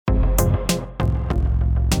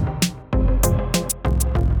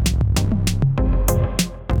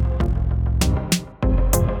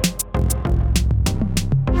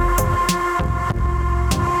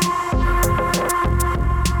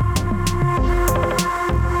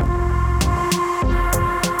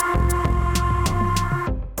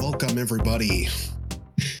everybody.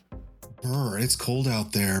 It's cold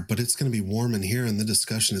out there, but it's going to be warm in here, and the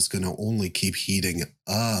discussion is going to only keep heating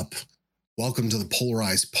up. Welcome to the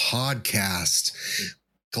Polarized Podcast.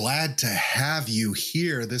 Glad to have you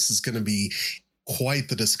here. This is going to be quite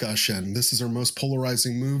the discussion. This is our most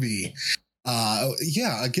polarizing movie.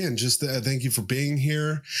 Again, just thank you for being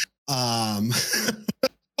here.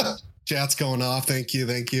 Chat's going off. Thank you.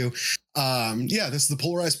 This is the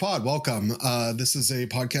Polarized Pod. Welcome. This is a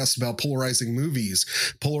podcast about polarizing movies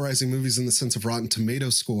in the sense of Rotten Tomato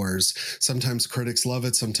scores. Sometimes critics love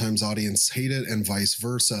it, sometimes audience hate it, and vice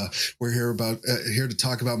versa. We're here to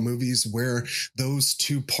talk about movies where those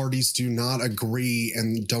two parties do not agree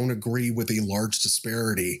and don't agree with a large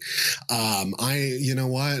disparity.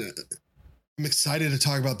 I'm excited to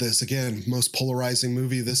talk about this. Again, most polarizing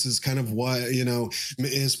movie. This is kind of what,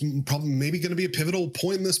 is probably maybe going to be a pivotal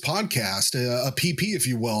point in this podcast, a PP, if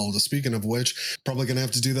you will. Speaking of which, probably going to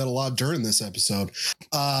have to do that a lot during this episode.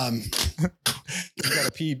 You got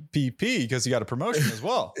a PPP because you got a promotion as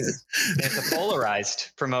well. It's a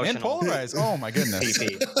polarized promotion. And polarized. Oh my goodness.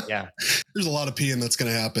 PP. Yeah. There's a lot of peeing that's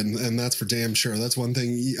going to happen, and that's for damn sure. That's one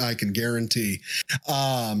thing I can guarantee.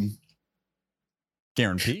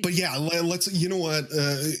 Guarantee. But yeah, let's, in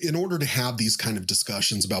order to have these kind of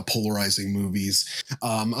discussions about polarizing movies,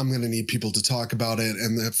 I'm going to need people to talk about it.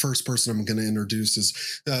 And the first person I'm going to introduce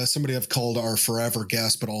is somebody I've called our forever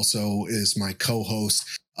guest, but also is my co-host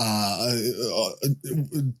to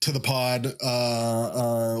the pod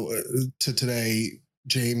to today,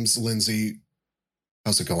 James Lindsay.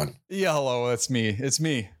 How's it going? Yeah, hello. It's me.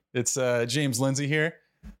 It's James Lindsay here.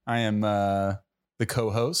 I am the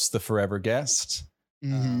co-host, the forever guest.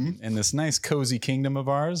 In this nice cozy kingdom of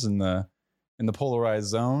ours in the polarized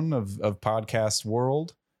zone of podcast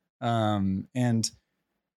world. And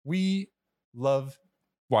we love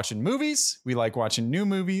watching movies. We like watching new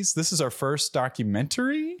movies. This is our first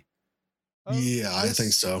documentary. I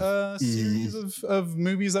think so. Series of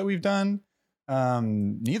movies that we've done.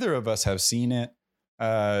 Neither of us have seen it.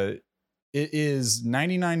 It is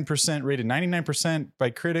 99% rated 99% by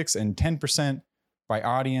critics and 10% by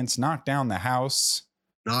audience. Knock Down the House.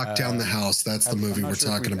 Knock Down the House. That's the movie we're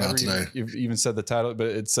talking about today. You've even said the title, but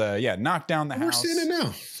it's Knock Down the House. We're seeing it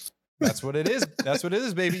now. That's what it is. That's what it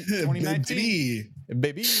is, baby. 2019.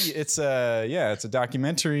 Baby. It's a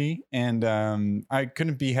documentary, and I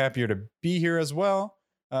couldn't be happier to be here as well.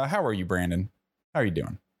 How are you, Brandon? How are you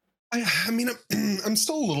doing? I'm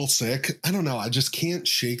still a little sick. I don't know. I just can't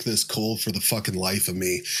shake this cold for the fucking life of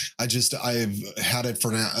me. I've had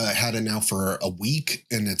it now for a week,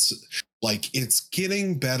 and it's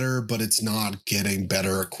getting better, but it's not getting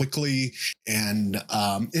better quickly. And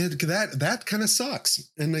that kind of sucks.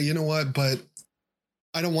 And you know what? But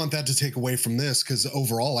I don't want that to take away from this, because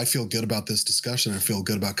overall I feel good about this discussion. I feel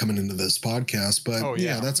good about coming into this podcast. But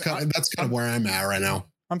that's kind of where I'm at right now.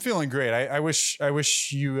 I'm feeling great. I wish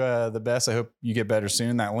you the best. I hope you get better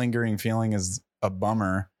soon. That lingering feeling is a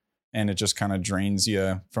bummer, and it just kind of drains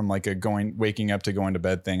you from like waking up to going to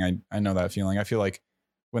bed thing. I know that feeling. I feel like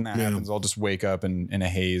when that happens, I'll just wake up in a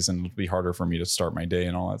haze, and it'll be harder for me to start my day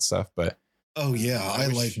and all that stuff. But thank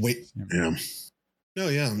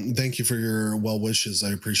you for your well wishes.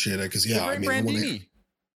 I appreciate it. Because Brandini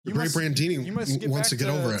wants to get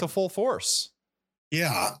over it to full force.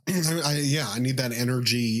 Yeah, I need that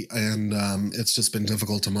energy, and it's just been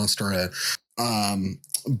difficult to muster it.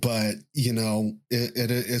 But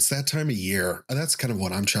it's that time of year. That's kind of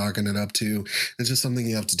what I'm chalking it up to. It's just something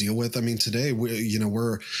you have to deal with. I mean, today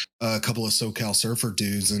we're a couple of SoCal surfer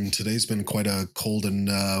dudes, and today's been quite a cold and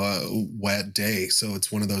wet day. So it's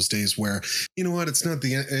one of those days where, you know what, it's not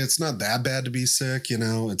that bad to be sick.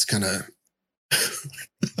 It's kind of.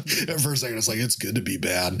 For a second, it's like, it's good to be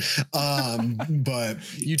bad. But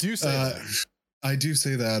you do say that. I do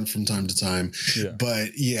say that from time to time. Yeah.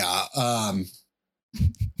 But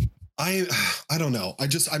I don't know.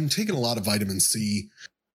 I'm taking a lot of vitamin C.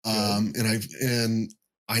 And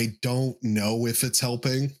I don't know if it's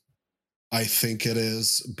helping. I think it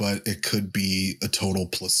is, but it could be a total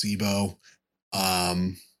placebo.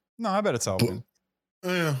 No, I bet it's helping.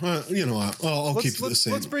 I'll keep the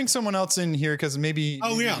same. Let's bring someone else in here, because maybe.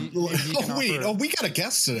 We got a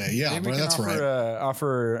guest today. Yeah, that's right.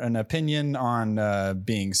 Offer an opinion on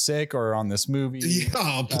being sick or on this movie.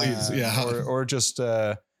 Yeah, please. Or just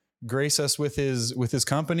grace us with his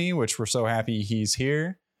company, which we're so happy he's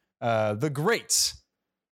here. The great,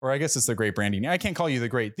 or I guess it's the great Brandini. I can't call you the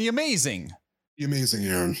great. The amazing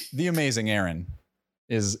Aaron. The amazing Aaron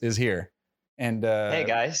is here. And hey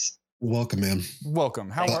guys. Welcome, man. Welcome.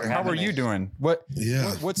 How are you doing? What's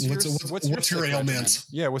your ailment?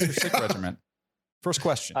 Yeah, what's your sick regimen? First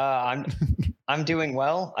question. I'm doing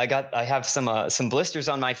well. I have some blisters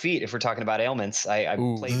on my feet. If we're talking about ailments, I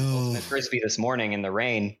played ultimate frisbee this morning in the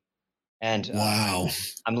rain, and wow.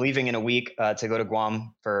 I'm leaving in a week to go to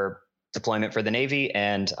Guam for deployment for the Navy,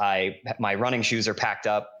 and my running shoes are packed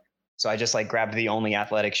up, so I just like grabbed the only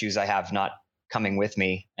athletic shoes I have not coming with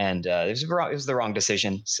me, and it was the wrong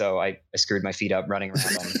decision. So I screwed my feet up running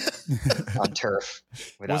around on turf.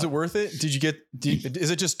 Was it worth it?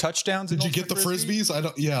 Is it just touchdowns? Did you get the frisbees? I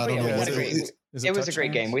don't know. It was a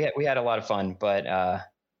great game. We had a lot of fun, but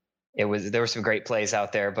there were some great plays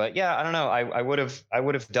out there. But yeah, I don't know. I would have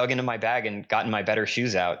dug into my bag and gotten my better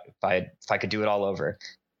shoes out if I could do it all over.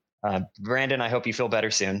 Brandon, I hope you feel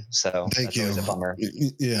better soon. So thank you. Always a bummer.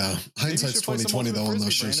 Yeah, hindsight's 2020 though on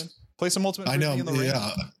those shoes. Play some ultimate. I know.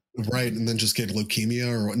 Yeah. Right, and then just get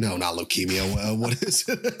leukemia or no, not leukemia. What is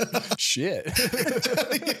it? Shit.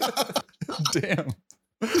 Damn.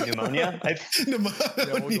 Pneumonia.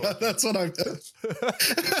 Pneumonia. That's what I'm.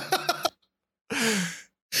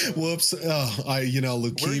 Whoops.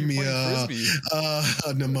 Leukemia,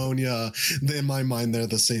 pneumonia. In my mind, they're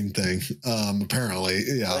the same thing. Apparently,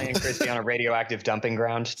 yeah. Playing frisbee on a radioactive dumping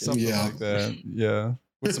ground. Something like that. Yeah.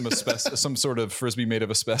 With some asbestos, some sort of frisbee made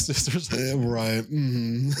of asbestos or something. Right.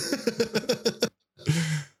 Mm-hmm.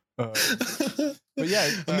 But yeah,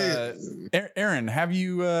 Aaron, have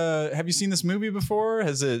you seen this movie before?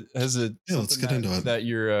 Has it? Yeah, let's get into it. That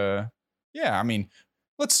you're. Yeah, I mean,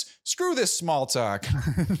 let's screw this small talk.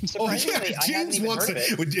 Oh yeah, James wants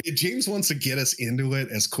to get us into it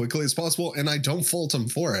as quickly as possible, and I don't fault him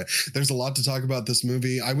for it. There's a lot to talk about this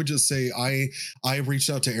movie. I would just say I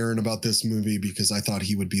reached out to Aaron about this movie because I thought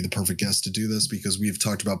he would be the perfect guest to do this, because we've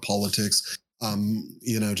talked about politics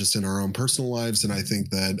just in our own personal lives, and I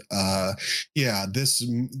think that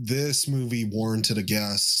this movie warranted a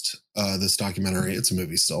guest. This documentary, it's a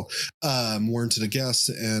movie still, warranted a guest,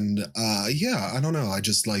 and I don't know, I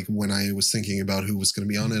just, like, when I was thinking about who was going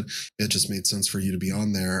to be on it, it just made sense for you to be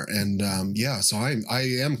on there. And so I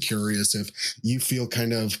am curious if you feel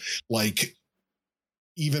kind of like,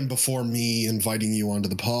 even before me inviting you onto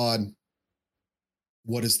the pod,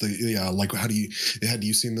 what is had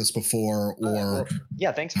you seen this before, or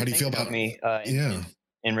thanks. How do you feel about me?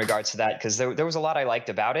 In regards to that, because there was a lot I liked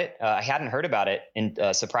about it. I hadn't heard about it,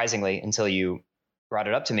 surprisingly, until you brought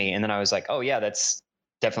it up to me, and then I was like, oh yeah, that's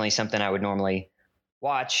definitely something I would normally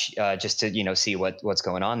watch, just to see what's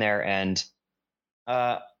going on there. And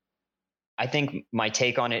I think my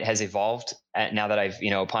take on it has evolved now that I've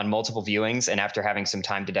upon multiple viewings, and after having some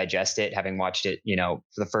time to digest it, having watched it for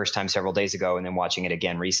the first time several days ago, and then watching it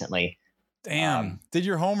again recently. Damn, did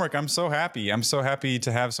your homework. I'm so happy. I'm so happy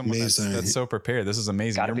to have someone that's so prepared. This is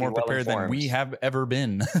amazing. You're more prepared than we have ever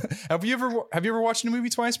been. Have you ever watched a movie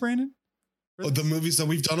twice, Brandon? The movies that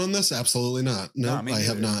we've done on this? Absolutely not. No, I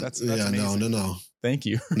have not. That's amazing. No. Thank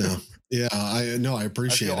you. No. Yeah, I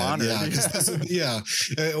appreciate it. Honored. I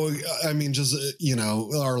mean, just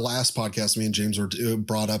our last podcast, me and James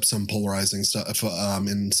brought up some polarizing stuff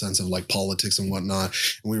in the sense of like politics and whatnot,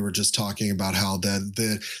 and we were just talking about how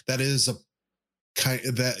that is a kind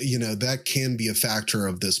that can be a factor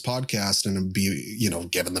of this podcast, and be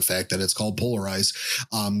given the fact that it's called Polarized,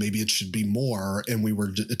 maybe it should be more. And we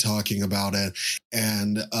were talking about it,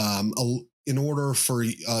 and in order for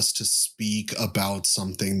us to speak about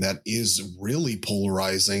something that is really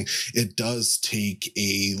polarizing, it does take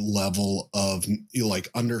a level of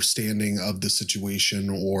understanding of the situation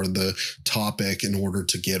or the topic in order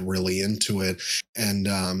to get really into it. And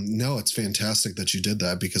no, it's fantastic that you did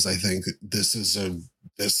that, because I think this is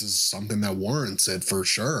something that warrants it for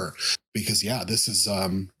sure. Because this is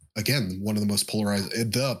again, one of the most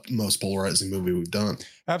polarizing movie we've done.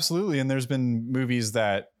 Absolutely. And there's been movies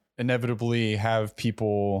that inevitably have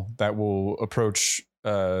people that will approach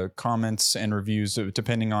comments and reviews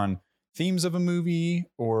depending on themes of a movie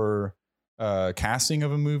or casting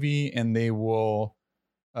of a movie, and they will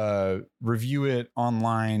review it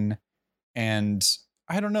online. And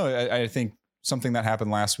I don't know, I think something that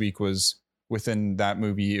happened last week was, within that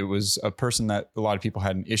movie, it was a person that a lot of people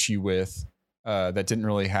had an issue with that didn't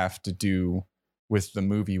really have to do with the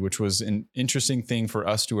movie, which was an interesting thing for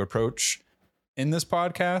us to approach in this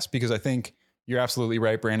podcast, because I think you're absolutely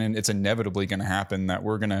right, Brandon. It's inevitably going to happen that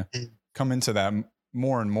we're going to come into that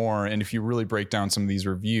more and more. And if you really break down some of these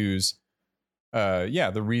reviews,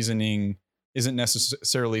 the reasoning isn't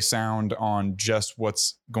necessarily sound on just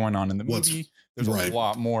what's going on in the movie. There's a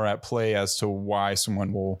lot more at play as to why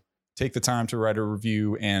someone will take the time to write a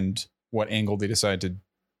review and what angle they decide to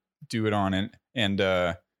do it on,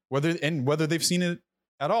 and whether they've seen it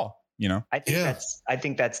at all. you know? I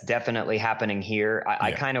think that's definitely happening here.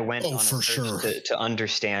 I kind of went on a search to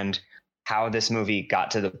understand how this movie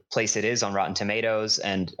got to the place it is on Rotten Tomatoes,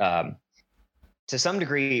 and to some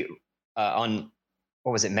degree on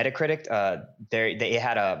what was it, Metacritic?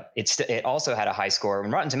 It also had a high score. On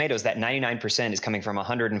Rotten Tomatoes, that 99% is coming from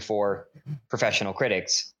 104 professional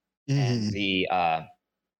critics, and the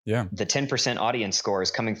 10% audience score is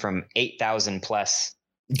coming from 8,000 plus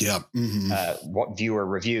viewer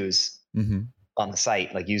reviews on the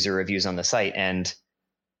site, like user reviews on the site. And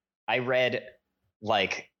I read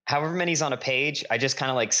like however many's on a page. I just kind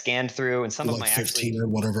of like scanned through, and some like of my 15 or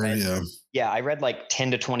whatever. I read like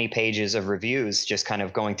 10 to 20 pages of reviews, just kind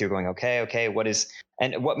of going through, okay, what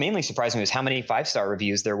mainly surprised me was how many 5-star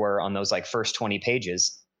reviews there were on those like first 20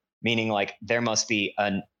 pages, meaning like there must be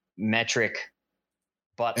a metric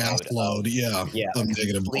buttload of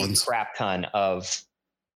negative ones, crap ton of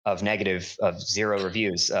negative, of 0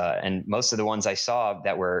 reviews, and most of the ones I saw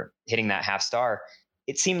that were hitting that half star,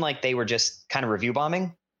 it seemed like they were just kind of review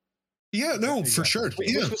bombing. Yeah, no, for sure.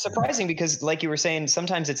 Which was surprising because, like you were saying,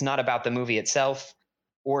 sometimes it's not about the movie itself,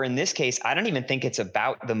 or in this case, I don't even think it's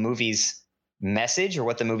about the movie's message or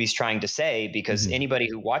what the movie's trying to say, because anybody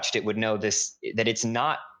who watched it would know that it's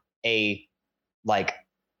not a like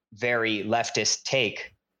very leftist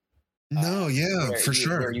take. No, for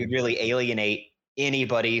sure. Where you really alienate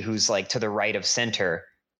anybody who's like to the right of center.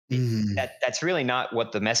 That's really not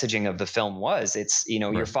what the messaging of the film was. It's,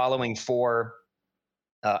 you're following 4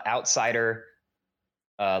 outsider,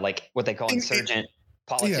 like what they call insurgent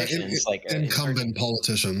politicians, like incumbent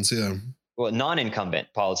politicians. Yeah. Well, non-incumbent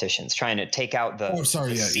politicians trying to take out the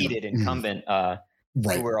seated incumbent,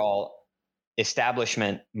 who were all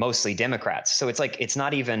establishment, mostly Democrats. So it's like, it's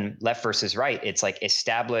not even left versus right. It's like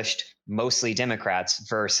established, mostly Democrats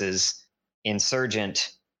versus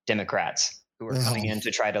insurgent Democrats who are coming in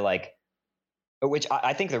to try to like, which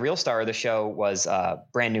I think the real star of the show was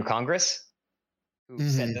Brand New Congress, who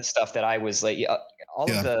said the stuff that I was like, of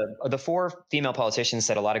the 4 female politicians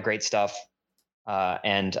said a lot of great stuff.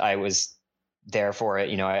 And I was there for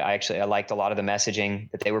it. I liked a lot of the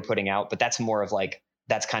messaging that they were putting out, but that's more of like,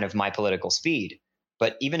 that's kind of my political speed.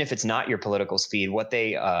 But even if it's not your political speed, what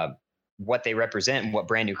they represent and what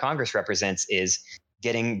Brand New Congress represents is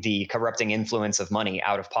getting the corrupting influence of money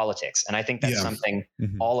out of politics. And I think that's something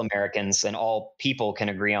all Americans and all people can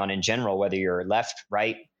agree on in general, whether you're left,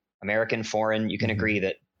 right, American, foreign, you can agree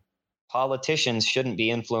that politicians shouldn't be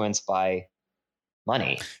influenced by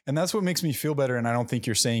money. And that's what makes me feel better. And I don't think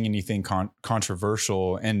you're saying anything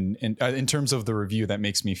controversial. And in terms of the review, that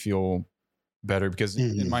makes me feel better, because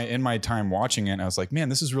in my time watching it, I was like, man,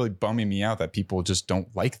 this is really bumming me out that people just don't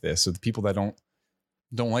like this. So the people that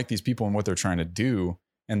don't like these people and what they're trying to do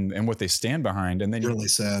and what they stand behind. And then really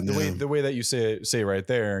sad. The way that you say right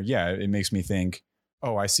there. Yeah. It makes me think,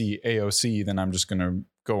 oh, I see AOC, then I'm just going to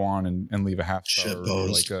go on and leave a half star or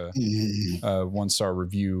like a 1-star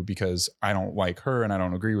review because I don't like her and I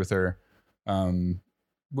don't agree with her.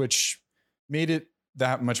 Which made it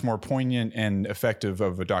that much more poignant and effective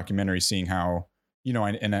of a documentary, seeing how,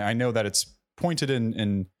 I know that it's pointed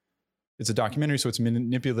in it's a documentary, so it's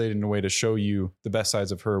manipulated in a way to show you the best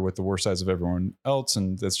sides of her with the worst sides of everyone else.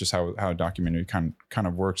 And that's just how a documentary kind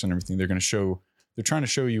of works and everything. They're trying to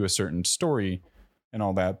show you a certain story and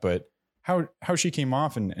all that, but how she came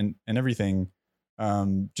off and everything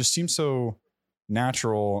just seems so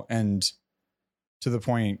natural, and to the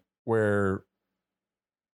point where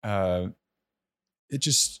what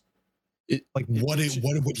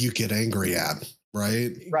would you get angry at?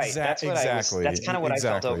 Right. That's kind of what I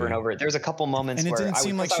felt over and over. There's a couple moments, and it didn't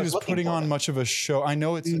seem like she was putting on much of a show. I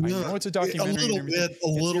know it's a documentary. A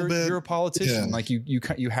little bit. You're a politician, like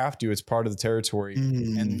you have to. It's part of the territory.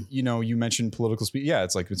 And you mentioned political speech. Yeah,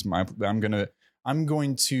 it's like I'm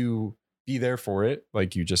going to be there for it,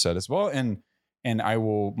 like you just said as well. And I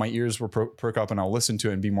will. My ears will perk up, and I'll listen to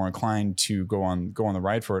it and be more inclined to go on the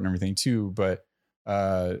ride for it and everything too. But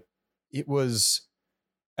it was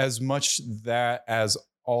as much that as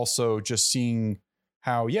also just seeing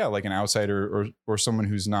how, like an outsider or someone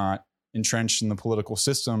who's not entrenched in the political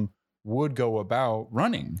system would go about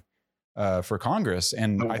running for Congress.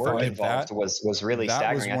 And I thought that was really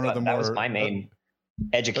staggering. That was my main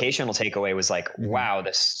educational takeaway, was like, wow,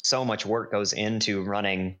 there's so much work goes into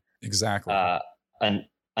running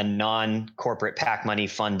a non-corporate PAC money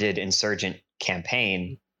funded insurgent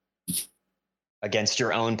campaign against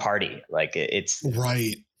your own party. Like, it's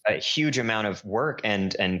right. A huge amount of work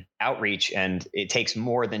and outreach, and it takes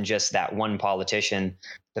more than just that one politician.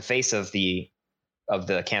 The face of the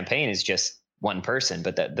campaign is just one person,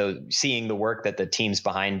 but seeing the work that the teams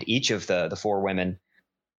behind each of the 4 women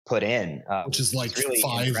put in, which is like really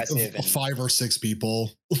impressive. And, 5 or 6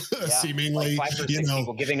 people, seemingly, like 5 or 6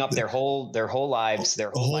 people giving up their whole lives,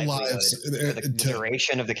 their whole livelihood for the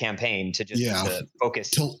duration of the campaign to just to focus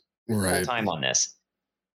full time on this.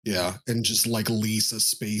 Yeah, and just like lease a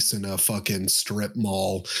space in a fucking strip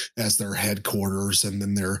mall as their headquarters, and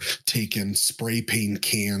then they're taking spray paint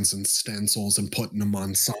cans and stencils and putting them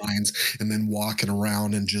on signs, and then walking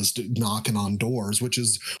around and just knocking on doors, which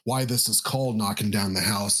is why this is called knocking down the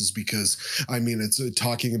house, is because, I mean, it's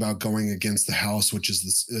talking about going against the house, which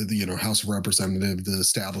is the House of Representatives, the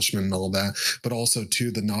establishment and all that, but also too,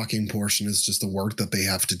 the knocking portion is just the work that they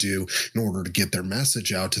have to do in order to get their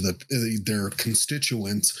message out to their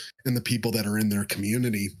constituents and the people that are in their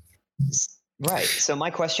community. Right. So my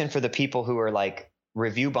question for the people who are like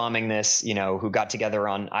review bombing this, who got together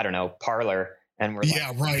on, I don't know, Parler, and we're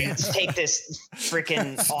like, let's take this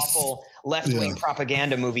freaking awful left-wing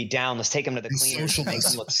propaganda movie down. Let's take them to the cleaners and make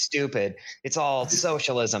them look stupid. It's all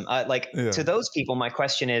socialism. To those people, my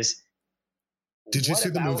question is, did you see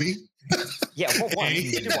the movie? Yeah. Well,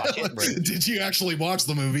 did you watch it? Did you actually watch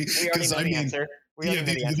the movie? Because I mean, answer.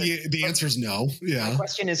 The answer is no. Yeah. My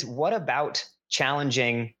question is, what about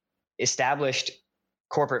challenging established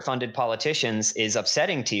corporate funded politicians is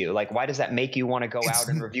upsetting to you? Like, why does that make you want to go out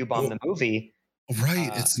and review bomb the movie?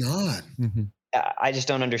 Right. It's not. Mm-hmm. I just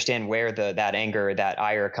don't understand where that anger, that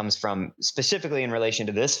ire comes from, specifically in relation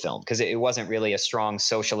to this film, because it wasn't really a strong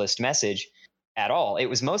socialist message at all. It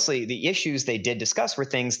was mostly the issues they did discuss were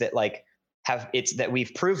things that that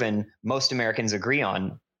we've proven most Americans agree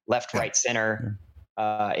on: left, right, center.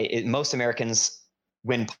 Most Americans,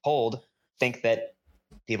 when polled, think that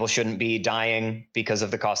people shouldn't be dying because of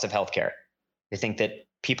the cost of healthcare. They think that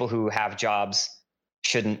people who have jobs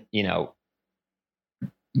shouldn't,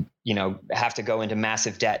 have to go into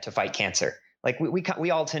massive debt to fight cancer. Like we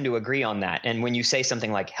all tend to agree on that. And when you say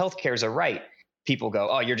something like healthcare is a right, people go,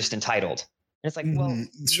 "Oh, you're just entitled." And it's like, well,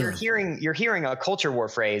 sure. you're hearing a culture war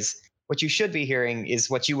phrase. What you should be hearing is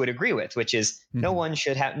what you would agree with, which is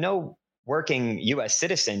no working U.S.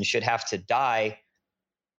 citizen should have to die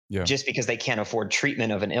just because they can't afford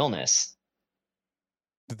treatment of an illness.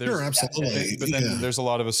 Sure, absolutely. But then there's a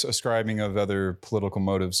lot of ascribing of other political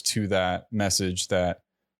motives to that message that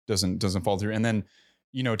doesn't fall through. And then,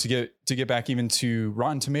 to get back even to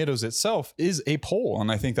Rotten Tomatoes itself is a poll,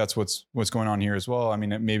 and I think that's what's going on here as well. I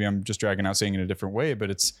mean, maybe I'm just dragging out saying it a different way,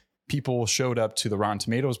 but it's people showed up to the Rotten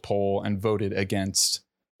Tomatoes poll and voted against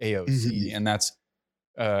AOC, and that's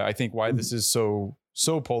I think why this is so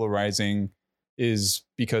polarizing is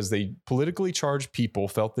because they politically charged people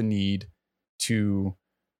felt the need to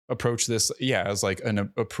approach this as like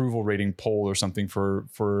an approval rating poll or something for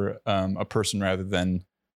a person rather than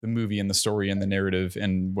the movie and the story and the narrative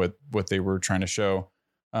and what they were trying to show.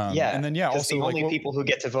 And then also the only people who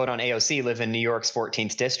get to vote on AOC live in New York's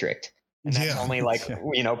 14th district. And that's only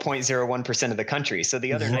 0.01% of the country. So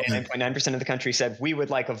the other 99.9% of the country said we would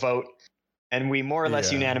like a vote. And we more or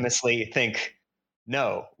less unanimously think,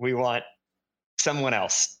 no, we want someone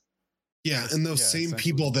else. Yeah, and those same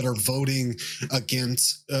people that are voting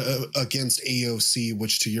against AOC,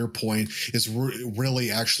 which to your point is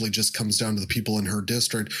really actually just comes down to the people in her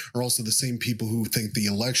district, are also the same people who think the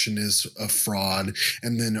election is a fraud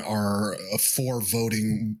and then are for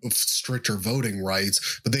stricter voting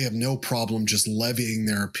rights, but they have no problem just levying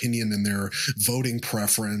their opinion and their voting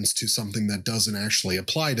preference to something that doesn't actually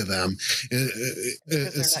apply to them.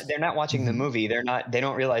 They're not watching the movie. They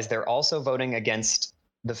don't realize they're also voting against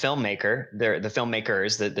the filmmaker, the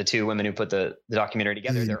filmmakers, the two women who put the documentary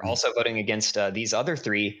together. They're also voting against these other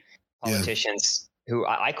 3 politicians who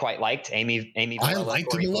I quite liked. Amy I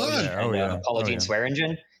liked him a lot. And Paula Jean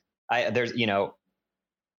Swearengin. There's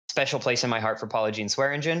special place in my heart for Paula Jean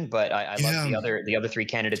Swearengin, but I love the other 3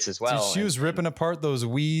 candidates as well. She was ripping apart those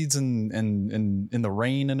weeds and in the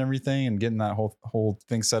rain and everything, and getting that whole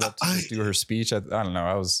thing set up to do her speech. I don't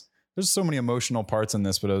know. There's so many emotional parts in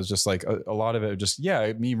this, but it was just like a lot of it just,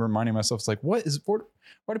 me reminding myself, it's like, why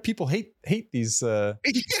do people hate these? It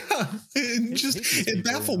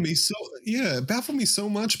baffled me. So it baffled me so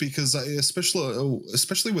much because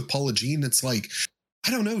especially with Paula Jean, it's like, I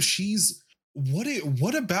don't know.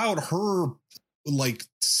 What about her like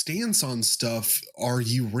stance on stuff are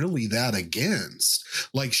you really that against?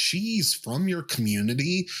 Like, she's from your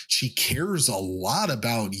community, she cares a lot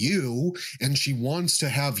about you, and she wants to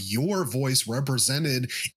have your voice represented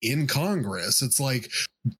in Congress. It's like,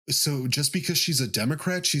 so just because she's a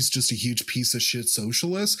Democrat, she's just a huge piece of shit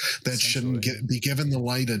socialist that shouldn't be given the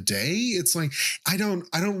light of day. It's like, I don't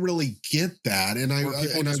really get that. And I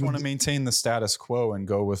just want to maintain the status quo and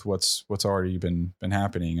go with what's already been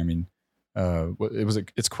happening. I mean,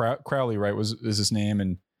 it's Crowley, right? Is his name,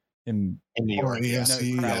 and him in New York,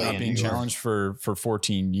 not being challenged for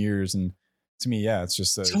 14 years. And to me, yeah, it's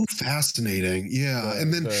just so fascinating. Yeah.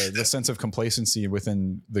 And then the sense of complacency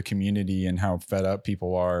within the community and how fed up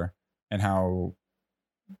people are and how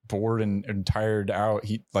bored and tired out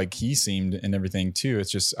he seemed and everything too.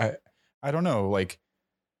 It's just, I don't know, like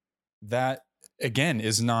that again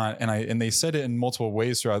is not, and they said it in multiple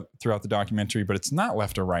ways throughout the documentary, but it's not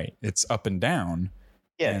left or right. It's up and down.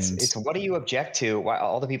 Yeah. It's what do you object to? Why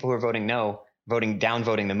all the people who are voting no, voting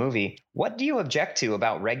the movie, what do you object to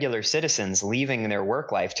about regular citizens leaving their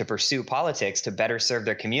work life to pursue politics to better serve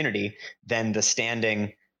their community than the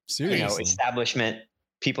standing, establishment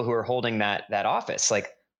people who are holding that office?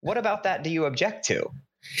 Like, what about that do you object to?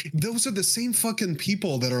 Those are the same fucking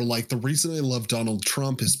people that are like, the reason I love Donald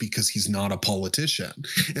Trump is because he's not a politician.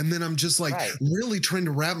 And then I'm just like really trying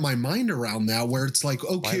to wrap my mind around that, where it's like,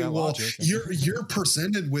 okay, well, you're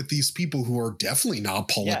presented with these people who are definitely not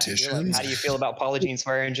politicians. Yeah, like, how do you feel about Paula Jean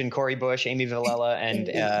Swearengin, Cori Bush, Amy Villela, and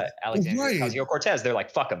Alexandria Ocasio-Cortez? They're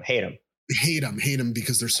like, fuck them, hate them. Hate them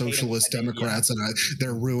because they're socialist Democrats and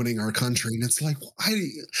they're ruining our country. And it's like,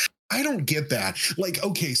 I don't get that. Like,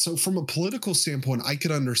 okay, so from a political standpoint, I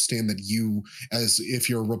could understand that you, as if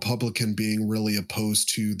you're a Republican, being really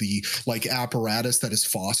opposed to the like apparatus that is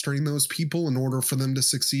fostering those people in order for them to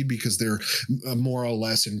succeed, because they're more or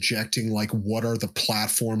less injecting like what are the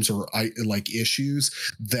platforms or like issues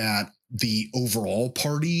that the overall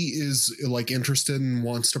party is like interested and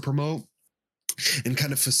wants to promote, and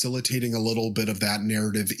kind of facilitating a little bit of that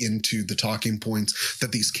narrative into the talking points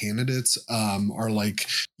that these candidates are like,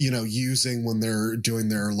 using when they're doing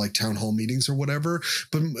their like town hall meetings or whatever.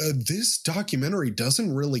 But this documentary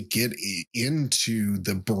doesn't really get into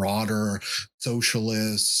the broader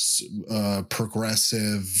socialist,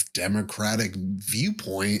 progressive, democratic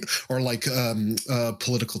viewpoint or like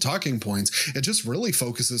political talking points. It just really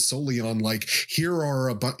focuses solely on like,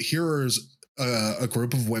 here's a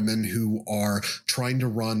group of women who are trying to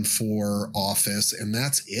run for office, and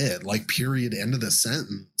that's it, like period, end of the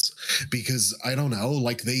sentence. Because I don't know,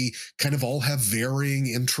 like they kind of all have varying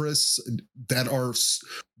interests that are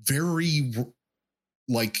very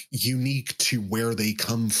like unique to where they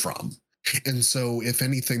come from. And so if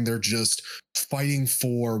anything, they're just fighting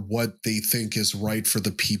for what they think is right for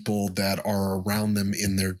the people that are around them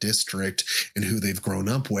in their district and who they've grown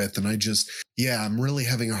up with. And I'm really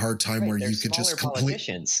having a hard time where you could just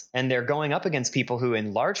politicians, and they're going up against people who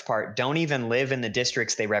in large part don't even live in the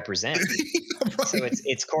districts they represent. Right. So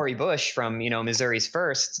it's Cori Bush from, Missouri's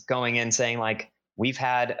First going in saying like, we've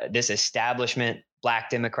had this establishment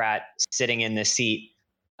Black Democrat sitting in this seat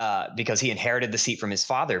because he inherited the seat from his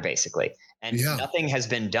father, basically. And nothing has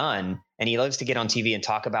been done. And he loves to get on TV and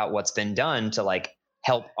talk about what's been done to like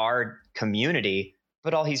help our community.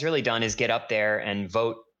 But all he's really done is get up there and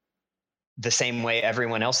vote the same way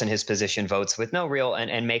everyone else in his position votes, with no real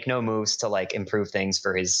and make no moves to like improve things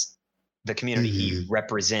for the community he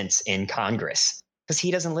represents in Congress, because he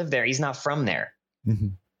doesn't live there. He's not from there. Mm-hmm.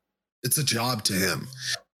 It's a job to him,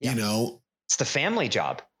 it's the family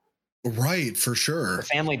job. Right, for sure. The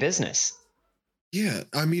family business. Yeah,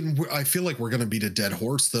 I mean, I feel like we're going to beat a dead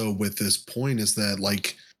horse, though, with this point, is that,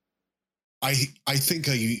 like, I think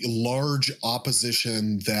a large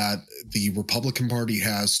opposition that the Republican Party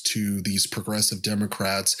has to these progressive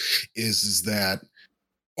Democrats is that,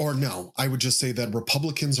 or no, I would just say that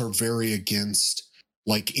Republicans are very against,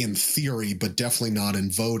 like in theory, but definitely not in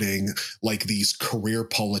voting, like these career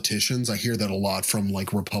politicians. I hear that a lot from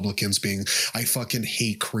like Republicans being, I fucking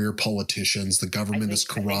hate career politicians. The government is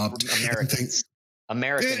corrupt.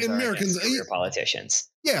 Americans are career politicians.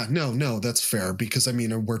 Yeah, no, that's fair, because I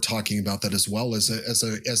mean, we're talking about that as well as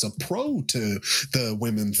a pro to the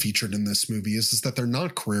women featured in this movie is that they're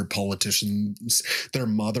not career politicians. They're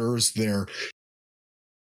mothers, they're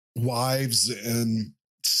wives and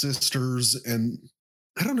sisters, and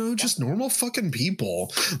I don't know, just normal fucking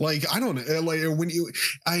people. Like, I don't know, like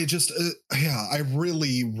I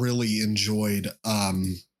really, really enjoyed,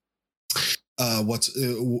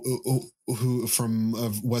 who from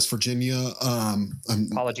West Virginia,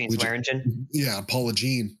 Paula Jean Swearengin. Yeah, Paula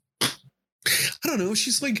Jean. I don't know.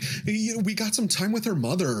 She's like, we got some time with her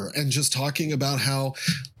mother and just talking about how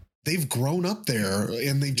they've grown up there,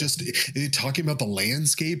 and they've just talking about the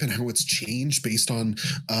landscape and how it's changed based on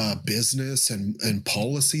business and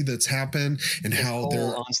policy that's happened, and how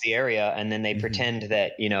Coal owns the area, and then they pretend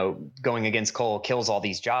that going against coal kills all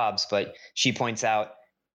these jobs. But she points out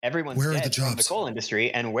everyone's dead from the coal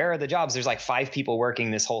industry, and where are the jobs? There's like 5 people working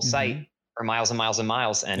this whole site for miles and miles and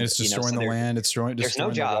miles, and it's destroying the land. It's destroying. There's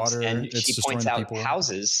no jobs, the water. and she points out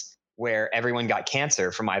houses where everyone got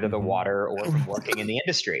cancer from either the water or from working in the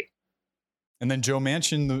industry. And then Joe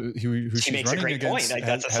Manchin, who She she's makes a running great against, point. Like,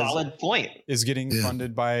 that's a solid point. Is getting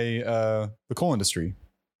funded by the coal industry,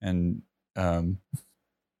 and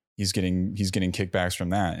he's getting kickbacks from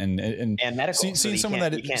that, and medical. Seeing someone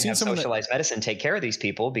that you can't have socialized medicine take care of these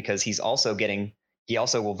people, because he also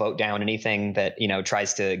will vote down anything that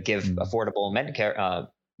tries to give affordable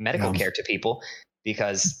medical care to people,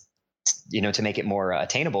 because to make it more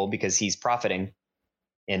attainable, because he's profiting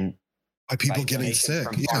in by people getting sick,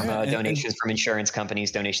 from pharma, donations from insurance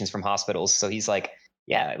companies, donations from hospitals. So he's like,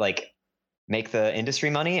 make the industry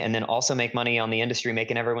money, and then also make money on the industry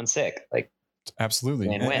making everyone sick. Like, absolutely.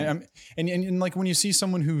 Win-win. And like, when you see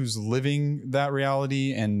someone who's living that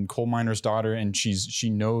reality, and coal miner's daughter, and she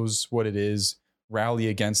knows what it is, rally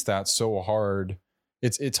against that so hard,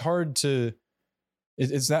 it's hard to,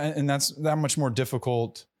 it's that, and that's that much more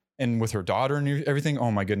difficult. And with her daughter and everything,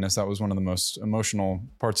 oh my goodness, that was one of the most emotional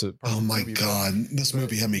parts of. Oh my God, this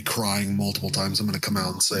movie had me crying multiple times. I'm going to come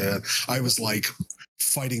out and say it. I was like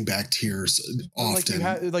fighting back tears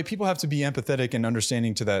often. Like people have to be empathetic and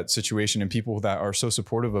understanding to that situation, and people that are so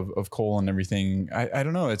supportive of coal and everything. I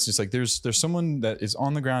don't know. It's just like there's someone that is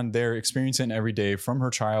on the ground there, experiencing it every day from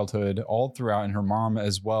her childhood all throughout, and her mom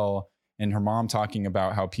as well. And her mom talking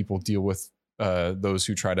about how people deal with those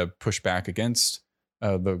who try to push back against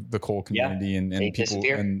the coal community and people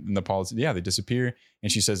disappear. and the policy. Yeah, they disappear.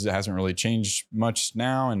 And she says it hasn't really changed much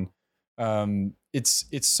now. And it's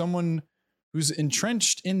someone who's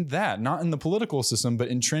entrenched in that, not in the political system, but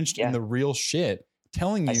entrenched in the real shit,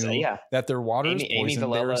 telling you that their water is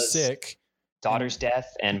poisoned, they're sick. Daughter's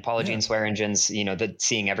death, and Paula Jean Swearengen's,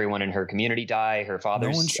 seeing everyone in her community die, her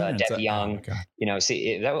father's death young,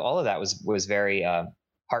 all of that was very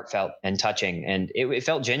heartfelt and touching, and it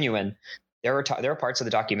felt genuine. There were parts of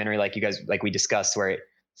the documentary, like we discussed, where it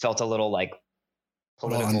felt a little like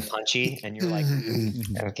political punchy, and you're like,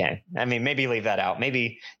 okay, I mean, maybe leave that out.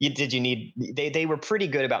 Maybe they were pretty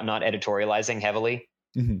good about not editorializing heavily,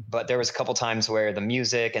 but there was a couple times where the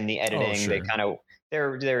music and the editing, they're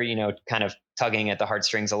kind of tugging at the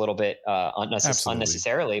heartstrings a little bit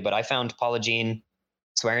unnecessarily. But I found Paula Jean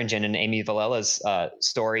Swearingen and Amy Villa's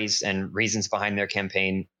stories and reasons behind their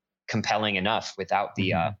campaign compelling enough without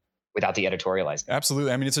the editorializing.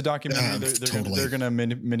 Absolutely. I mean, it's a documentary. They're going to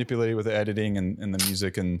manipulate it with the editing and the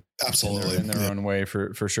music, and absolutely in their own way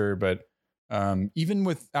for sure. But even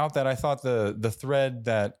without that, I thought the thread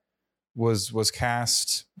that was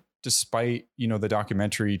cast, despite the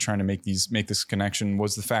documentary trying to make this connection,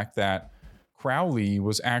 was the fact that Crowley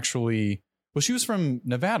was actually, she was from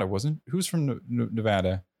Nevada, wasn't? Who's from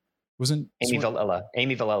Nevada? Wasn't Amy Villella?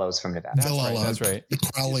 Amy Villella was from Nevada. That's right.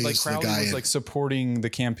 Crowley was like supporting the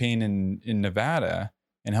campaign in Nevada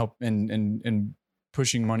and help and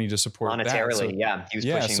pushing money to support monetarily. That. So, he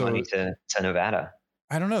was pushing money to Nevada.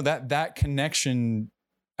 I don't know, that connection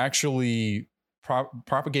actually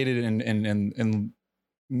propagated and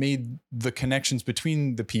made the connections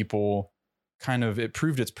between the people it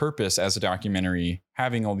proved its purpose as a documentary,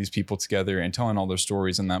 having all these people together and telling all their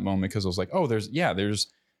stories in that moment. Because it was like, oh, there's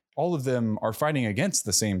all of them are fighting against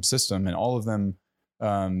the same system, and all of them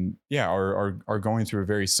are going through a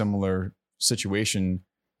very similar situation,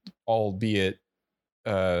 albeit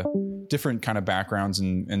different kind of backgrounds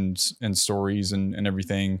and stories and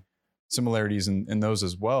everything, similarities in those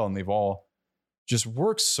as well. And they've all just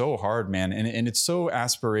worked so hard, man. And it's so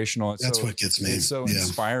aspirational. That's what gets me. It's so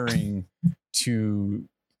inspiring to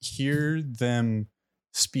hear them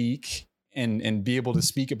speak and be able to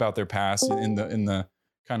speak about their past in the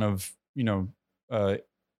kind of, Aaron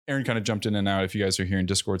kind of jumped in and out if you guys are hearing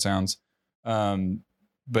Discord sounds.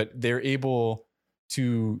 But they're able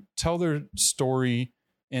to tell their story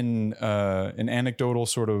in an anecdotal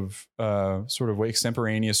sort of way,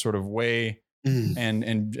 extemporaneous sort of way,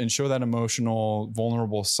 and show that emotional,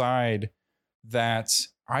 vulnerable side that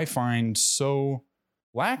I find so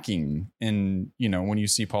lacking in, when you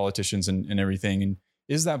see politicians and everything. And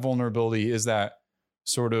is that vulnerability, is that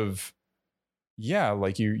sort of,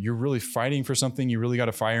 like you're really fighting for something, you really got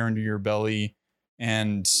a fire under your belly.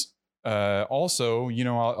 And also,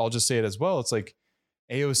 I'll just say it as well. It's like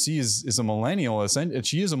AOC is a millennial, and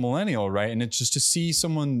she is a millennial, right? And it's just to see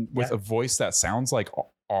someone with a voice that sounds like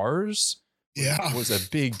ours was a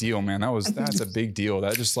big deal, man. That's a big deal.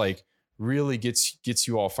 That just like really gets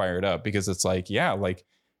you all fired up, because it's like,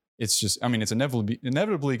 it's just, I mean, it's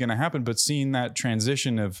inevitably going to happen, but seeing that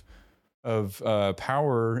transition of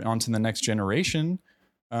power onto the next generation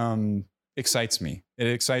excites me. It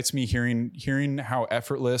excites me hearing how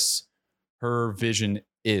effortless her vision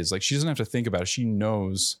is. Like, she doesn't have to think about it. She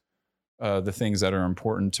knows the things that are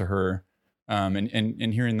important to her.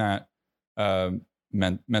 And hearing that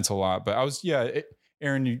meant a lot. But I was,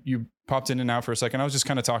 Aaron, you popped in and out for a second. I was just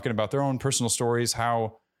kind of talking about their own personal stories,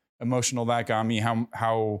 how emotional that got me,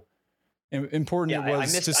 how important it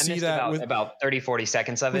was to see that about 30, 40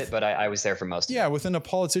 seconds of it, but I was there for most of it. Yeah, within a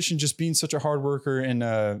politician just being such a hard worker and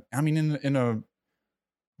in a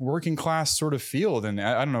working class sort of field. And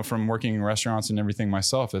I don't know, from working in restaurants and everything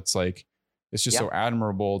myself, it's like, it's just so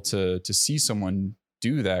admirable to see someone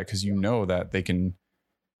do that, because you know that they can,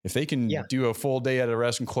 if they can do a full day at a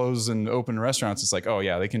restaurant, close and open restaurants, it's like, oh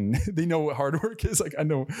yeah, they know what hard work is. Like,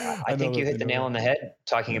 I think you hit the nail on the head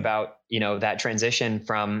talking about, that transition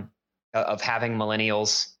from of having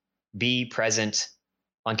millennials be present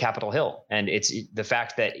on Capitol Hill. And it's the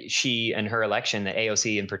fact that she and her election, the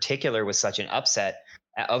AOC in particular, was such an upset.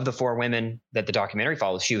 Of the 4 women that the documentary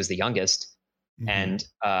follows, she was the youngest. And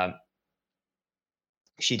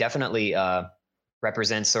she definitely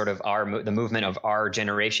represents sort of the movement of our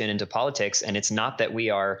generation into politics. And it's not that we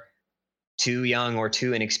are too young or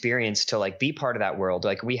too inexperienced to like be part of that world.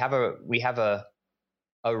 Like we have a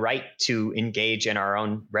right to engage in our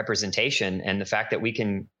own representation. And the fact that we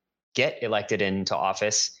can get elected into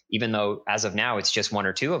office, even though as of now it's just 1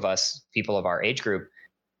 or 2 of us, people of our age group,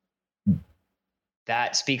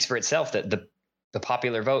 that speaks for itself, that the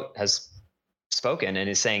popular vote has spoken and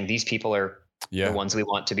is saying these people are the ones we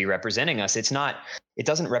want to be representing us. It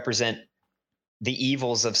doesn't represent the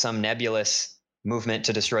evils of some nebulous movement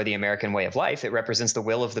to destroy the American way of life. It represents the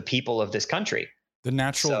will of the people of this country. The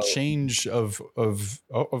natural change of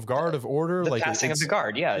guard, of order, the passing of the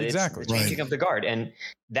guard. Yeah, exactly. It's the changing of the guard. And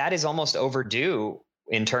that is almost overdue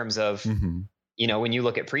in terms of, when you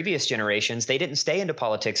look at previous generations, they didn't stay into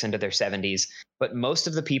politics into their 70s, but most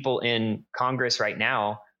of the people in Congress right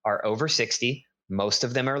now are over 60. Most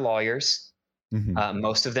of them are lawyers.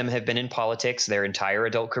 Most of them have been in politics their entire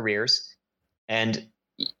adult careers. And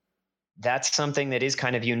that's something that is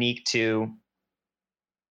kind of unique to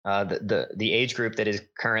the age group that is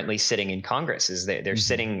currently sitting in Congress. Is they're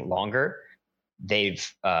sitting longer.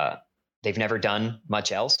 They've never done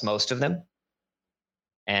much else, most of them.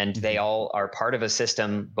 And they all are part of a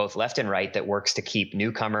system, both left and right, that works to keep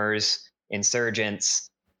newcomers, insurgents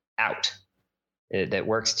out, that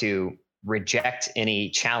works to reject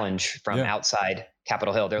any challenge from outside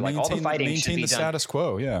Capitol Hill. They're like, all the fighting should be done. Status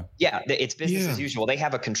quo. Yeah. Yeah. It's business as usual. They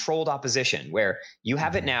have a controlled opposition where you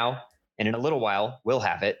have it now, and in a little while we'll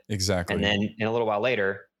have it. Exactly. And then in a little while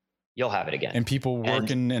later, you'll have it again. And people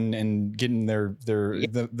working and getting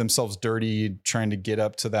themselves dirty, trying to get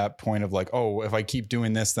up to that point of like, oh, if I keep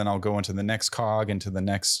doing this, then I'll go into the next cog, into the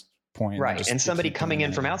next point. Right. And somebody coming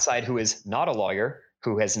in from outside who is not a lawyer,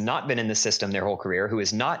 who has not been in the system their whole career, who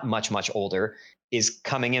is not much, much older, is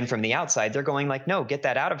coming in from the outside. They're going like, no, get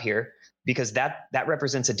that out of here, because that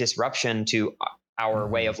represents a disruption to our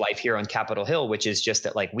way of life here on Capitol Hill, which is just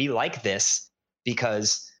that, like, we like this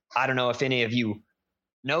because I don't know if any of you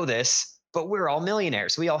know this, but we're all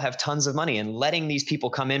millionaires. We all have tons of money, and letting these people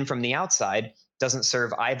come in from the outside doesn't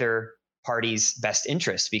serve either party's best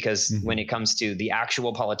interest, because when it comes to the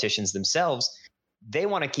actual politicians themselves, they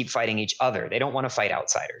want to keep fighting each other. They don't want to fight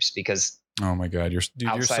outsiders, because oh my God, you're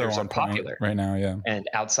so on popular right now. Yeah. And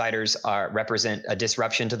outsiders represent a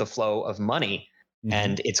disruption to the flow of money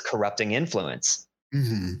and its corrupting influence.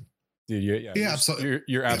 Dude,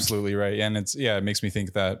 you're absolutely right. And it makes me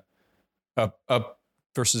think that up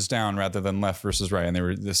versus down rather than left versus right. And they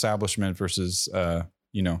were the establishment versus,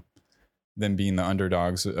 them being the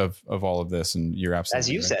underdogs of all of this. And you're absolutely as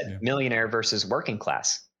you right. said, millionaire versus working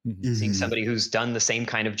class. Seeing somebody who's done the same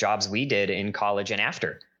kind of jobs we did in college and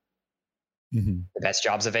after. The best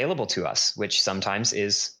jobs available to us, which sometimes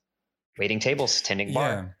is waiting tables, tending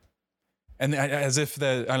bar. And as if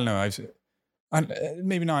that, I don't know,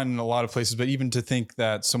 maybe not in a lot of places, but even to think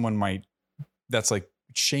that someone that's like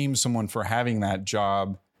shame someone for having that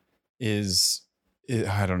job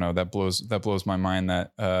I don't know, that blows my mind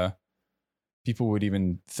that people would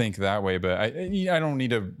even think that way. But I don't need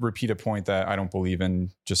to repeat a point that I don't believe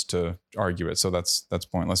in just to argue it. So that's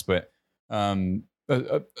pointless. But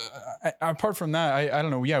apart from that, I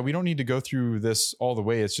don't know. Yeah, we don't need to go through this all the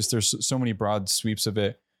way. It's just there's so many broad sweeps of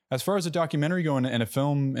it. As far as a documentary going and a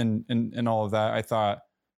film and all of that, I thought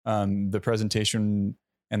the presentation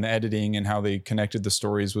and the editing and how they connected the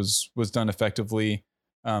stories was done effectively.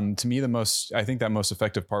 To me, I think that most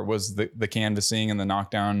effective part was the canvassing and the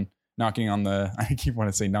knocking on the, I keep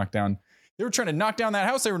wanting to say knock down. They were trying to knock down that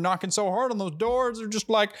house. They were knocking so hard on those doors. They're just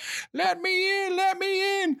like, let me in.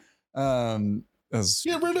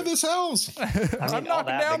 Get rid of this house. I'm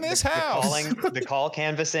knocking down this house. The call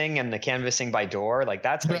canvassing and the canvassing by door, like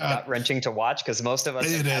that's gut wrenching to watch because most of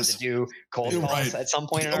us have had to do cold calls at some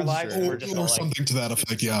point in our lives. Or something to that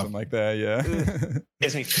effect. Yeah. Something like that. Yeah.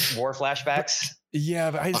 Gives me war flashbacks.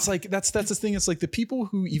 Yeah, but it's like that's the thing. It's like the people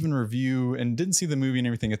who even review and didn't see the movie and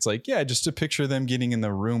everything. It's like, yeah, just to picture them getting in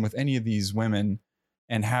the room with any of these women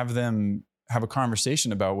and have them have a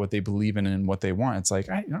conversation about what they believe in and what they want. It's like,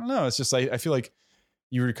 I don't know. It's just I feel like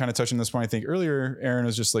you were kind of touching this point. I think earlier, Aaron,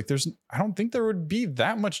 was just like, I don't think there would be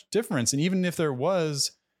that much difference. And even if there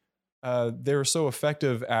was, they're so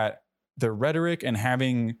effective at their rhetoric and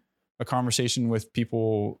having a conversation with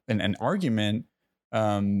people and an argument,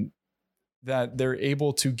 that they're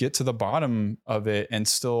able to get to the bottom of it and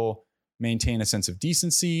still maintain a sense of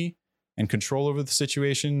decency and control over the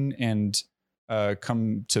situation and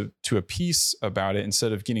come to a peace about it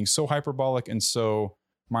instead of getting so hyperbolic and so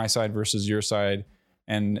my side versus your side.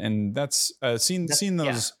 And that's seen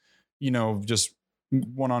those, just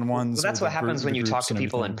one-on-ones. Well, that's what happens when you talk to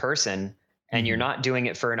people in person and you're not doing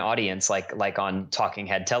it for an audience, like on Talking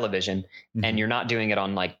Head Television, and you're not doing it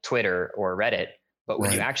on like Twitter or Reddit. But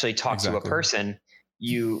when you actually talk to a person,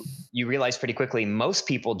 you realize pretty quickly most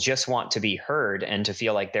people just want to be heard and to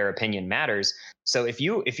feel like their opinion matters. So if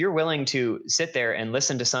you're willing to sit there and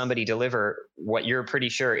listen to somebody deliver what you're pretty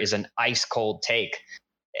sure is an ice cold take,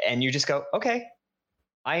 and you just go, okay,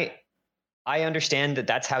 I understand that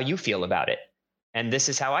that's how you feel about it, and this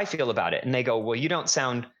is how I feel about it. And they go, well, you don't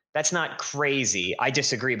sound, that's not crazy. I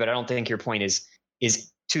disagree, but I don't think your point is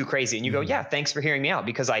too crazy. And you go, yeah, thanks for hearing me out,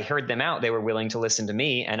 because I heard them out. They were willing to listen to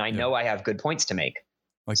me, and I know I have good points to make.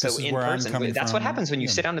 Like, so in person, that's what happens when you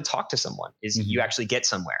sit down to talk to someone, is you actually get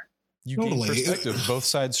somewhere. You gain perspective. Both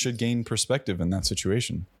sides should gain perspective in that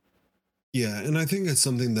situation. Yeah, and I think it's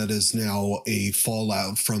something that is now a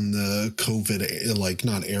fallout from the COVID, like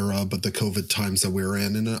not era, but the COVID times that we're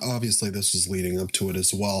in. And obviously this was leading up to it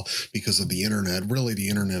as well because of the internet. Really, the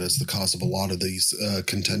internet is the cause of a lot of these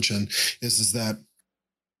contention is that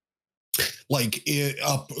like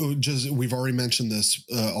we've already mentioned this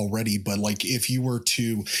already, but like if you were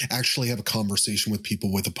to actually have a conversation with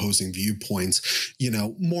people with opposing viewpoints,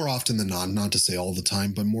 more often than not to say all the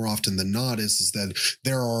time, but more often than not is that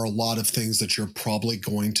there are a lot of things that you're probably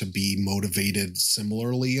going to be motivated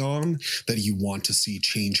similarly on, that you want to see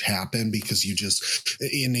change happen because you just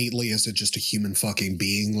innately, as just a human fucking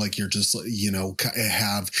being, like you're just,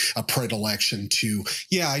 have a predilection to,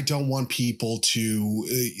 I don't want people to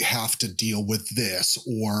have to deal with this,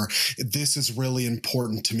 or this is really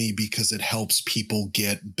important to me because it helps people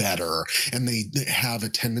get better, and they have a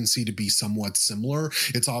tendency to be somewhat similar.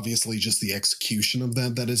 It's obviously just the execution of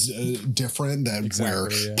them that is different, where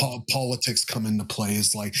politics come into play,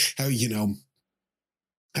 is like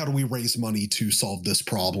how do we raise money to solve this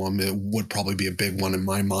problem? It would probably be a big one in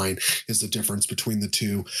my mind, is the difference between the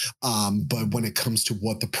two. But when it comes to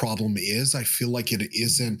what the problem is, I feel like it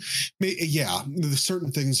isn't. Yeah,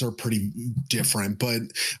 certain things are pretty different, but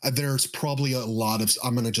there's probably a lot of,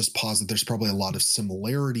 I'm going to just posit, there's probably a lot of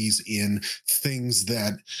similarities in things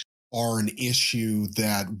that are an issue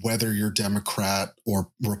that, whether you're Democrat or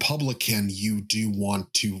Republican, you do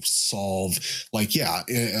want to solve, and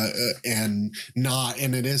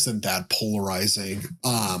it isn't that polarizing.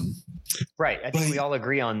 Right. I think we all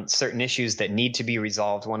agree on certain issues that need to be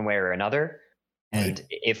resolved one way or another. And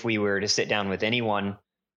if we were to sit down with anyone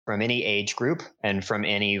from any age group and from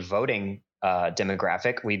any voting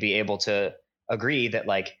demographic, we'd be able to agree that,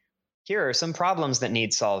 like, here are some problems that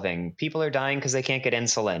need solving. People are dying because they can't get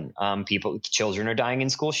insulin. Children are dying in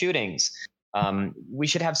school shootings. We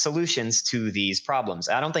should have solutions to these problems.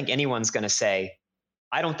 I don't think anyone's going to say,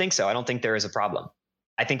 I don't think so. I don't think there is a problem.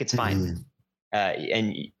 I think it's fine.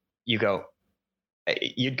 And you'd go,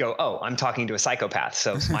 oh, I'm talking to a psychopath.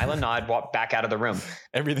 So smile and nod, walk back out of the room.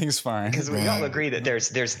 Everything's fine. Because we all agree that there's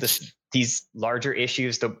these larger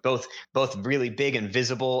issues, both really big and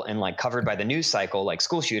visible and like covered by the news cycle, like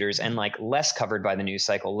school shooters, and like less covered by the news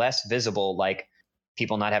cycle, less visible, like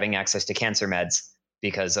people not having access to cancer meds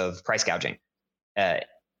because of price gouging.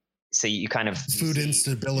 So you kind of food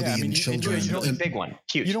instability in children. A big one,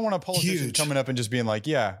 huge. You don't want a politician coming up and just being like,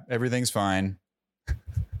 "Yeah, everything's fine.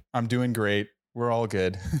 I'm doing great. We're all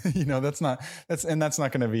good." That's not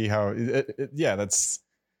going to be how.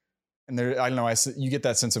 And there, I don't know. You get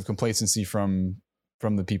that sense of complacency from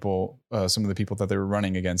the people, some of the people that they were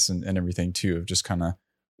running against, and everything too, of just kind of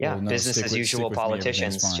business as usual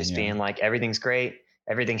politicians, being like, everything's great,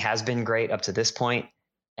 everything has been great up to this point,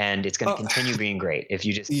 and it's going to continue being great if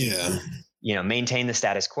you just maintain the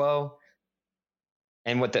status quo.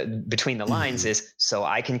 And what the between the lines is, so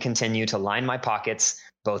I can continue to line my pockets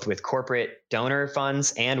both with corporate donor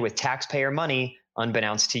funds and with taxpayer money,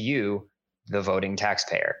 unbeknownst to you, the voting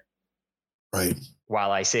taxpayer. Right.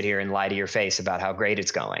 While I sit here and lie to your face about how great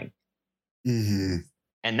it's going. Mm-hmm.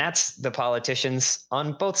 And that's the politicians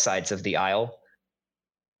on both sides of the aisle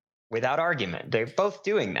without argument. They're both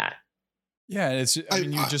doing that. Yeah, it's. I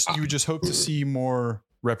mean, you just hope to see more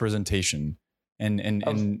representation,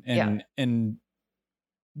 and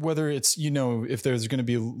whether it's, you know, if there's going to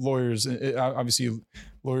be lawyers, obviously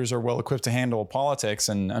lawyers are well equipped to handle politics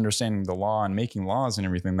and understanding the law and making laws and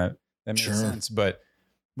everything that makes sense. But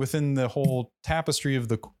within the whole tapestry of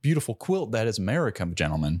the beautiful quilt that is America,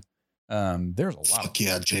 gentlemen, there's a lot. Fuck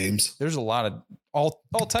yeah, James. There's a lot of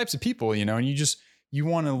all types of people, you know, and you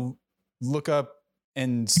want to look up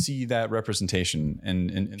and see that representation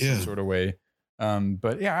in some sort of way.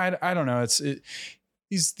 But yeah, I don't know.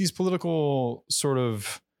 These political sort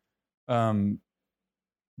of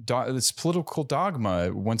this political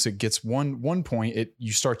dogma, once it gets one point,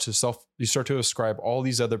 you start to ascribe all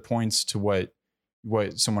these other points to what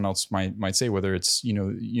someone else might say, whether it's you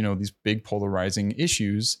know these big polarizing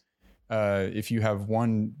issues. If you have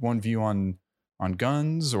one view on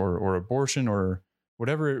guns or abortion or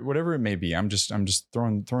whatever it may be, I'm just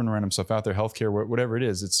throwing random stuff out there, healthcare, whatever it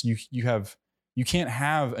is, it's you can't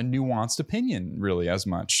have a nuanced opinion really as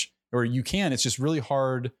much, or you can. It's just really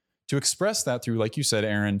hard to express that through, like you said,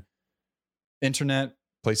 Aaron, internet,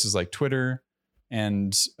 places like Twitter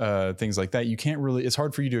and things like that. You can't really, it's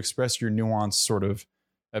hard for you to express your nuanced sort of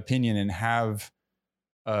opinion and have,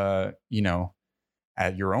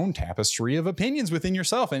 at your own tapestry of opinions within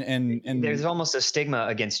yourself. And there's almost a stigma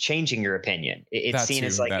against changing your opinion. It's seen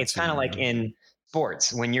as like, it's kind of like in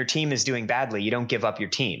sports, when your team is doing badly, you don't give up your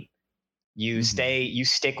team. You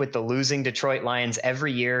stick with the losing Detroit Lions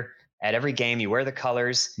every year. At every game, you wear the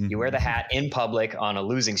colors, you wear the hat in public on a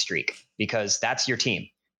losing streak because that's your team.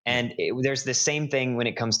 And there's the same thing when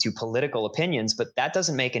it comes to political opinions, but that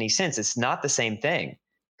doesn't make any sense. It's not the same thing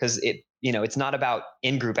because it's not about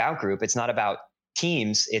in-group, out-group. It's not about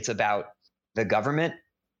teams. It's about the government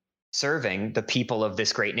serving the people of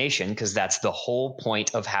this great nation, because that's the whole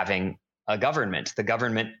point of having a government. The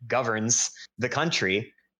government governs the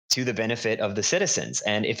country to the benefit of the citizens.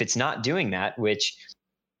 And if it's not doing that, which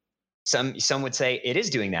some would say it is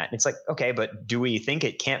doing that, it's like, okay, but do we think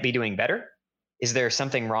it can't be doing better? Is there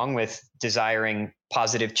something wrong with desiring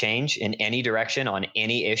positive change in any direction on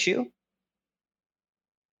any issue?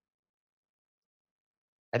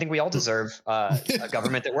 I think we all deserve a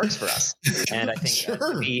government that works for us. And I think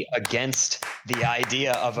to be against the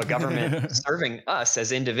idea of a government serving us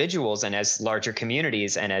as individuals and as larger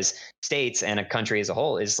communities and as states and a country as a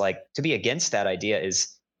whole is like, to be against that idea is,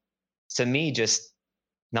 to me, just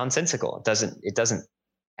nonsensical. It doesn't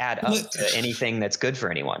add up to anything that's good for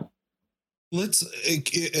anyone. Let's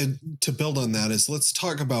to build on that is, let's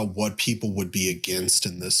talk about what people would be against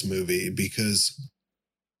in this movie, because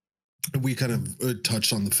we kind of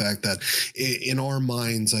touched on the fact that in our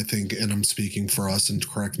minds, I think, and I'm speaking for us, and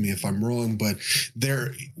correct me if I'm wrong, but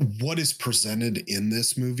what is presented in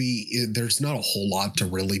this movie, there's not a whole lot to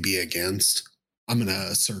really be against. I'm going to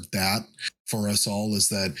assert that for us all, is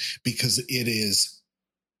that because it is,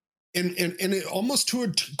 and it almost to a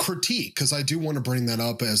critique, because I do want to bring that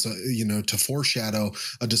up as to foreshadow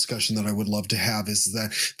a discussion that I would love to have, is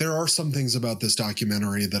that there are some things about this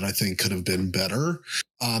documentary that I think could have been better,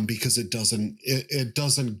 because it doesn't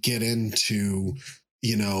get into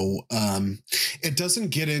it doesn't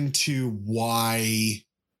get into why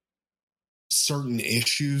certain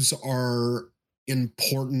issues are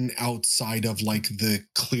important outside of like the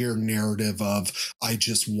clear narrative of, I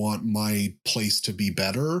just want my place to be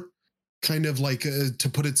better, kind of like, to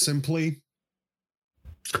put it simply.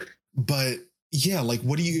 But yeah, like,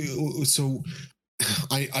 so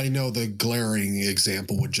I know the glaring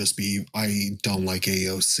example would just be, I don't like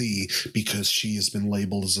AOC because she has been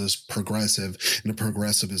labeled as a progressive, and a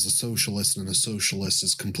progressive is a socialist, and a socialist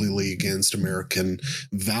is completely against American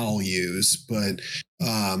values. But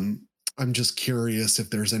I'm just curious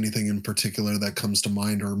if there's anything in particular that comes to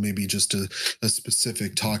mind, or maybe just a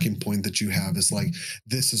specific talking point that you have is like,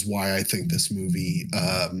 this is why I think this movie,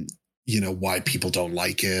 why people don't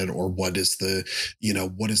like it, or what is the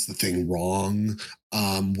thing wrong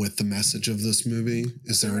with the message of this movie?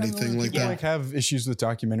 Is there anything like that? Like, have issues with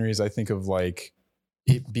documentaries, I think of like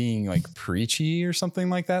it being like preachy or something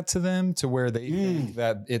like that to them, to where they think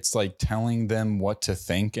that it's like telling them what to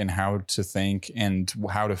think and how to think and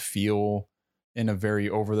how to feel in a very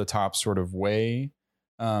over the top sort of way.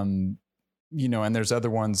 you know, and there's other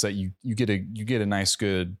ones that you get a nice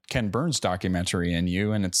good Ken Burns documentary in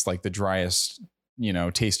you, and it's like the driest, you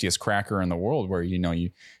know, tastiest cracker in the world, where, you know,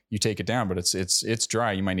 you take it down, but it's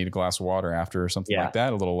dry. You might need a glass of water after or something like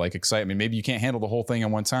that. A little like excitement. Maybe you can't handle the whole thing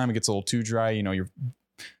at one time. It gets a little too dry. You know, your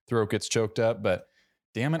throat gets choked up, but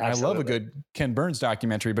damn it, Absolutely. I love a good Ken Burns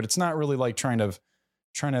documentary, but it's not really like trying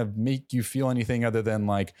to make you feel anything other than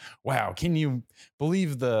like, wow, can you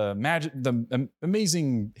believe the magic, the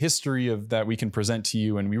amazing history of that we can present to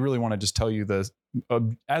you? And we really want to just tell you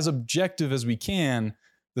as objective as we can,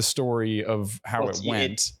 the story of how it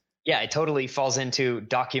went. It totally falls into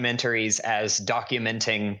documentaries as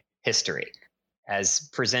documenting history, as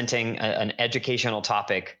presenting an educational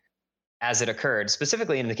topic as it occurred.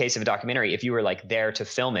 Specifically in the case of a documentary, if you were like there to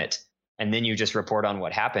film it and then you just report on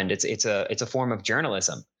what happened, it's a form of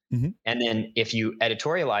journalism. Mm-hmm. And then if you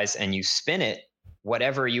editorialize and you spin it,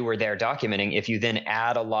 whatever you were there documenting, if you then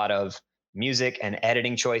add a lot of music and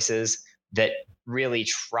editing choices that really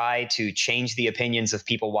try to change the opinions of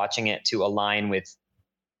people watching it to align with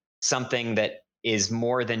something that is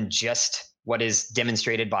more than just what is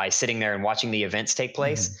demonstrated by sitting there and watching the events take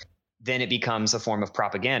place, then it becomes a form of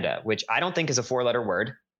propaganda, which I don't think is a 4-letter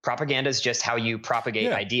word. Propaganda is just how you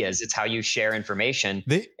propagate ideas. It's how you share information.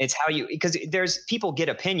 It's how because there's people get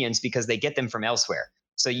opinions because they get them from elsewhere.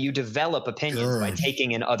 So you develop opinions by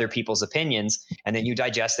taking in other people's opinions, and then you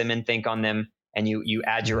digest them and think on them, and you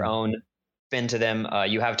add your own spin to them.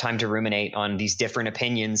 You have time to ruminate on these different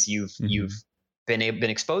opinions you've been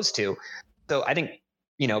exposed to. So I think,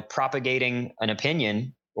 you know, propagating an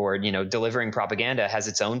opinion or, you know, delivering propaganda has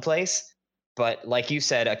its own place. But like you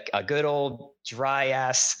said, a good old dry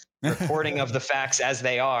ass reporting of the facts as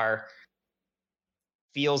they are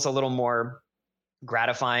feels a little more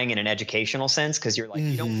gratifying in an educational sense, because you're like,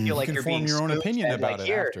 you don't feel like you're being your own opinion about like, it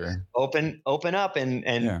here, after. Open up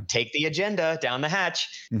and take the agenda down the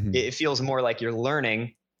hatch. It feels more like you're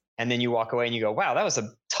learning, and then you walk away and you go, wow, that was a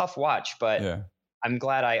tough watch, but I'm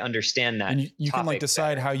glad I understand that. And you can like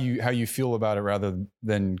decide how you feel about it rather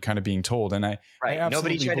than kind of being told. And I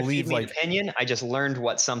nobody tried to feed me like an opinion. I just learned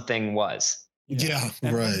what something was.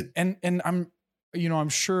 And I'm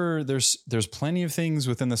sure there's plenty of things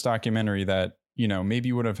within this documentary that, you know,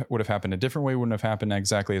 maybe would have happened a different way, wouldn't have happened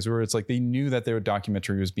exactly as where it's like they knew that their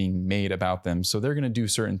documentary was being made about them, so they're going to do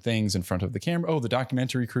certain things in front of the camera. Oh, the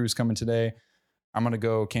documentary crew's coming today. I'm going to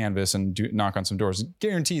go canvas and knock on some doors.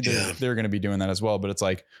 Guaranteed they're going to be doing that as well. But it's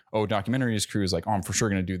like, oh, documentaries crew is like, oh, I'm for sure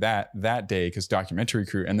going to do that day because documentary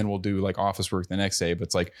crew. And then we'll do like office work the next day. But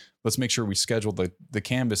it's like, let's make sure we schedule the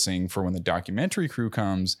canvassing for when the documentary crew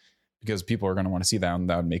comes, because people are going to want to see that, and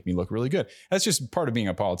that would make me look really good. That's just part of being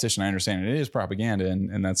a politician. I understand it is propaganda.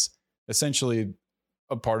 And that's essentially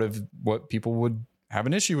a part of what people would have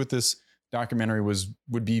an issue with this documentary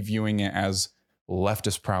would be viewing it as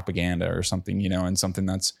leftist propaganda or something, you know, and something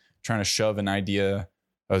that's trying to shove an idea,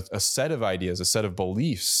 a set of ideas, a set of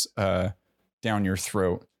beliefs down your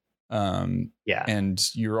throat. And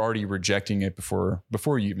you're already rejecting it before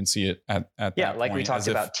you even see it at that like point, we talked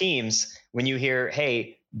about teams. When you hear,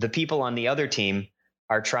 hey, the people on the other team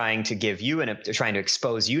are trying to give you trying to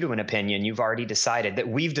expose you to an opinion you've already decided that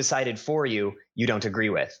we've decided for you don't agree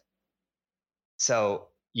with. So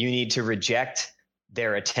you need to reject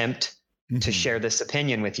their attempt to share this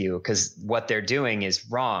opinion with you, because what they're doing is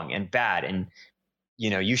wrong and bad. And, you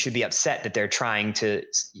know, you should be upset that they're trying to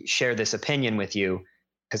share this opinion with you,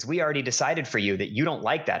 because we already decided for you that you don't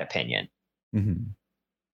like that opinion.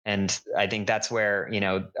 And I think that's where, you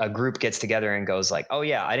know, a group gets together and goes like, oh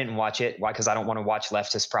yeah, I didn't watch it. Why? Because I don't want to watch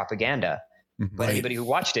leftist propaganda. But anybody who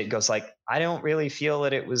watched it goes like, I don't really feel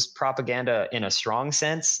that it was propaganda in a strong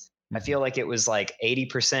sense. I feel like it was like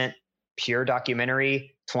 80% pure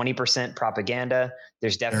documentary, 20% propaganda.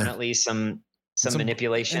 There's definitely some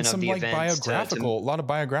manipulation of the like events. A lot of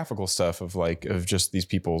biographical stuff of just these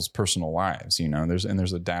people's personal lives, you know. There's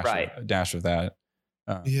a dash of that.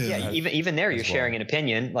 Even there, you're sharing an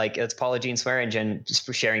opinion. Like it's Paula Jean Swearingen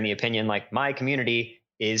just sharing the opinion, like my community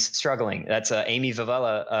is struggling. That's Amy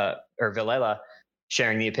Villela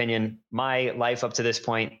sharing the opinion. My life up to this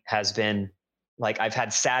point has been like, I've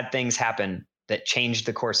had sad things happen that changed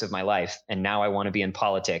the course of my life, and now I want to be in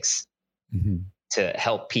politics to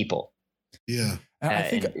help people. Yeah, I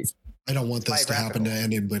think I don't want this to happen to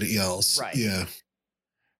anybody else. Right.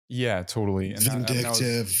 Yeah, totally. And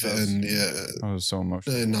vindictive I was so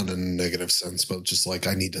emotional. Not in a negative sense, but just like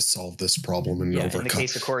I need to solve this problem and overcome. In the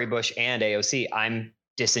case of Cori Bush and AOC, I'm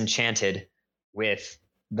disenchanted with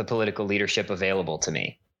the political leadership available to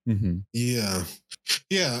me. Yeah,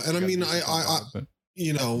 and I mean, I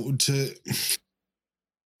you know,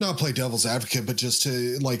 not play devil's advocate, but just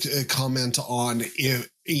to like comment on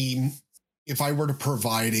if I were to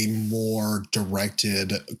provide a more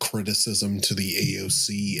directed criticism to the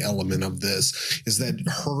AOC element of this, is that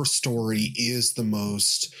her story is the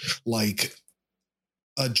most like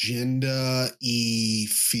agenda-y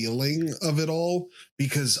feeling of it all,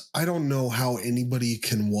 because I don't know how anybody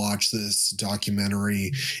can watch this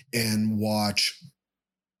documentary and watch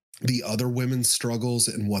the other women's struggles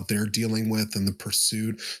and what they're dealing with and the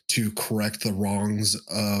pursuit to correct the wrongs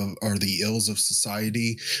of or the ills of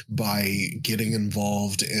society by getting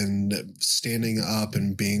involved and standing up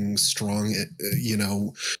and being strong,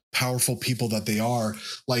 powerful people that they are.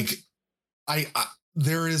 Like I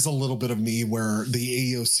there is a little bit of me where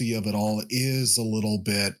the AOC of it all is a little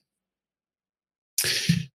bit,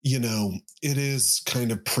 it is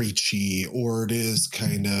kind of preachy, or it is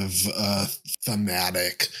kind of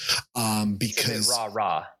thematic, because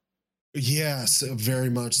rah. Yes, very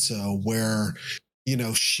much so, where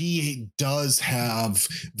she does have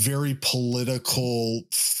very political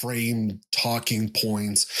framed talking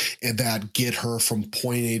points and that get her from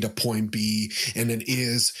point A to point B, and it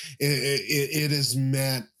is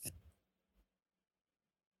met.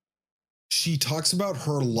 She talks about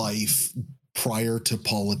her life prior to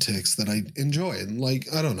politics that I enjoy. And like,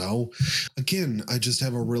 I don't know. Again, I just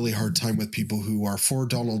have a really hard time with people who are for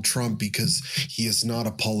Donald Trump because he is not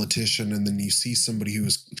a politician. And then you see somebody who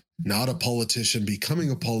is not a politician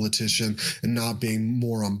becoming a politician and not being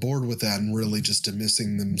more on board with that and really just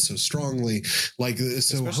dismissing them so strongly. Like,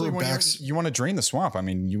 so especially her when you want to drain the swamp. I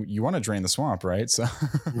mean, you want to drain the swamp, right? So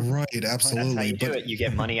right, absolutely. That's how you do it. You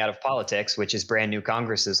get money out of politics, which is Brand New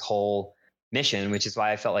Congress's whole mission, which is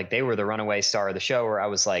why I felt like they were the runaway star of the show, where I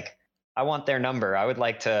was like, I want their number. I would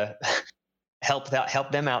like to help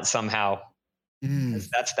them out somehow.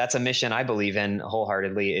 That's a mission I believe in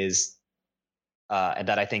wholeheartedly, is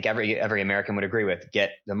that I think every American would agree with.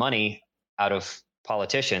 Get the money out of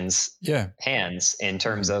politicians' hands, in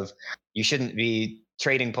terms of, you shouldn't be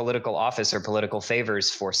trading political office or political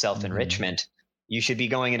favors for self-enrichment. You should be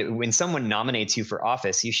going into, when someone nominates you for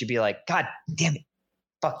office, you should be like, God damn it,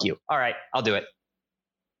 fuck you. All right, I'll do it.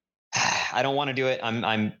 I don't want to do it.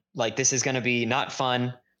 I'm like, this is going to be not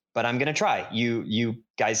fun, but I'm going to try. You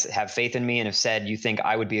guys have faith in me and have said you think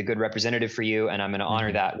I would be a good representative for you, and I'm going to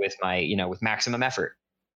honor that with my, with maximum effort.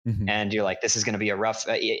 And you're like, this is going to be a rough,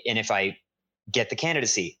 and if I get the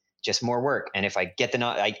candidacy, just more work. And if I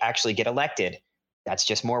I actually get elected, that's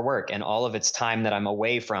just more work. And all of it's time that I'm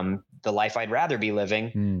away from the life I'd rather be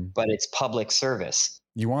living, but it's public service.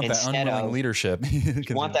 You want that unwilling leadership. You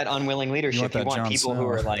want that unwilling leadership. You want people who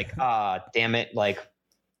are like, damn it. Like,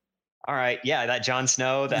 all right. Yeah. That Jon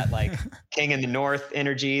Snow, that like King in the North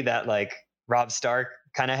energy that like Robb Stark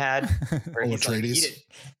kind of had. Where he's like,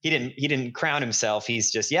 he didn't crown himself.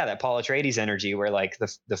 He's just, that Paul Atreides energy, where like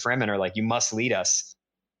the Fremen are like, you must lead us.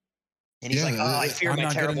 And he's like, I fear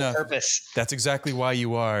my terrible purpose. That's exactly why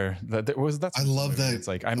you are. I love that. It's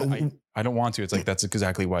like, I don't want to. It's like, that's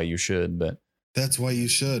exactly why you should, but. That's why you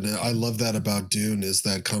should. I love that about Dune, is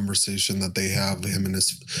that conversation that they have, him and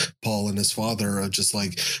Paul and his father, of just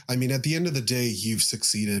like, I mean, at the end of the day, you've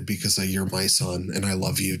succeeded because you're my son and I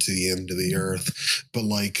love you to the end of the earth. But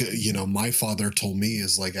like, my father told me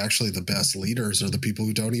is like, actually the best leaders are the people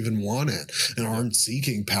who don't even want it and aren't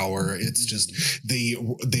seeking power. It's just, they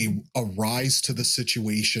arise to the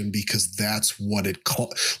situation because that's what it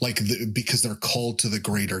called, because they're called to the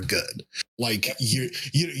greater good. Like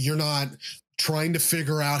you're not trying to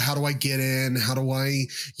figure out, how do I get in? How do I,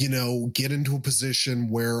 get into a position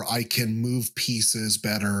where I can move pieces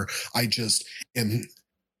better? I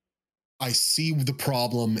see the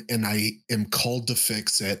problem and I am called to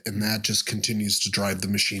fix it. And that just continues to drive the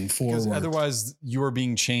machine forward. Because otherwise you are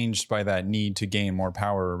being changed by that need to gain more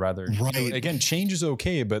power, rather. Right. Again, change is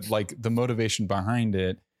okay, but like the motivation behind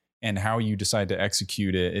it and how you decide to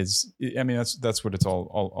execute it is, I mean, that's what it's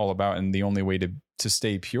all about. And the only way to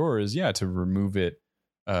stay pure is to remove it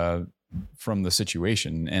from the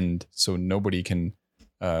situation. And so nobody can,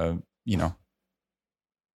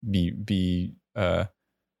 be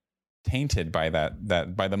tainted by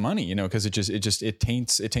that by the money, because it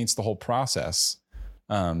taints the whole process.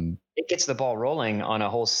 It gets the ball rolling on a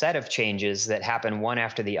whole set of changes that happen one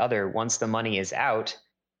after the other. Once the money is out,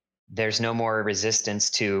 there's no more resistance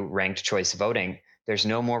to ranked choice voting. There's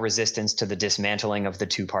no more resistance to the dismantling of the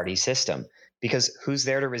two-party system, because who's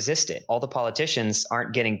there to resist it? All the politicians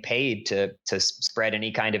aren't getting paid to spread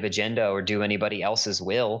any kind of agenda or do anybody else's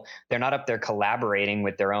will. They're not up there collaborating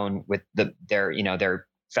with their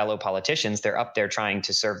fellow politicians. They're up there trying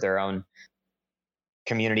to serve their own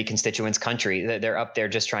community, constituents, country. They're up there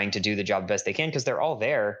just trying to do the job best they can because they're all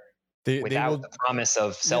there without the promise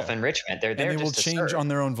of self-enrichment. They're there and they will just change on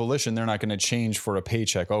their own volition. They're not going to change for a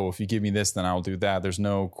paycheck. Oh, if you give me this, then I'll do that. There's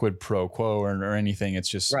no quid pro quo or anything. It's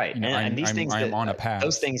just right. You know, and these things I'm on a path.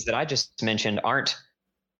 Those things that I just mentioned aren't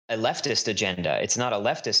a leftist agenda. It's not a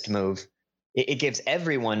leftist move. It gives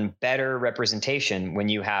everyone better representation when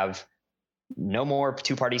you have no more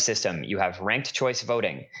two-party system. You have ranked choice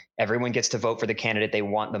voting. Everyone gets to vote for the candidate they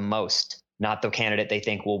want the most, not the candidate they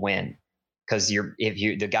think will win. Because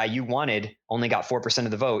the guy you wanted only got 4%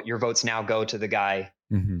 of the vote, your votes now go to the guy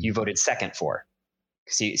you voted second for.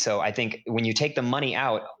 See, so I think when you take the money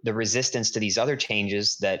out, the resistance to these other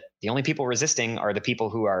changes, that the only people resisting are the people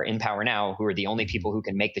who are in power now, who are the only people who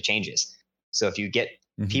can make the changes. So if you get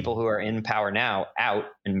people who are in power now out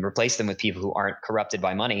and replace them with people who aren't corrupted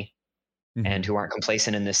by money and who aren't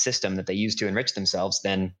complacent in this system that they use to enrich themselves,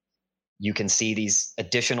 then you can see these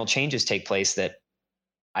additional changes take place that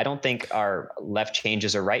I don't think are left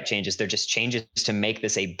changes or right changes. They're just changes to make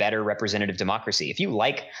this a better representative democracy. If you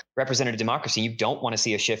like representative democracy, you don't want to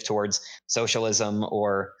see a shift towards socialism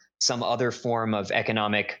or some other form of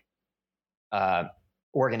economic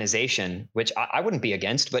organization, which I wouldn't be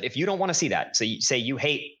against. But if you don't want to see that, so you say you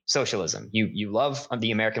hate socialism, you love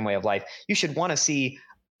the American way of life, you should want to see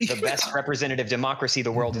the best representative democracy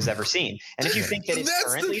the world has ever seen. And if you think that it's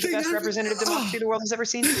currently the best representative democracy the world has ever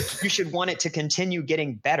seen, you should want it to continue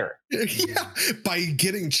getting better. Yeah, by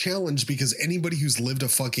getting challenged, because anybody who's lived a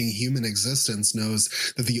fucking human existence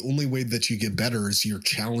knows that the only way that you get better is you're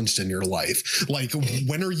challenged in your life. Like,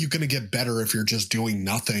 when are you going to get better if you're just doing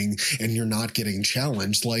nothing and you're not getting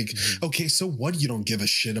challenged? Like, okay, so what? You don't give a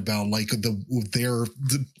shit about like their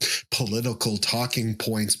political talking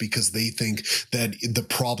points because they think that the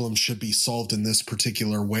problem should be solved in this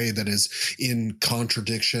particular way that is in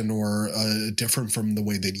contradiction or different from the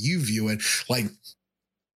way that you view it. Like,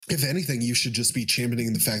 if anything, you should just be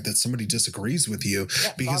championing the fact that somebody disagrees with you,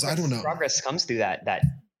 because I don't know. Progress comes through that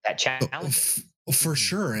challenge. For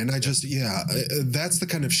sure. And I just, that's the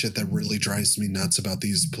kind of shit that really drives me nuts about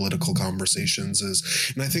these political conversations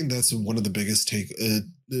and I think that's one of the biggest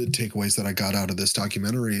takeaways that I got out of this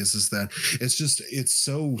documentary is that it's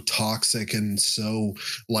so toxic and so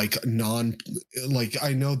like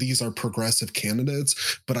I know these are progressive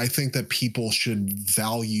candidates, but I think that people should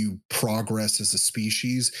value progress as a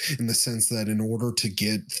species in the sense that in order to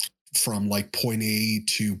get from like point A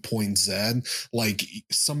to point Z, like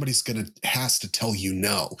somebody's has to tell you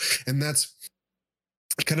no. And that's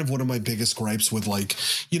kind of one of my biggest gripes with, like,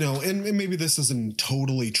 you know, and maybe this isn't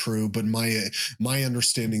totally true, but my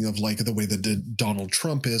understanding of like the way that Donald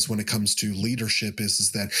Trump is when it comes to leadership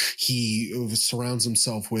is that he surrounds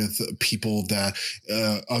himself with people that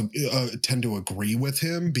tend to agree with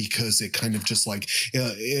him, because it kind of just like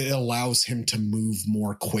it allows him to move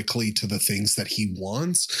more quickly to the things that he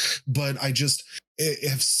wants. But I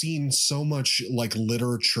have seen so much like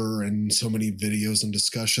literature and so many videos and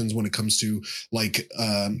discussions when it comes to like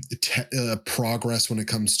progress, when it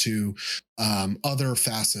comes to other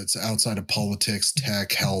facets outside of politics,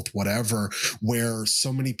 tech, health, whatever, where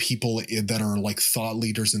so many people that are like thought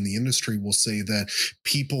leaders in the industry will say that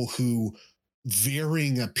people who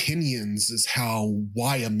varying opinions is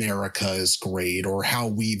why America is great or how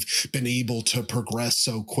we've been able to progress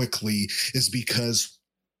so quickly is because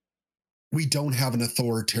we don't have an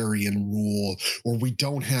authoritarian rule, or we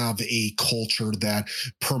don't have a culture that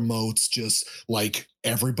promotes just like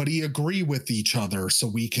everybody agree with each other so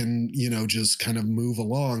we can, you know, just kind of move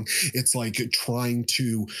along. It's like trying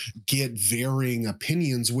to get varying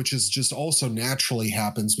opinions, which is just also naturally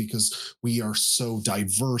happens because we are so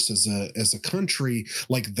diverse as a country.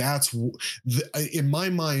 Like that's in my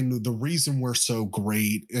mind, the reason we're so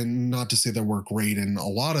great, and not to say that we're great in a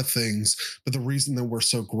lot of things, but the reason that we're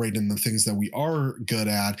so great in the things that we are good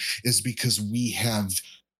at is because we have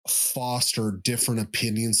foster different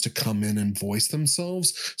opinions to come in and voice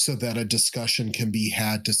themselves, so that a discussion can be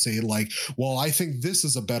had to say like, well, I think this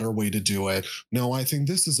is a better way to do it. No, I think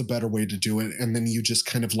this is a better way to do it. And then you just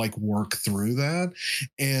kind of like work through that.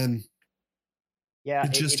 And yeah,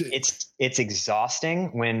 it's exhausting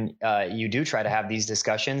when you do try to have these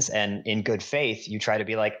discussions, and in good faith, you try to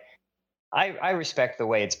be like, I respect the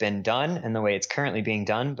way it's been done and the way it's currently being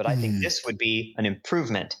done, but I think this would be an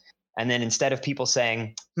improvement. And then instead of people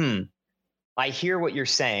saying, I hear what you're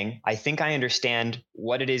saying, I think I understand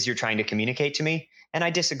what it is you're trying to communicate to me, and I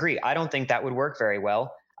disagree. I don't think that would work very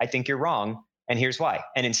well. I think you're wrong, and here's why.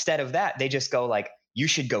 And instead of that, they just go like, you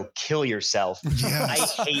should go kill yourself.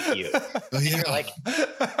 Yes. I hate you. And you're like,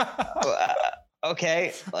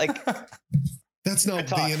 okay, like That's not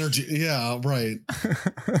the energy. Yeah, right.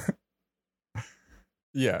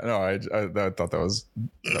 Yeah, no, I thought that was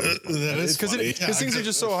because things are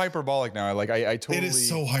just so hyperbolic now. Like I totally, it is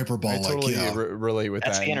so hyperbolic. I totally relate with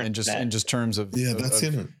that's that, and just terms of that's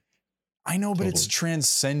of, I know, but it's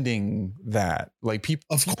transcending that. Like people,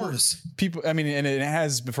 of course, people. I mean, and it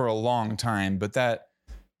has for a long time, but that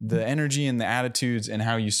the energy and the attitudes and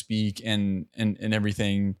how you speak and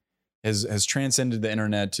everything has transcended the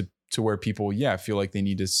internet to where people, feel like they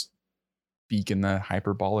need to speak in the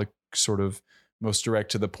hyperbolic sort of most direct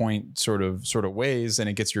to the point sort of ways, and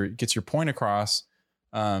it gets your point across.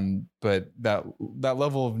 But that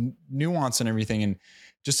level of nuance and everything, and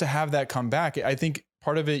just to have that come back, I think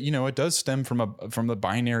part of it, it does stem from the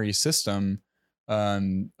binary system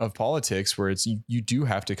of politics, where it's you do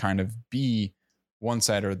have to kind of be one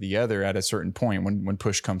side or the other at a certain point when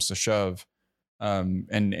push comes to shove.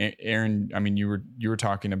 And Aaron, I mean, you were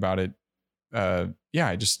talking about it.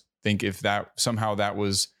 I just think if that somehow that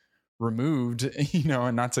was removed,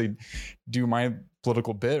 and not to do my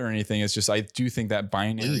political bit or anything, it's just I do think that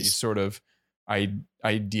binary sort of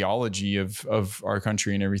ideology of our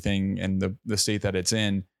country and everything, and the state that it's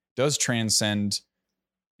in, does transcend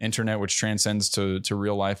internet, which transcends to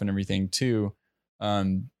real life and everything too.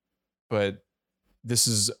 But this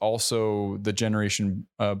is also the generation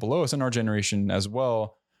below us, and our generation as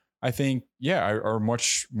well, I think, are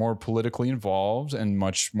much more politically involved and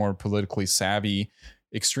much more politically savvy,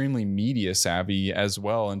 extremely media savvy as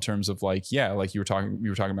well, in terms of like you were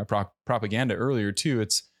talking about propaganda earlier too.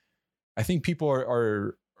 I think people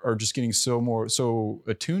are just getting so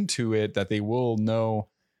attuned to it that they will know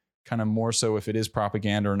kind of more so if it is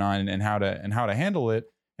propaganda or not, and how to handle it,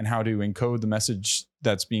 and how to encode the message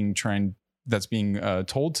that's being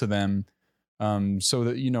told to them. So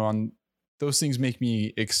that, on those things make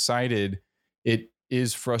me excited. It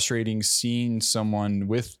is frustrating seeing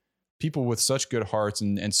people with such good hearts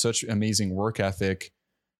and such amazing work ethic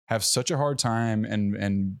have such a hard time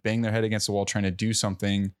and bang their head against the wall trying to do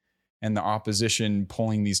something, and the opposition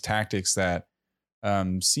pulling these tactics that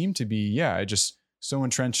seem to be just so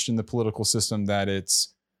entrenched in the political system that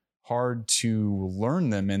it's hard to learn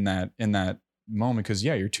them in that moment, because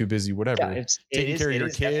you're too busy taking care of your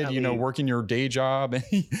kid, working your day job, and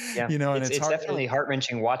and it's definitely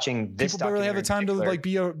heart-wrenching watching this. People barely have the time to like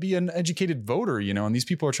be an educated voter, and these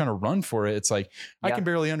people are trying to run for it. It's like I can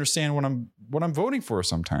barely understand what I'm voting for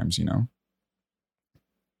sometimes.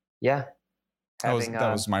 That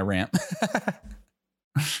was my rant.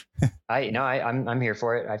 I'm here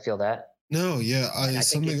for it. I feel that. No, yeah, I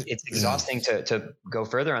think it's exhausting to go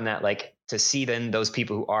further on that, like to see then those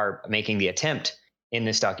people who are making the attempt in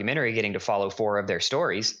this documentary getting to follow 4 of their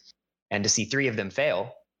stories, and to see 3 of them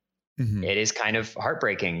fail. Mm-hmm. It is kind of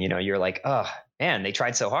heartbreaking. You're like, oh man, they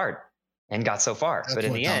tried so hard and got so far, but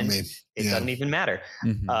in the end, it doesn't even matter.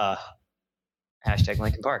 Mm-hmm. Hashtag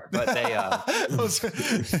Lincoln Park, but they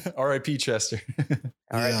R.I.P. Chester.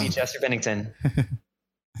 R.I.P. Chester Bennington.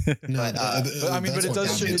 But it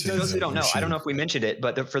does. For those who don't know, I don't know if we mentioned it,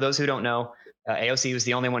 but for those who don't know, AOC was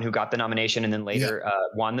the only one who got the nomination, and then later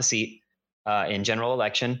won the seat in general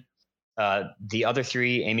election. The other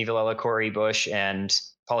 3, Amy Vilela, Cori Bush, and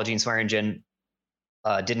Paula Jean Swearengin,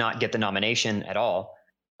 did not get the nomination at all.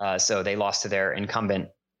 So they lost to their incumbent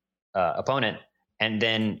opponent. And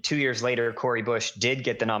then 2 years later, Cori Bush did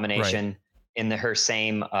get the nomination in her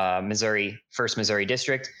same first Missouri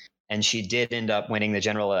district. And she did end up winning the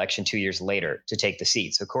general election 2 years later to take the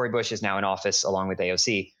seat. So Cori Bush is now in office along with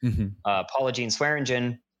AOC. Mm-hmm. Paula Jean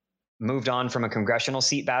Swearengin moved on from a congressional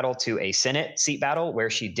seat battle to a Senate seat battle, where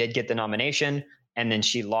she did get the nomination. And then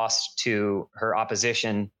she lost to her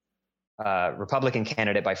opposition Republican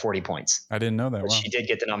candidate by 40 points. I didn't know that. But she did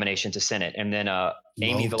get the nomination to Senate. And then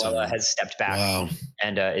Amy Vilela has stepped back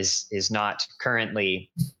and is not currently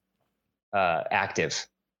active.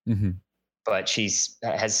 Mm-hmm. But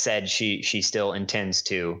has said she still intends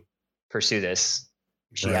to pursue this.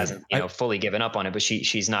 She hasn't, fully given up on it, but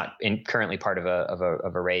she's not currently part of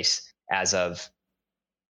a race as of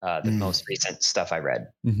the most recent stuff I read.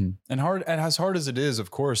 Mm-hmm. And as hard as it is, of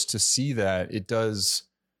course, to see that, it does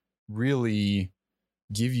really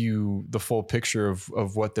give you the full picture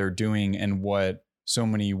of what they're doing, and what so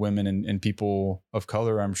many women and people of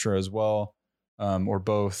color, I'm sure as well, or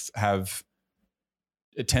both, have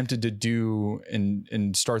attempted to do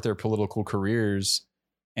and start their political careers,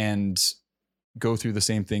 and go through the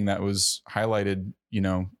same thing that was highlighted,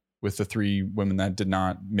 with the 3 women that did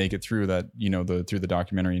not make it through that, through the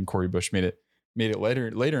documentary, and Cori Bush made it later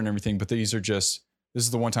and everything. But this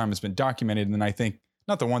is the one time it's been documented. And then I think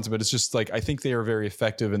not the ones, but it's just like, I think they are very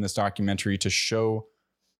effective in this documentary to show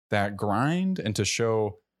that grind and to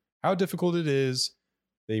show how difficult it is.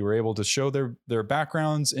 They were able to show their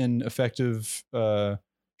backgrounds in effective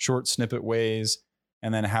short snippet ways,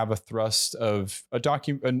 and then have a thrust of a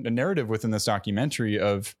narrative within this documentary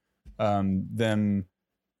of them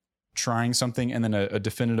trying something, and then a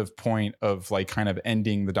definitive point of like kind of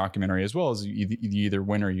ending the documentary, as well as you either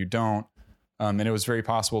win or you don't. And it was very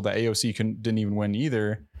possible that AOC didn't even win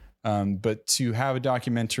either. But to have a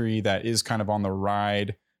documentary that is kind of on the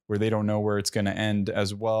ride where they don't know where it's going to end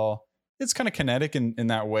as well, it's kind of kinetic in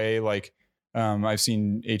that way. Like I've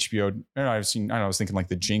seen HBO, I was thinking like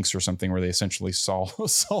The Jinx or something where they essentially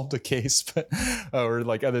solved a case, but or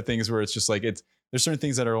like other things where it's just like there's certain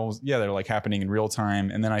things that are almost, they're like happening in real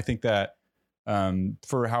time. And then I think that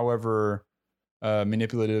for however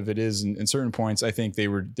manipulative it is in certain points, I think they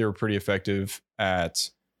were pretty effective at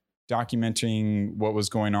documenting what was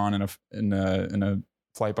going on in a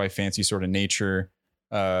flight by fancy sort of nature,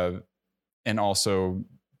 and also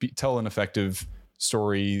tell an effective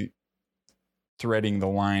story threading the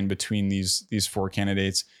line between these four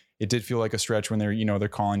candidates. It did feel like a stretch when they're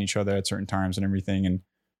calling each other at certain times and everything, and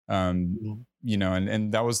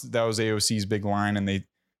and that was AOC's big line, and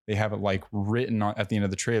they have it like written at the end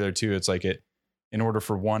of the trailer too. It's like in order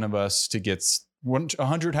for one of us to get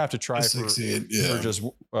 100 have to try for just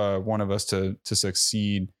one of us to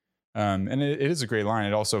succeed. And it is a great line.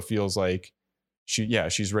 It also feels like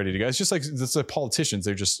she's ready to go. It's just like the politicians.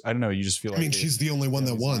 They're just, I don't know. You just feel like, she's the only one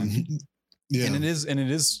that won. Yeah. And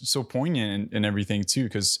it is so poignant and everything too,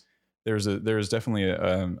 because there's definitely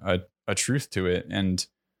a truth to it. And,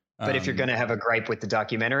 but if you're going to have a gripe with the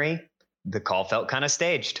documentary, the call felt kind of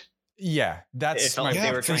staged. Yeah, that's it felt like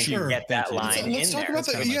they were trying to get that line. Let's talk about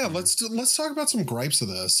that. Yeah, let's talk about some gripes of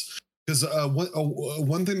this, because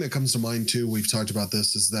one thing that comes to mind too, we've talked about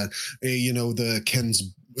this, is that the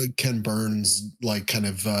Ken Burns like kind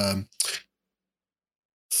of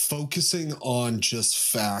focusing on just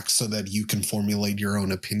facts so that you can formulate your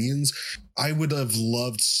own opinions. I would have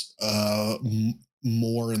loved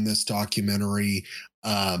more in this documentary.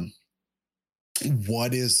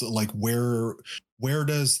 What is like where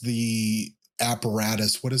does the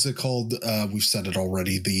apparatus, what is it called? We've said it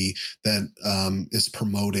already. That is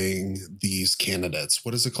promoting these candidates.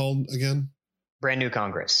 What is it called again? Brand New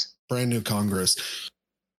Congress.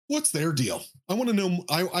 What's their deal? I want to know.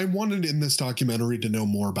 I wanted in this documentary to know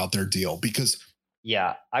more about their deal, because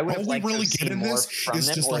I would have liked really to see more from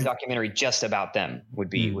them, or a documentary just about them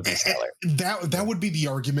would be stellar. That would be the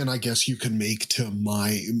argument, I guess, you could make to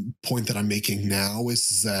my point that I'm making now,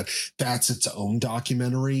 is that that's its own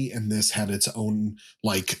documentary, and this had its own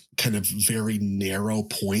like kind of very narrow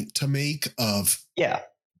point to make of. Yeah.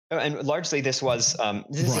 And largely this was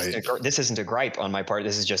this isn't a gripe on my part.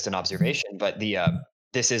 This is just an observation, but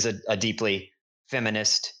this is a deeply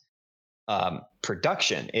feminist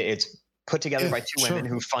production. It's put together by two women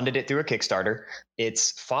who funded it through a Kickstarter. It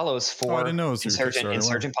follows four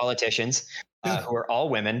insurgent politicians who are all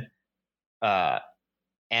women, and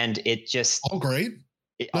it just all great.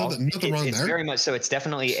 Nothing wrong it's there. Very much so. It's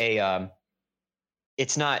definitely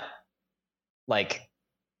it's not like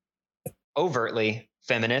overtly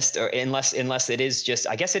feminist, or unless it is just,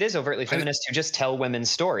 I guess it is overtly feminist to just tell women's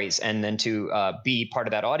stories, and then to be part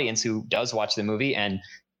of that audience who does watch the movie and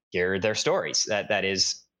hear their stories. That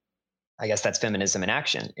is, I guess that's feminism in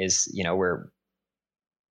action, is, we're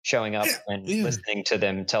showing up and listening to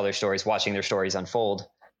them tell their stories, watching their stories unfold.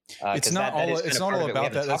 It's not all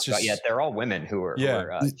about that. That's just, they're all women who are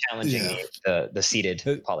challenging the seated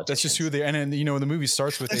politicians. That's just who they are. And the movie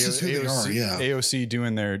starts with AOC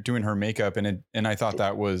doing her makeup, and I thought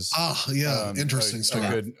that was interesting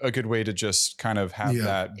stuff. A good way to just kind of have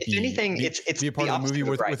that. If anything, it's be a part of the movie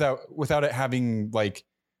without it having like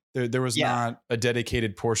there was not a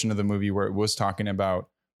dedicated portion of the movie where it was talking about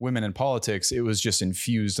women in politics. It was just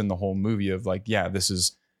infused in the whole movie of like, this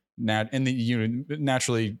is.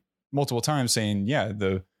 Naturally multiple times saying,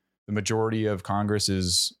 the majority of Congress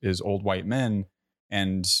is old white men,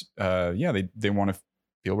 and they want to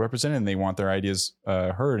feel represented, and they want their ideas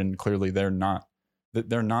heard, and clearly they're not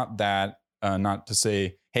that. Not to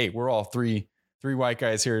say, hey, we're all three white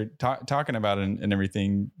guys here talking about it and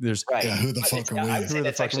everything. There's who the fuck are we? Who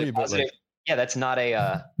the fuck are we? But like, that's not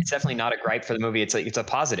it's definitely not a gripe for the movie. It's a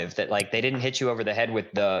positive that like they didn't hit you over the head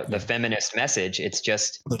with the feminist message. It's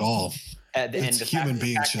just at all. And the human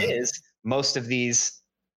beings. Is most of these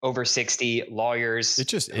over 60 lawyers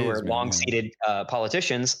who are long-seated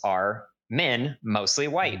politicians are men, mostly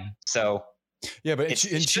white. So Yeah, but it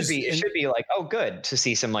should be like, oh, good to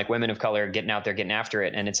see some like women of color getting out there, getting after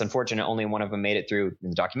it. And it's unfortunate only one of them made it through in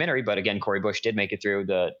the documentary. But again, Cori Bush did make it through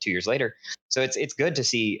the 2 years later. So it's good to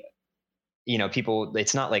see, people.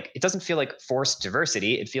 It's not like, it doesn't feel like forced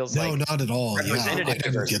diversity. It feels like not at all. representative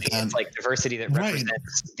diversity. It's like diversity that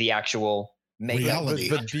represents the actual reality.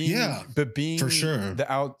 But being for sure the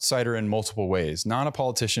outsider in multiple ways, not a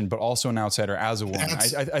politician, but also an outsider as a woman.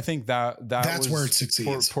 I think that's was where it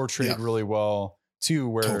succeeds. Portrayed really well too,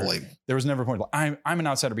 where there was never a point like, I'm an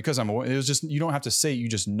outsider because I'm a woman. It was just, you don't have to say it, you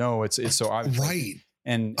just know it's so obvious. Right.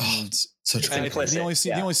 And such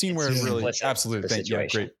the only scene where it really absolutely thank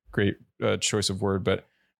you. Great choice of word. But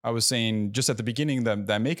I was saying just at the beginning,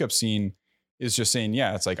 that makeup scene is just saying,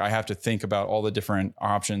 it's like, I have to think about all the different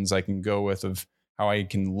options I can go with of how I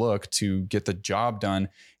can look to get the job done.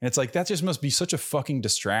 And it's like, that just must be such a fucking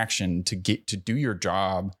distraction to get to do your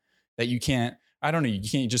job that you can't, I don't know. You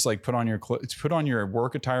can't just like put on your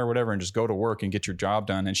work attire or whatever and just go to work and get your job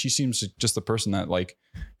done. And she seems just the person that like,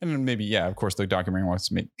 and then maybe, of course the documentary wants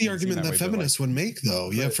to make the argument that feminists would make though.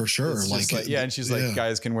 Yeah, for sure. Like, and she's like,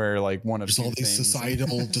 guys can wear like one of there's all these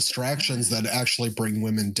societal distractions that actually bring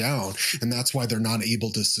women down. And that's why they're not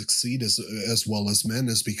able to succeed as well as men,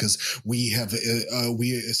 is because we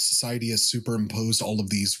as society has superimposed all of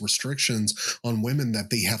these restrictions on women that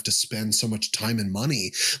they have to spend so much time and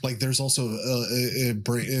money. Like there's also,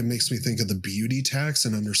 it makes me think of the beauty tax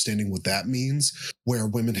and understanding what that means, where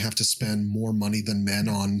women have to spend more money than men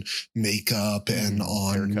on makeup and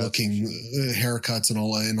on looking haircuts and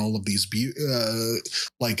all of these beauty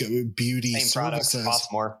same products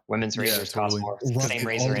cost more. Women's razors cost more. Right. Same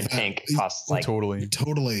razor in pink costs like totally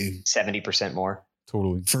 70% more.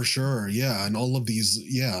 Totally, for sure. Yeah, and all of these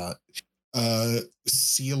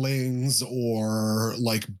ceilings or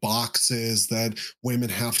like boxes that women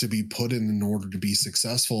have to be put in order to be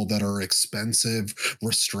successful, that are expensive,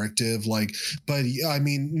 restrictive, but I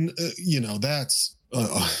mean, that's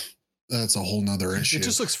a whole nother issue. It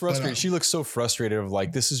just looks frustrating. She looks so frustrated of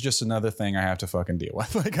like, this is just another thing I have to fucking deal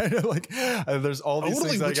with. Like, I know, there's all these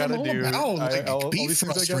things I gotta do. Be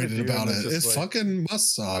frustrated about it. It fucking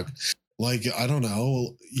must suck. Like, I don't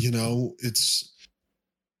know, Well, it's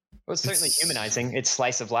certainly humanizing. It's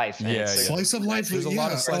slice of life. Slice of life. There's a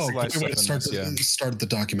lot of slice of life. Start the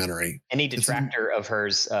documentary. Any detractor of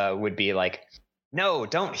hers would be like, no,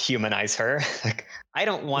 don't humanize her. Like, I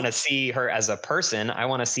don't want to see her as a person. I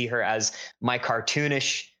want to see her as my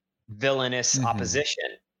cartoonish, villainous opposition.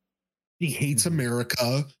 She hates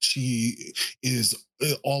America. She is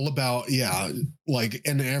all about, and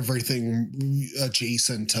everything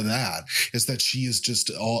adjacent to that is that she is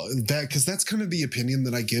just all that, because that's kind of the opinion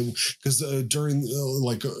that I give. Because during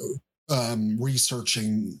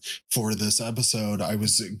researching for this episode, I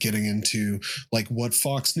was getting into like what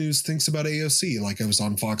Fox News thinks about AOC. Like I was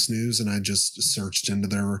on Fox News and I just searched into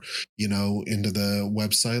their, into the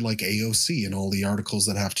website like AOC and all the articles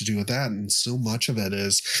that have to do with that. And so much of it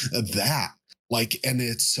is that. Like, and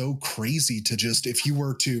it's so crazy to just, if you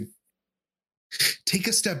were to take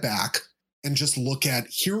a step back and just look at,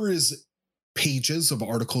 here is pages of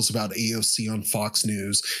articles about AOC on Fox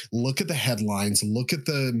News, look at the headlines, look at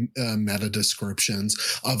the meta descriptions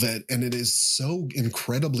of it. And it is so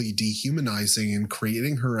incredibly dehumanizing and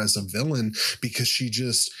creating her as a villain, because she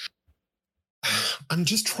just, I'm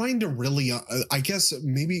just trying to really, I guess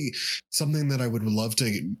maybe something that I would love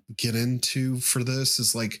to get into for this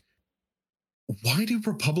is like, why do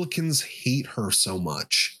Republicans hate her so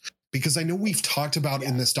much? Because I know we've talked about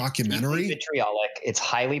in this documentary. It's vitriolic. It's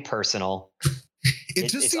highly personal. It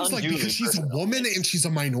just seems like because she's a woman and she's a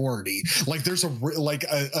minority, like there's a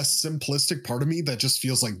simplistic part of me that just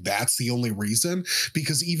feels like that's the only reason.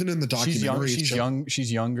 Because even in the documentary, she's younger.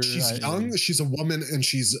 She's young. She's a woman, and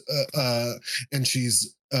she's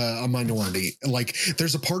a minority. Like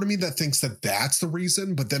there's a part of me that thinks that that's the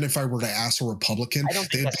reason. But then if I were to ask a Republican,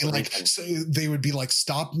 they would be like,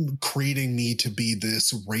 stop creating me to be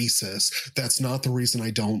this racist. That's not the reason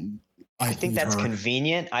I think that's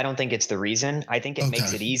convenient. I don't think it's the reason. I think it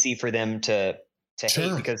makes it easy for them to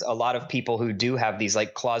hate, because a lot of people who do have these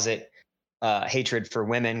like closet hatred for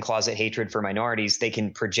women, closet hatred for minorities, they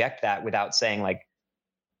can project that without saying like,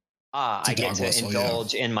 I get to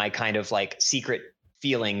indulge in my kind of like secret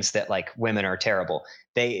feelings that like women are terrible.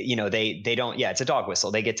 They don't. Yeah, it's a dog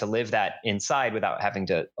whistle. They get to live that inside without having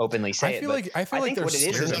to openly say it. I think what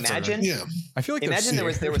it is imagine. I feel like imagine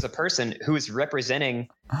there was a person who is representing.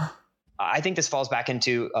 I think this falls back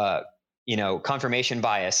into confirmation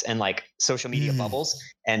bias and like social media bubbles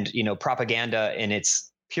and propaganda in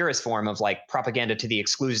its purest form of like propaganda to the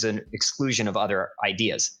exclusion of other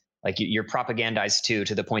ideas. Like you're propagandized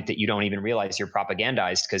to the point that you don't even realize you're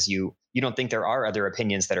propagandized, because you don't think there are other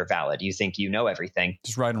opinions that are valid. You think you know everything,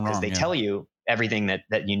 Just right and wrong. because they tell you everything that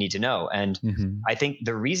you need to know. And I think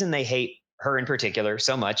the reason they hate her in particular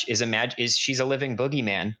so much is she's a living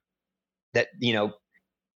boogeyman that,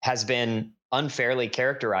 has been unfairly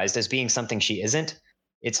characterized as being something she isn't.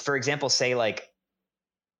 It's, for example, say like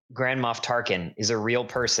Grand Moff Tarkin is a real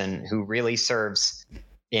person who really serves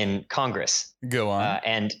in Congress. Go on.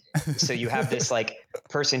 And so you have this like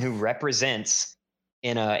person who represents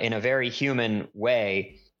in a very human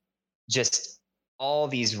way just all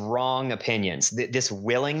these wrong opinions, this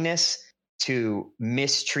willingness to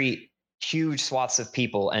mistreat huge swaths of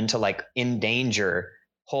people and to like endanger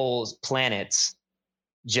whole planets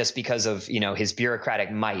just because of his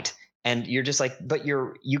bureaucratic might. And you're just like, but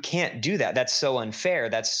you can't do that. That's so unfair.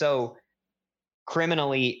 That's so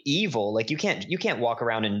criminally evil. Like you can't walk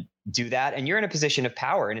around and do that. And you're in a position of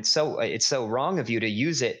power, and it's so wrong of you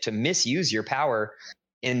to misuse your power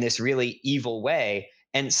in this really evil way.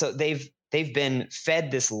 And so they've been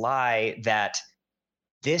fed this lie that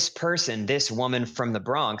this woman from the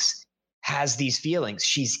Bronx has these feelings.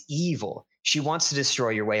 She's evil. She wants to destroy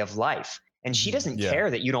your way of life. And she doesn't care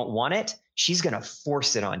that you don't want it. She's going to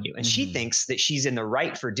force it on you. And she thinks that she's in the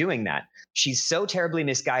right for doing that. She's so terribly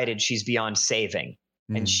misguided, she's beyond saving.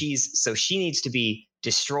 And she needs to be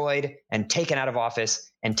destroyed and taken out of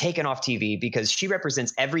office and taken off TV, because she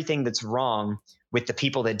represents everything that's wrong with the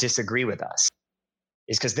people that disagree with us.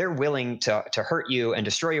 Is because they're willing to hurt you and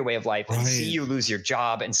destroy your way of life and see you lose your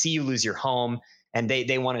job and see you lose your home. And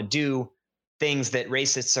they want to do things that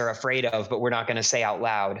racists are afraid of, but we're not going to say out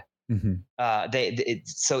loud. I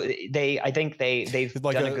think they've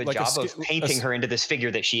like done a good job of painting her into this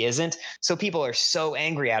figure that she isn't. So people are so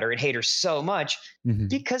angry at her and hate her so much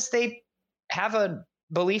because they have a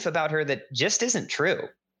belief about her that just isn't true.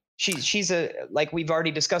 She's like we've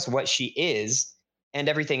already discussed what she is, and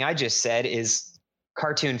everything I just said is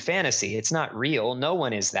cartoon fantasy. It's not real. No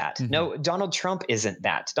one is that. No, Donald Trump isn't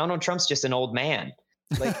that. Donald Trump's just an old man.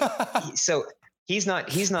 Like so. He's not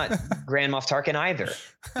Grand Moff Tarkin either.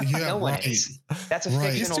 No one is. That's a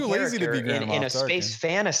fictional character in a space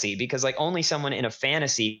fantasy, because like only someone in a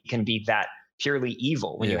fantasy can be that purely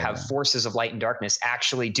evil when you have forces of light and darkness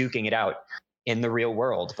actually duking it out in the real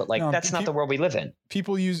world. But like that's not the world we live in.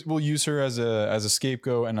 People will use her as a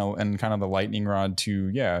scapegoat and kind of the lightning rod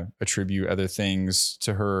to attribute other things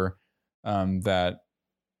to her that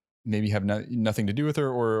maybe have nothing to do with her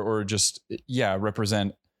or just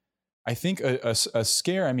represent. I think a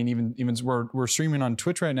scare. I mean, even we're streaming on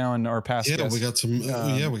Twitch right now, and our past guest, we got some.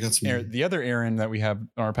 We got some. The other Aaron that we have,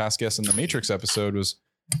 our past guest in the Matrix episode, was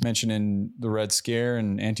mentioning the Red Scare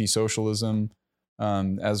and anti-socialism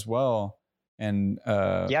as well, and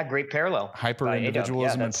great parallel. Hyper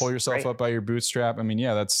individualism and pull yourself up by your bootstrap. I mean,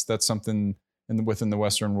 that's something within the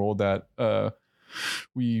Western world that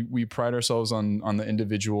we pride ourselves on the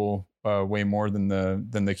individual way more than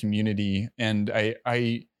the community, and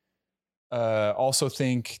I also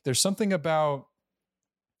think there's something about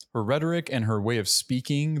her rhetoric and her way of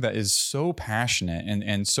speaking that is so passionate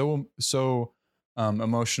and so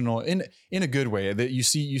emotional in a good way, that you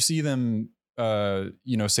see them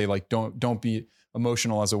say like don't be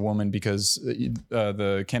emotional as a woman, because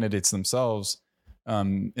the candidates themselves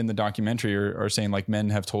in the documentary are saying like men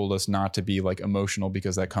have told us not to be like emotional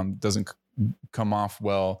because that doesn't come off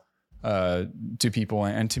well to people.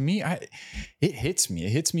 And to me, it hits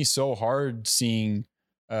me so hard seeing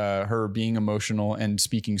her being emotional and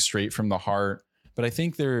speaking straight from the heart. But I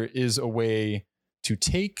think there is a way to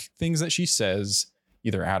take things that she says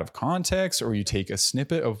either out of context, or you take a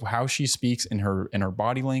snippet of how she speaks in her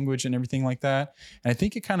body language and everything like that. And I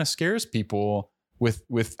think it kind of scares people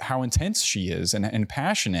with how intense she is and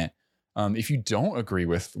passionate. If you don't agree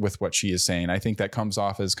with what she is saying, I think that comes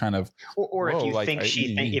off as kind of, or if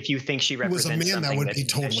you think she represents something that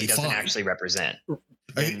she doesn't actually represent.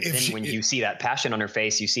 Then when you see that passion on her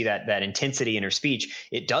face, you see that intensity in her speech,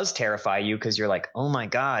 it does terrify you, because you're like, oh my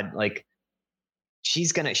God, like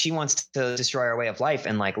she wants to destroy our way of life,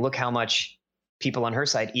 and like look how much people on her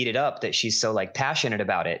side eat it up that she's so like passionate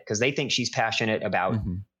about it, because they think she's passionate about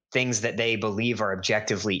things that they believe are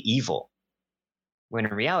objectively evil. When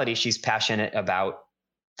in reality, she's passionate about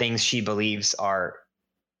things she believes are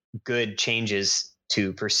good changes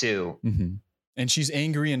to pursue. And she's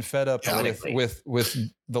angry and fed up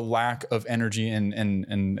with the lack of energy and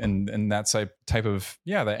that type of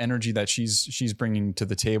that energy that she's bringing to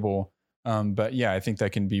the table. But I think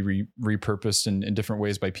that can be repurposed in different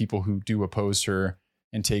ways by people who do oppose her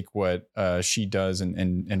and take what she does and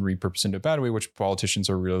repurpose into a bad way, which politicians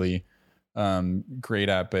are really great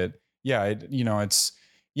at. But yeah, it's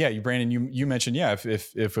you, Brandon, you mentioned, if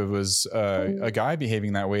it was a guy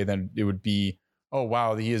behaving that way, then it would be, oh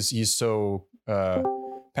wow, he's so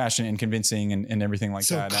passionate and convincing and everything like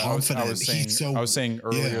so that. Confident. I was saying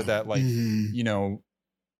earlier that like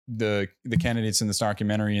the candidates in this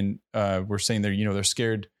documentary and were saying they're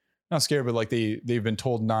scared, not scared, but like they've been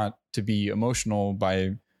told not to be emotional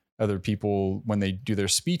by other people when they do their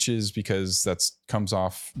speeches, because that's comes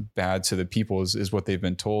off bad to the people is what they've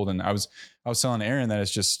been told. And I was telling Aaron that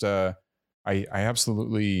it's just I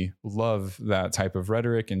absolutely love that type of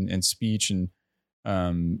rhetoric and speech and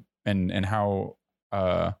how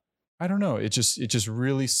I don't know, it just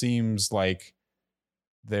really seems like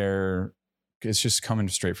it's just coming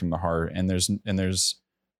straight from the heart, and there's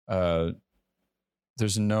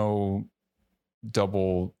no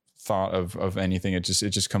double thought of anything. It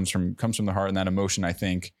just comes from the heart, and that emotion, I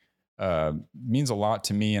think, means a lot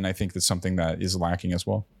to me, and I think that's something that is lacking as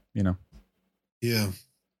well, Yeah.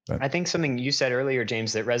 But I think something you said earlier,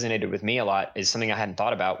 James, that resonated with me a lot is something I hadn't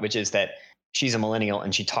thought about, which is that she's a millennial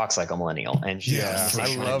and she talks like a millennial, and she has the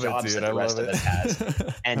same I love jobs it, dude. that the rest of us has.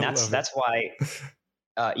 And that's why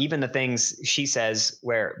even the things she says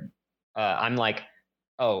where I'm like,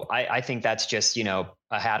 oh, I think that's just,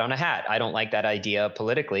 a hat on a hat. I don't like that idea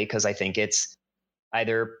politically because I think it's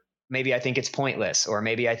either, maybe I think it's pointless, or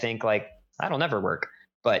maybe I think like, that'll never work,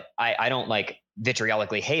 but I don't like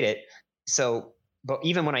vitriolically hate it. So, but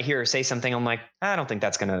even when I hear her say something, I'm like, I don't think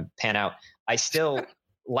that's going to pan out. I still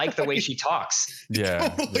like the way she talks.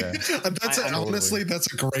 Yeah. Honestly,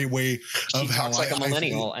 that's a great way of how talks like a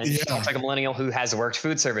millennial, and she talks like a millennial who has worked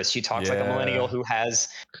food service. She talks like a millennial who has,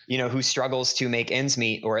 who struggles to make ends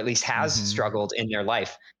meet, or at least has struggled in their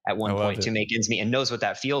life at one point to make ends meet, and knows what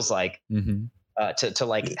that feels like. To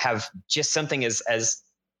like have just something as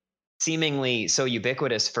seemingly so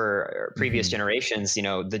ubiquitous for previous generations.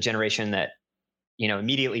 The generation that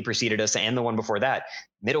immediately preceded us and the one before that,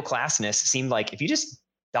 middle classness seemed like if you just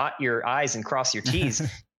dot your I's and cross your T's,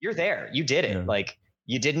 you're there. You did it. Like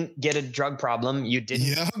you didn't get a drug problem. You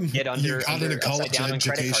didn't get under a college down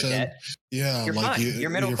education. Credit card debt. Yeah, you're fine. You're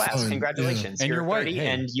middle class. Fine. Congratulations. And you're white,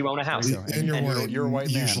 and you own a house. And you're white. You're a white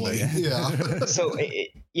man. Usually, yeah. So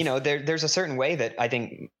there's a certain way that I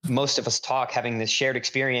think most of us talk, having this shared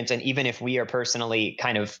experience, and even if we are personally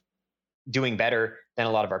kind of doing better than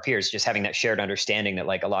a lot of our peers, just having that shared understanding that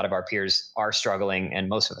like a lot of our peers are struggling and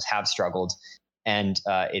most of us have struggled. And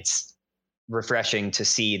it's refreshing to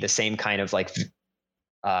see the same kind of like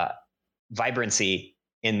vibrancy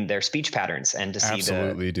in their speech patterns, and to see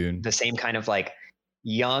the same kind of like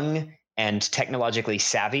young and technologically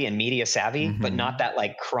savvy and media savvy, but not that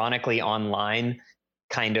like chronically online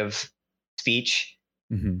kind of speech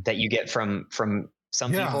that you get from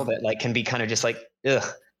some people that like can be kind of just like, ugh.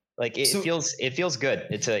 Like it feels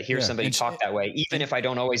good to hear somebody talk that way. Even if I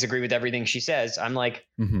don't always agree with everything she says, I'm like,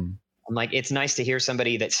 it's nice to hear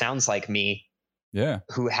somebody that sounds like me. Yeah.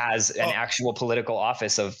 Who has an actual political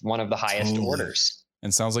office of one of the highest orders.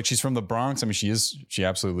 And sounds like she's from the Bronx. I mean, she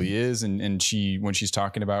absolutely is. And when she's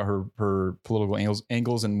talking about her political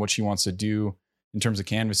angles and what she wants to do in terms of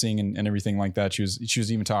canvassing and everything like that, she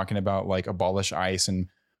was even talking about like abolish ICE and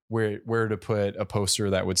where to put a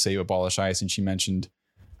poster that would say abolish ICE. And she mentioned,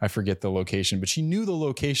 I forget the location, but she knew the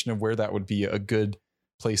location of where that would be a good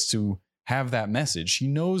place to have that message. She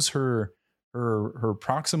knows her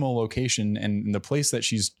proximal location and the place that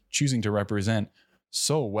she's choosing to represent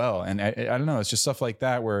so well. And I don't know, it's just stuff like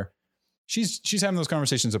that where she's having those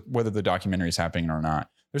conversations of whether the documentary is happening or not.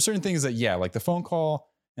 There's certain things that, like the phone call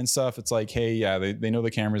and stuff, it's like, hey, they know the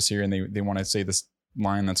camera's here and they want to say this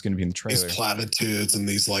line that's going to be in the trailer. These platitudes and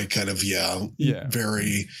these like kind of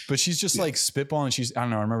very. But she's just like spitballing. I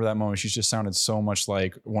don't know. I remember that moment. She's just sounded so much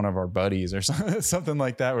like one of our buddies or something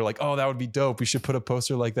like that. We're like, oh, that would be dope. We should put a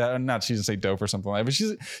poster like that. And not she didn't say dope or something like that, but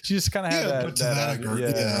she just kind of had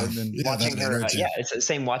watching her. It's the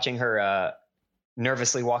same watching her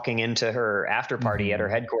nervously walking into her after party at her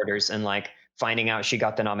headquarters and like finding out she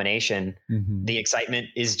got the nomination. The excitement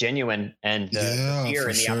is genuine, and the fear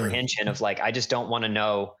and the apprehension of like, I just don't want to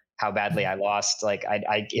know how badly I lost. Like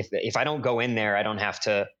if I don't go in there, I don't have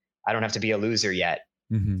to be a loser yet.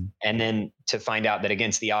 And then to find out that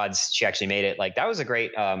against the odds, she actually made it. Like that was a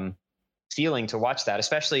great feeling to watch that,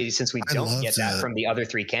 especially since we don't get that from the other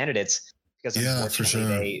three candidates, because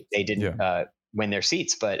unfortunately they didn't win their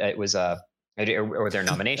seats, but it was or their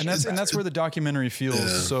nomination. And that's where the documentary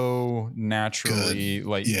feels so naturally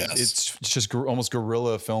like it's just almost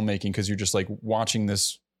guerrilla filmmaking, because you're just like watching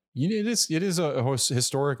this. It is a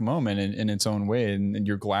historic moment in its own way, and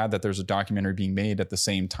you're glad that there's a documentary being made at the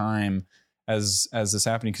same time as this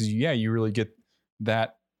happening, because you really get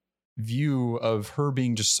that view of her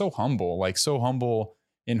being just so humble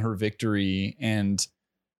in her victory. And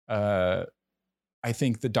I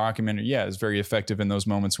think the documentary is very effective in those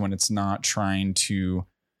moments when it's not trying to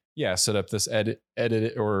set up this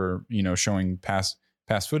edit or showing past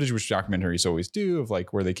footage, which documentaries always do, of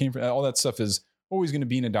like where they came from. All that stuff is always going to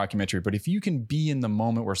be in a documentary. But if you can be in the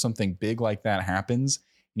moment where something big like that happens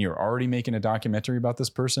and you're already making a documentary about this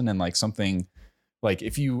person, and like something like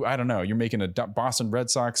if you, I don't know, you're making a Boston Red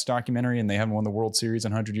Sox documentary and they haven't won the World Series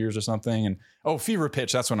in 100 years or something. And Fever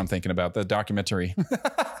Pitch, that's what I'm thinking about, the documentary.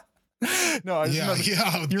 No, I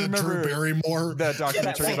remember Drew Barrymore, that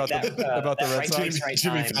documentary about the Red Sox,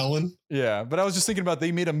 Jimmy Fallon. Yeah, but I was just thinking about,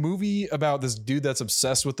 they made a movie about this dude that's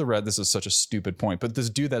obsessed with the Red. This is such a stupid point, but this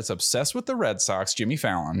dude that's obsessed with the Red Sox, Jimmy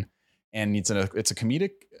Fallon, and it's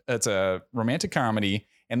a romantic comedy,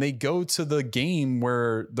 and they go to the game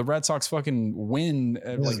where the Red Sox fucking win,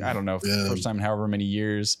 like I don't know, for the first time in however many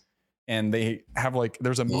years. And they have like,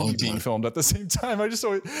 there's a movie being filmed at the same time. It just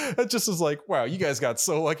was like, wow, you guys got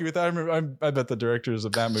so lucky with that. I remember, I bet the directors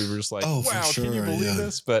of that movie were just like, wow, sure, can you believe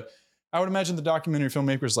this? But I would imagine the documentary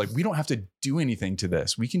filmmakers like, we don't have to do anything to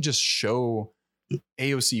this. We can just show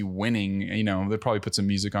AOC winning. They probably put some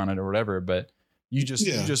music on it or whatever. But you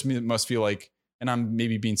just must feel like, and I'm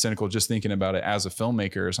maybe being cynical, just thinking about it as a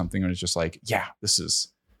filmmaker or something. And it's just like, yeah, this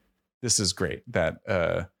is great. That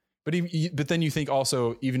But then you think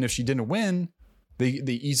also, even if she didn't win, they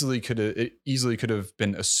easily could have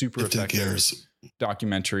been a super effective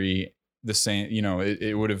documentary. The same,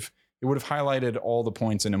 it would have highlighted all the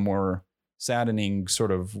points in a more saddening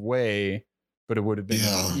sort of way, but it would have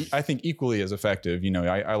been, I think, equally as effective.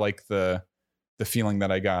 I like the feeling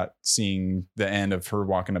that I got seeing the end of her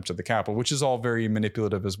walking up to the Capitol, which is all very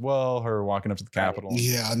manipulative as well. Her walking up to the Capitol,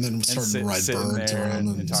 and then starting to ride birds around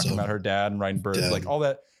and talking about her dad and riding birds, like all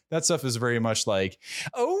that. That stuff is very much like,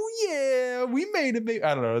 oh yeah, we made it.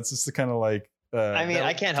 I don't know. It's just the kind of like.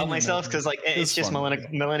 I can't help myself because like it's just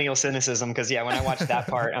millennial cynicism. Because when I watch that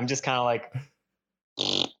part, I'm just kind of like,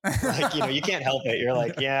 you can't help it. You're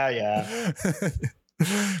like, yeah.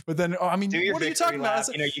 But then, what are you talking about?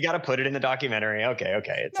 You got to put it in the documentary. Okay.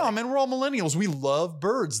 We're all millennials. We love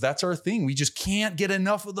birds. That's our thing. We just can't get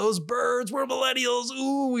enough of those birds. We're millennials.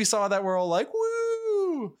 Ooh, we saw that. We're all like,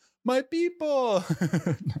 woo. My people.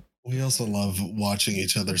 We also love watching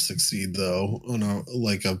each other succeed, though, on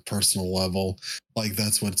a personal level. Like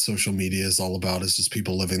that's what social media is all about, is just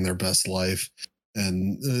people living their best life,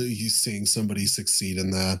 and you seeing somebody succeed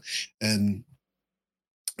in that. And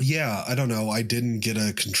yeah, I don't know. I didn't get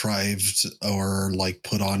a contrived or like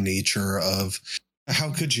put on nature of,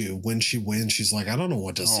 how could you? When she wins, she's like, I don't know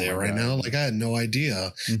what to say right now. Like, I had no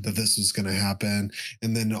idea that this was going to happen.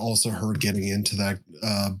 And then also her getting into that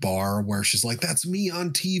bar where she's like, that's me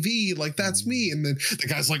on TV. Like, that's me. And then the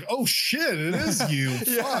guy's like, oh, shit, it is you.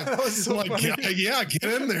 Fuck. That was so funny. Get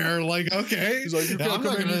in there. Like, okay. He's like, you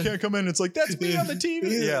can't come in. It's like, that's me on the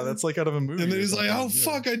TV. Yeah, that's like out of a movie. And then he's like, oh,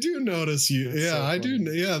 fuck, I do notice you. Yeah, so I do.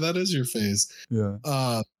 Yeah, that is your face.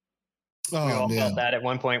 Yeah. We all felt that at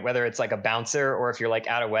one point, whether it's like a bouncer or if you're like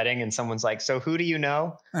at a wedding and someone's like, so who do you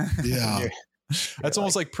know? Yeah. That's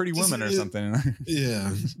almost like Pretty Woman or something.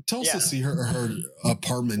 Yeah. Tulsa see her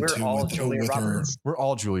apartment We're too. All Julia Roberts. We're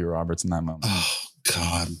all Julia Roberts in that moment. Oh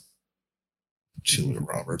God. Julia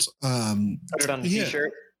Roberts. Put it on the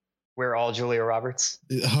t-shirt. We're all Julia Roberts.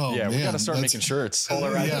 Oh, yeah, we got to start making shirts.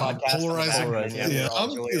 Polarized podcast. Polarizing. Yeah.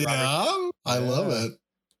 I love it.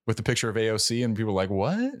 With the picture of AOC and people are like,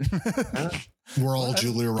 what? We're all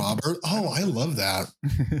Julia Roberts. Oh, I love that.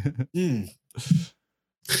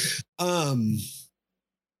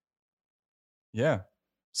 Yeah.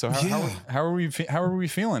 So how are we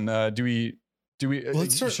feeling? Do we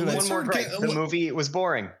let's start, one more gripe. The movie was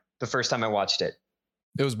boring the first time I watched it.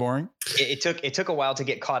 It was boring. It took a while to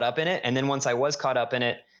get caught up in it, and then once I was caught up in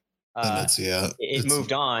it, it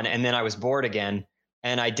moved on, and then I was bored again.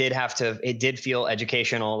 And it did feel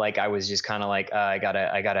educational. Like I was just kind of like, I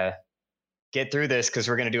gotta get through this because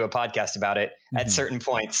we're going to do a podcast about it at certain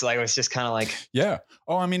points. So I was just kind of like, yeah.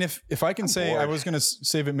 Oh, I mean, if I can say, bored. I was going to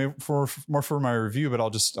save it for more for my review, but I'll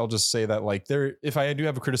just say that like if I do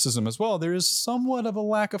have a criticism as well, there is somewhat of a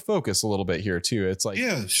lack of focus a little bit here too. It's like,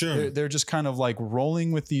 yeah, sure. They're just kind of like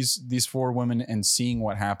rolling with these four women and seeing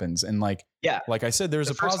what happens. And like, yeah, like I said, there's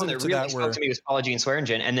a positive to that where to me was Paula Jean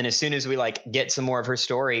Swearingen. And then as soon as we like get some more of her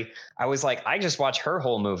story, I was like, I just watched her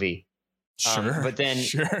whole movie. Sure. But then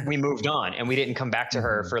we moved on and we didn't come back to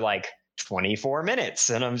her for like 24 minutes.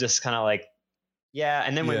 And I'm just kind of like, yeah.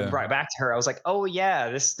 And then when we brought back to her, I was like, oh yeah,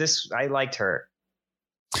 this, I liked her.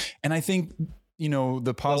 And I think, you know,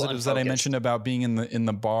 the positives that I mentioned about being in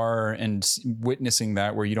the bar and witnessing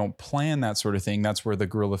that, where you don't plan that sort of thing, that's where the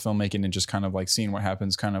guerrilla filmmaking and just kind of like seeing what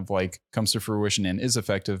happens kind of like comes to fruition and is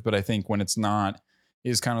effective. But I think when it's not,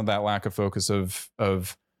 is kind of that lack of focus of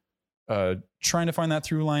trying to find that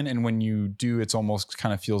through line. And when you do, it's almost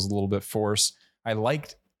kind of feels a little bit forced. I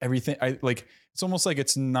liked everything. It's almost like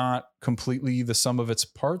it's not completely the sum of its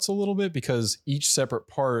parts a little bit, because each separate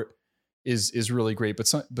part is really great,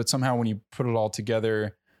 but somehow when you put it all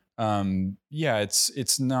together,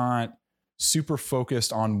 it's not super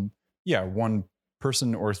focused on one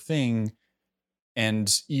person or thing,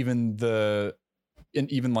 and even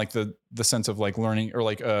like the sense of like learning or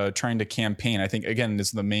like trying to campaign, I think again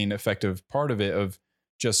is the main effective part of it, of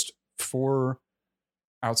just for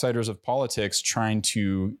outsiders of politics trying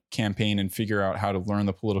to campaign and figure out how to learn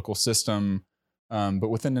the political system. But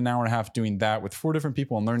within an hour and a half doing that with 4 different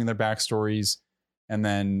people and learning their backstories, and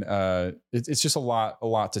then it's just a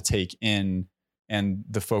lot to take in, and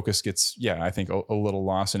the focus gets, I think a little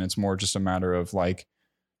lost, and it's more just a matter of like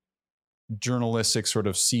journalistic sort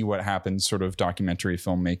of see what happens, sort of documentary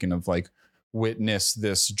filmmaking of like witness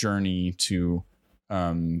this journey to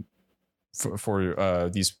for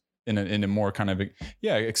these in a more kind of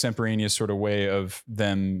extemporaneous sort of way of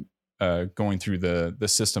them going through the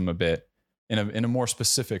system a bit. In a more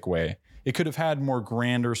specific way. It could have had more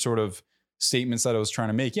grander sort of statements that I was trying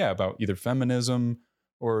to make, about either feminism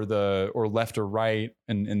or left or right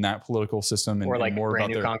in that political system, or like more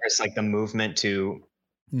Brand about New Congress, like the movement to.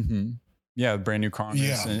 Brand New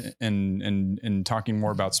Congress, and talking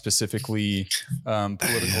more about specifically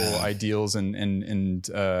political ideals and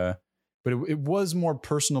but it was more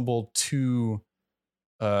personable to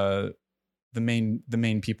the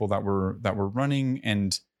main people that were running,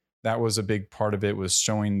 and that was a big part of it, was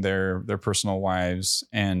showing their personal lives.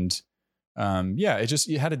 And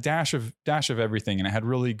it had a dash of everything, and it had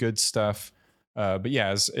really good stuff. But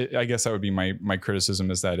I guess that would be my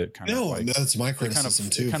criticism, is that it kind of that's my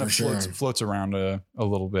criticism too. It kind of floats around a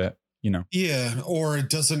little bit, you know? Yeah. Or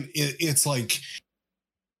it doesn't, it's like,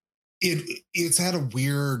 it's at a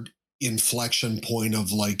weird inflection point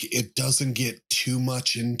of like, it doesn't get too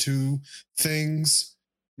much into things.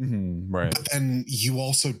 Right. But then you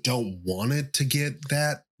also don't want it to get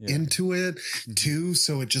that into it too.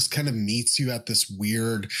 So it just kind of meets you at this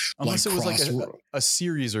weird, unless it was like a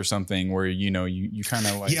series or something where, you know, you kind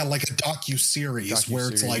of like, like a docu-series where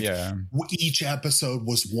it's like each episode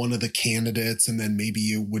was one of the candidates. And then maybe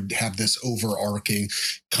you would have this overarching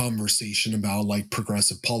conversation about like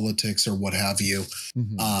progressive politics or what have you.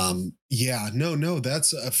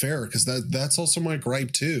 That's fair. Cause that's also my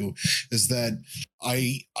gripe too, is that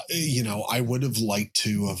I would have liked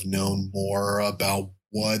to have known more about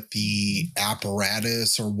what the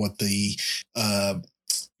apparatus or what the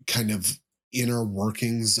kind of inner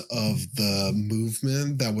workings of the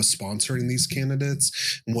movement that was sponsoring these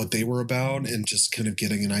candidates and what they were about, and just kind of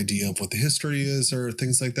getting an idea of what the history is or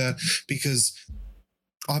things like that, because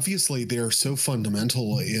obviously they're so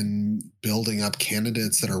fundamental in building up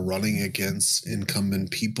candidates that are running against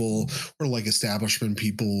incumbent people or like establishment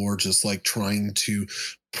people, or just like trying to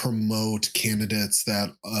promote candidates that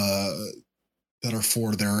are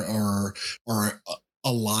for their or are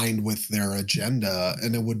aligned with their agenda.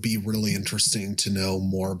 And it would be really interesting to know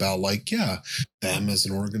more about like, them as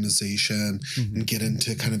an organization and get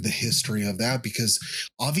into kind of the history of that, because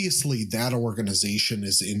obviously that organization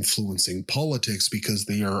is influencing politics, because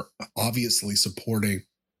they are obviously supporting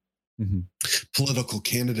political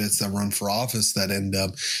candidates that run for office that end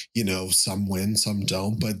up, some win, some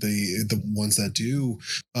don't, but the ones that do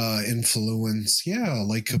influence,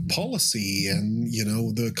 policy and,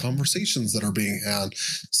 the conversations that are being had.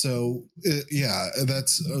 So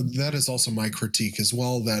that is also my critique as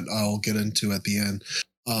well, that I'll get into at the end.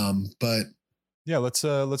 But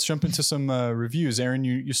let's jump into some reviews. Aaron,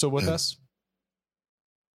 you still with us?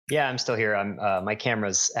 Yeah, I'm still here. My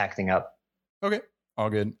camera's acting up. Okay. All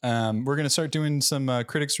good. We're going to start doing some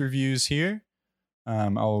critics reviews here.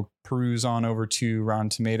 I'll peruse on over to Rotten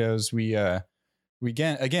Tomatoes. We again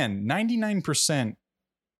 99%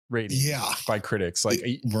 rating by critics. Like,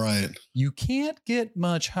 right. You can't get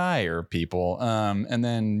much higher, people. And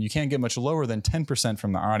then you can't get much lower than 10%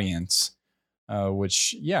 from the audience,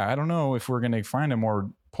 which, I don't know if we're going to find a more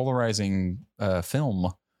polarizing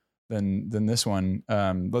film than this one.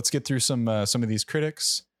 Let's get through some of these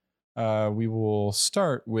critics. We will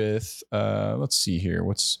start with let's see here.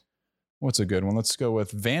 What's a good one? Let's go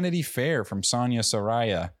with Vanity Fair from Sonia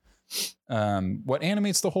Saraya. What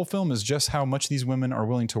animates the whole film is just how much these women are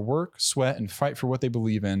willing to work, sweat, and fight for what they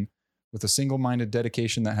believe in, with a single-minded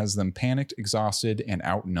dedication that has them panicked, exhausted, and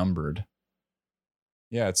outnumbered.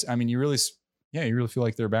 yeah, you really feel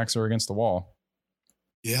like their backs are against the wall.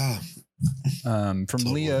 Yeah. From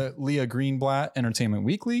Totally. Leah Greenblatt, Entertainment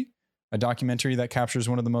Weekly, a documentary that captures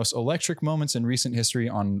one of the most electric moments in recent history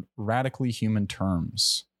on radically human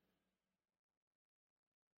terms.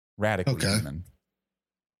 Radically human.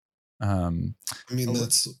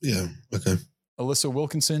 That's, yeah. Okay. Alyssa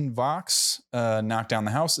Wilkinson, Vox, Knock Down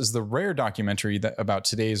the House is the rare documentary about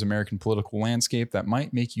today's American political landscape that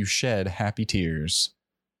might make you shed happy tears.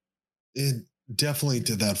 It definitely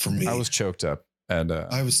did that for me. I was choked up.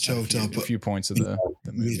 I was choked up a few points of the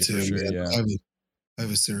movie. Me too. For sure, yeah. I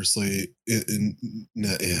was seriously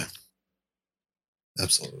yeah.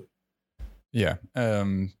 Absolutely. Yeah.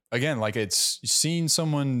 Again, like it's seeing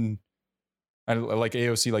someone, I like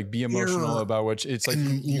AOC, like be emotional about what it's like.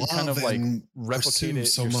 You kind of like replicate it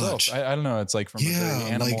so yourself. Much. I don't know. It's like from a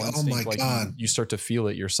very animal instinct. Oh my God. You start to feel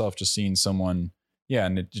it yourself, just seeing someone. Yeah.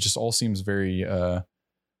 And it just all seems very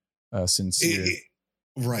sincere.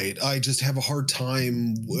 Right. I just have a hard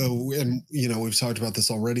time. And, we've talked about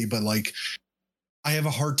this already, but like, I have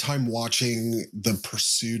a hard time watching the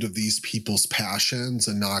pursuit of these people's passions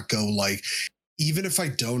and not go like, even if I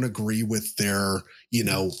don't agree with their,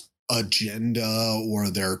 agenda or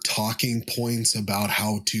their talking points about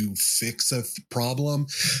how to fix a problem,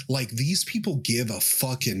 like these people give a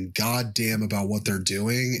fucking goddamn about what they're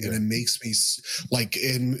doing. Yeah. And it makes me like,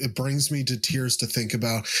 and it brings me to tears to think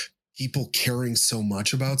about people caring so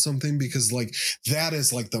much about something, because like that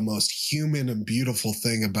is like the most human and beautiful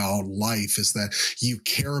thing about life, is that you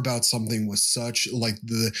care about something with such like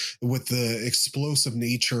with the explosive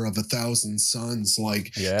nature of 1,000 suns,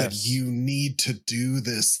 like that you need to do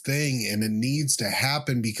this thing and it needs to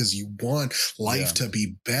happen because you want life to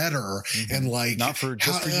be better. Mm-hmm. And like not for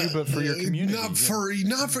just for you, but for your community.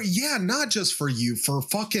 Not just for you, for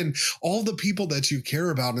fucking all the people that you care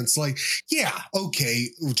about. And it's like, yeah, okay,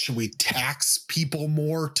 should we tax people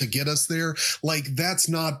more to get us there? Like that's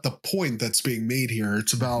not the point that's being made here.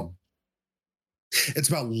 It's about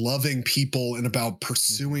loving people and about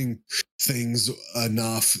pursuing things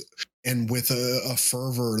enough and with a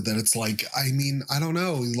fervor that it's like, I don't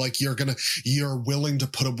know, like you're willing to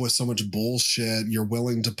put up with so much bullshit. You're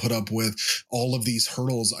willing to put up with all of these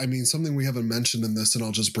hurdles. Something we haven't mentioned in this, and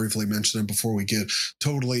I'll just briefly mention it before we get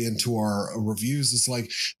totally into our reviews, is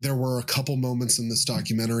like there were a couple moments in this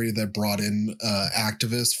documentary that brought in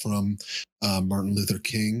activists from Martin Luther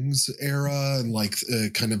King's era and like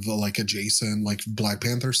kind of like adjacent like Black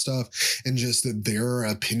Panther stuff, and just their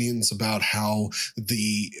opinions about how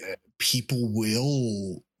the people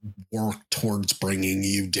will work towards bringing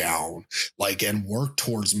you down, like, and work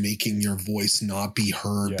towards making your voice not be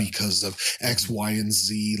heard because of X, Y, and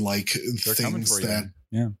Z, like they're things that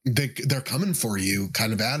they're coming for you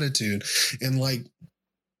kind of attitude. And like,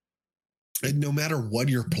 no matter what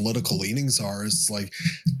your political leanings are, it's like,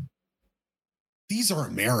 these are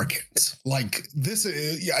Americans. Like this,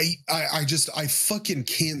 I fucking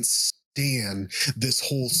can't stand this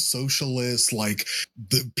whole socialist, like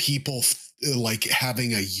the people like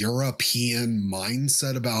having a European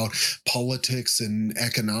mindset about politics and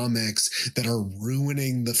economics that are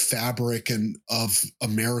ruining the fabric of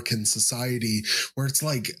American society, where it's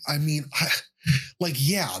like,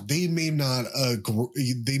 they may not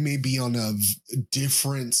agree, they may be on a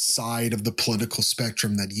different side of the political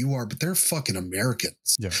spectrum that you are, but they're fucking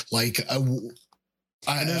Americans. Yeah. Like,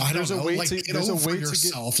 I don't know. Like, get over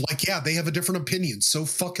yourself. Like, yeah, they have a different opinion. So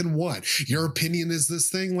fucking what? Your opinion is this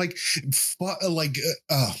thing. Like,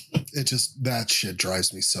 it just, that shit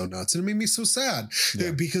drives me so nuts, and it made me so sad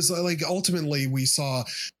because like ultimately we saw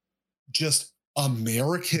just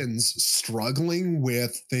Americans struggling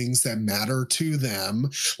with things that matter to them,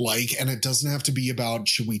 like, and it doesn't have to be about,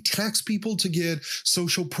 should we tax people to get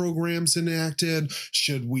social programs enacted?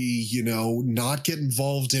 Should we, not get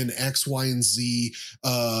involved in X, Y, and Z,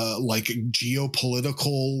 like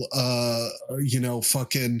geopolitical,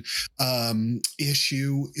 fucking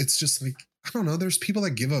issue? It's just like, I don't know. There's people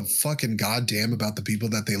that give a fucking goddamn about the people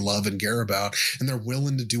that they love and care about, and they're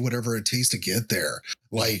willing to do whatever it takes to get there.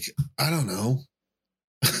 Like, I don't know.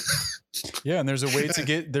 Yeah, and there's a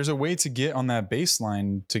way to get on that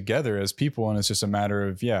baseline together as people, and it's just a matter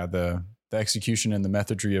of the execution and the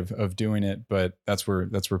methodry of doing it. But that's where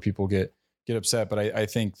people get upset. But I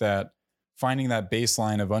think that finding that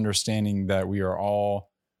baseline of understanding that we are all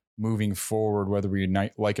moving forward, whether we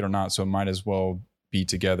like it or not, so it might as well be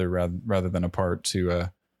together rather than apart, to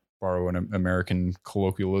borrow an American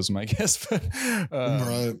colloquialism, I guess. But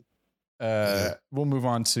right. We'll move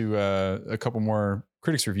on to a couple more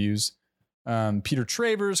critics reviews. Peter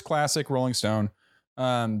Travers, classic Rolling Stone.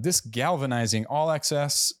 This galvanizing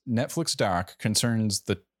all-access Netflix doc concerns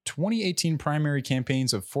the 2018 primary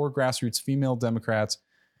campaigns of 4 grassroots female Democrats,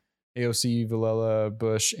 AOC, Villela,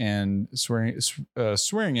 Bush, and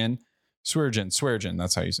Swearingen.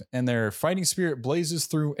 That's how you say it. And their fighting spirit blazes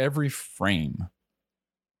through every frame.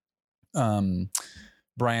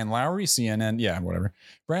 Brian Lowry, CNN. Yeah, whatever.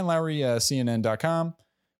 Brian Lowry, CNN.com.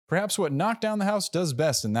 Perhaps what Knock Down the House does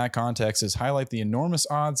best in that context is highlight the enormous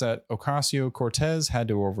odds that Ocasio-Cortez had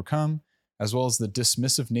to overcome, as well as the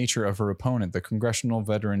dismissive nature of her opponent, the congressional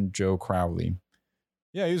veteran Joe Crowley.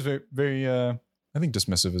 Yeah, he was very, very, I think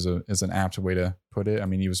dismissive is an apt way to put it. I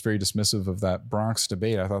mean, he was very dismissive of that Bronx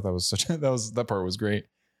debate. I thought that was that part was great.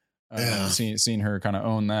 Seeing her kind of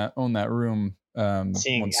own that room.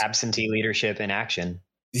 Seeing absentee leadership in action.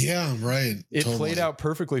 Yeah, right. It played out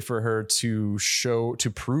perfectly for her to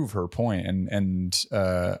prove her point, and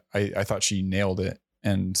I thought she nailed it.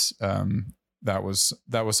 And that was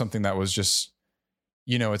something that was just,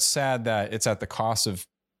 it's sad that it's at the cost of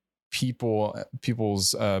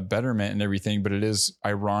people's betterment and everything, but it is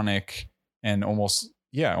ironic and almost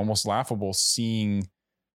laughable seeing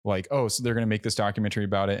like, oh, so they're going to make this documentary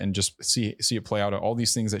about it and just see it play out, all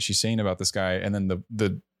these things that she's saying about this guy, and then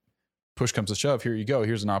the push comes to shove. Here you go.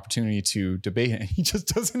 Here's an opportunity to debate it. He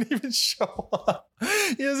just doesn't even show up.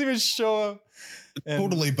 He doesn't even show up.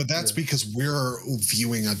 Totally, but that's because we're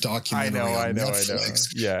viewing a documentary on Netflix.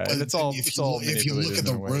 Yeah, but and if you look at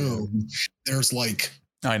the room, there's like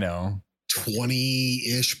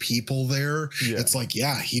 20-ish people there. Yeah. It's like,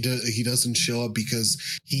 yeah, he doesn't show up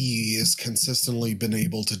because he has consistently been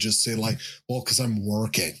able to just say like, well, because I'm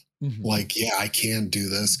working. Mm-hmm. Like, yeah, I can't do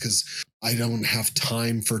this because I don't have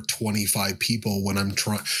time for 25 people when I'm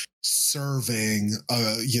serving,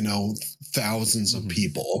 thousands of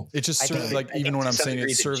people. It just served, like, even when I'm saying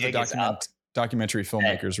it served the documentary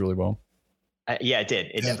filmmakers really well. Yeah, it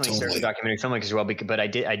did. It definitely served the documentary filmmakers well. But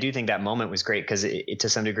I do think that moment was great because it to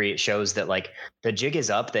some degree it shows that like the jig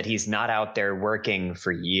is up, that he's not out there working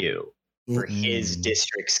for you, for his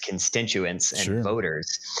district's constituents and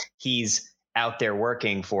voters. He's out there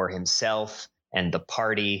working for himself and the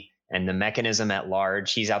party and the mechanism at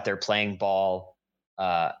large. He's out there playing ball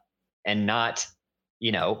and not,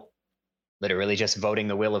 literally just voting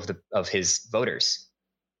the will of his voters.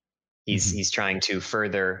 He's trying to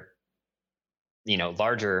further,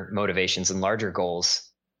 larger motivations and larger goals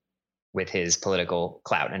with his political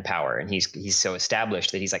clout and power. And he's so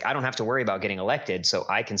established that he's like, I don't have to worry about getting elected, so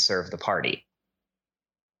I can serve the party.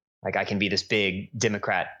 Like I can be this big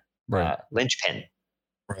Democrat linchpin.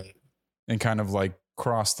 Right. And kind of like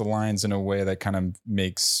cross the lines in a way that kind of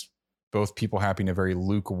makes both people happy in a very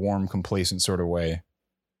lukewarm, complacent sort of way.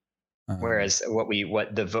 Whereas what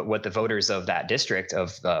the voters of that district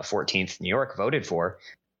of 14th New York voted for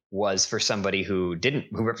was for somebody who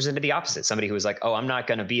represented the opposite. Somebody who was like, oh, I'm not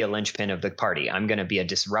going to be a linchpin of the party. I'm going to be a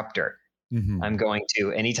disruptor. Mm-hmm. I'm going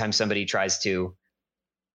to, anytime somebody tries to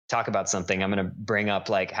talk about something, I'm going to bring up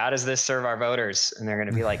like, how does this serve our voters? And they're going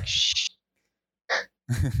to be like, shh.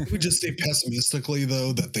 I would just say pessimistically,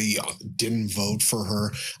 though, that they didn't vote for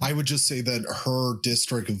her. I would just say that her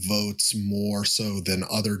district votes more so than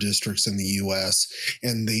other districts in the U.S.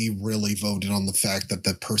 And they really voted on the fact that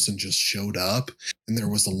that person just showed up. And there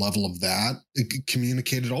was a level of that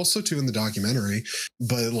communicated also too in the documentary.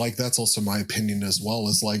 But like, that's also my opinion as well,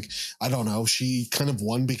 is like, I don't know, she kind of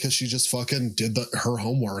won because she just fucking did her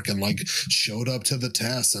homework and like showed up to the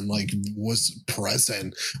test and like was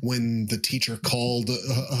present when the teacher called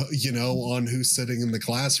on who's sitting in the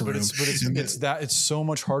classroom. But it's so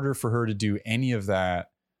much harder for her to do any of that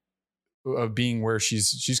of being where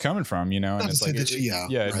she's coming from, and it's like,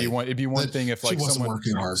 it'd be one thing if like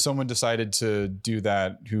someone decided to do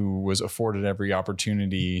that who was afforded every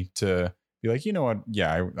opportunity to be like, you know what?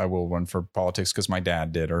 Yeah, I will run for politics because my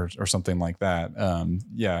dad did, or something like that.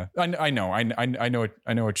 I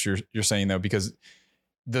know what you're saying though, because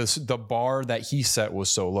the bar that he set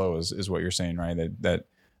was so low is what you're saying, right?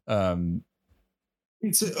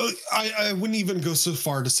 It's I wouldn't even go so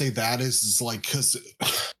far to say that is like, because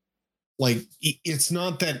like it's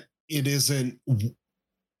not that it isn't.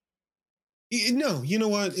 No, you know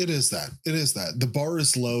what? It is that. The bar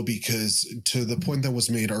is low because, to the point that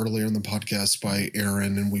was made earlier in the podcast by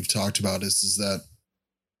Aaron, and we've talked about is that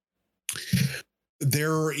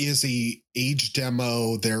there is a age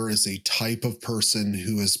demo, there is a type of person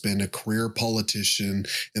who has been a career politician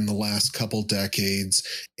in the last couple decades,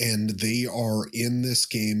 and they are in this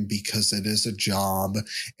game because it is a job,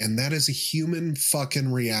 and that is a human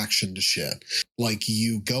fucking reaction to shit. Like,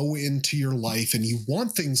 you go into your life and you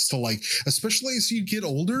want things to, like, especially as you get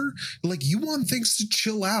older, like, you want things to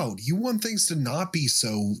chill out. You want things to not be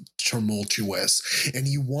so tumultuous, and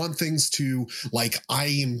you want things to, like, I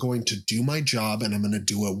am going to do my job and I'm going to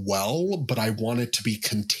do it well, but I want it to be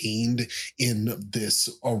contained in this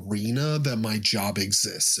arena that my job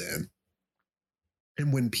exists in.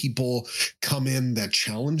 And when people come in that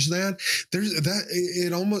challenge that, there's that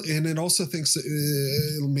it almost, and it also thinks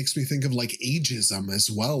it makes me think of like ageism as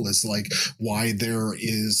well, as like why there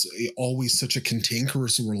is always such a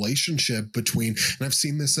cantankerous relationship between, and I've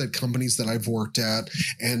seen this at companies that I've worked at,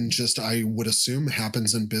 and just I would assume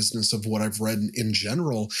happens in business of what I've read in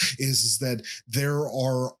general, is that there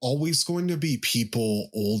are always going to be people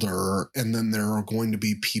older, and then there are going to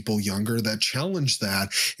be people younger that challenge that,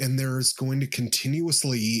 and there's going to continuously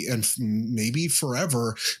and maybe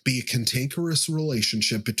forever be a cantankerous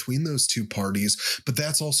relationship between those two parties. But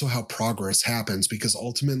that's also how progress happens, because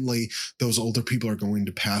ultimately those older people are going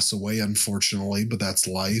to pass away, unfortunately, but that's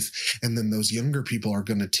life. And then those younger people are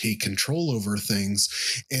going to take control over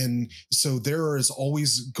things. And so there is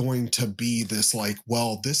always going to be this like,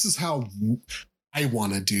 well, this is how I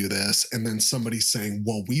want to do this. And then somebody saying,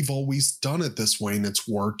 well, we've always done it this way and it's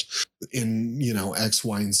worked in, X,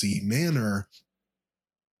 Y, and Z manner.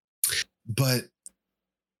 But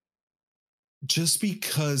just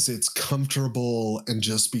because it's comfortable and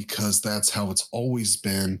just because that's how it's always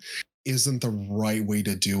been isn't the right way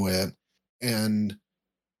to do it. And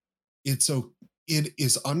it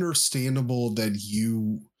is understandable that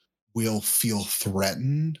you will feel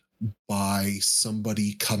threatened by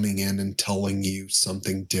somebody coming in and telling you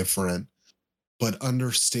something different. But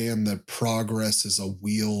understand that progress is a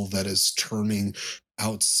wheel that is turning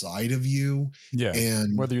outside of you. Yeah.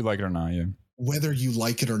 And whether you like it or not. Yeah. Whether you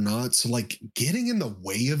like it or not. So like getting in the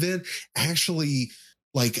way of it actually,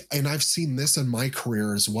 like, and I've seen this in my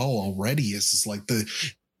career as well already, is like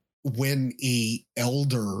when a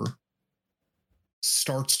elder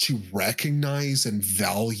starts to recognize and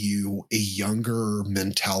value a younger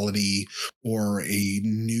mentality or a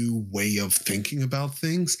new way of thinking about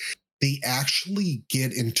things, they actually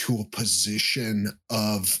get into a position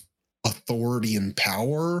of authority and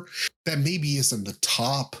power that maybe isn't the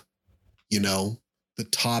top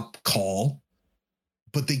call,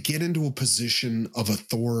 but they get into a position of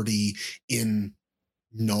authority in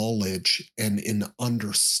knowledge and in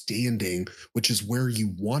understanding, which is where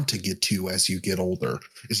you want to get to as you get older.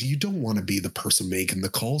 Is you don't want to be the person making the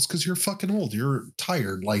calls because you're fucking old, you're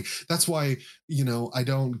tired. Like, that's why, I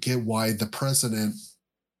don't get why the president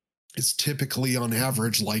is typically on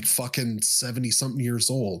average like fucking 70 something years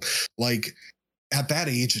old. Like, at that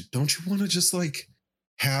age, don't you want to just like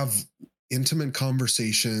have intimate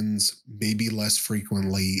conversations, maybe less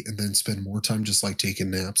frequently, and then spend more time just like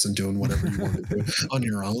taking naps and doing whatever you want to do on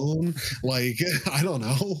your own? Like, I don't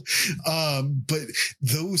know. But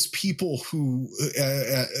those people who,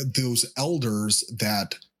 those elders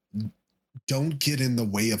that don't get in the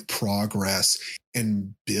way of progress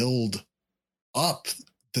and build up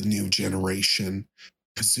the new generation,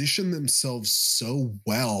 position themselves so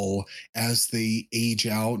well as they age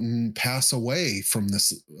out and pass away from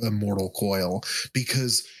this immortal coil,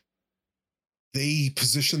 because they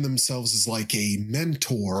position themselves as like a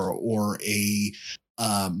mentor or a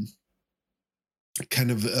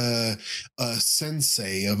kind of a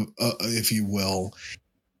sensei, of if you will.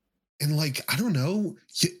 And like, I don't know,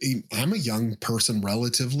 I'm a young person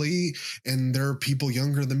relatively, and there are people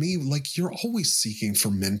younger than me. Like, you're always seeking for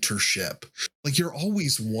mentorship. Like, you're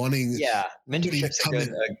always wanting. Yeah, mentorship's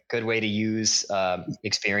a good way to use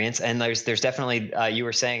experience. And there's definitely, you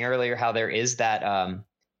were saying earlier how there is that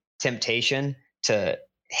temptation to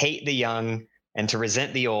hate the young and to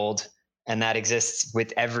resent the old. And that exists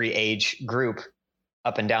with every age group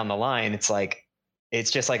up and down the line. It's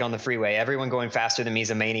just like on the freeway. Everyone going faster than me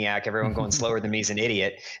is a maniac. Everyone going slower than me is an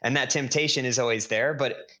idiot. And that temptation is always there,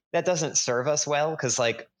 but that doesn't serve us well, because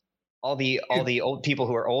like all the old people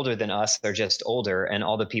who are older than us, they're just older, and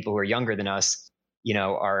all the people who are younger than us,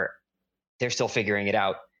 they're still figuring it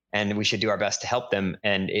out, and we should do our best to help them.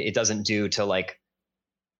 And it doesn't do to like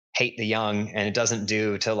hate the young, and it doesn't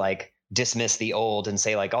do to like dismiss the old and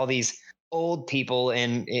say like all these old people.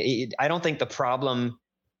 And I don't think the problem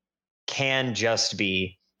can just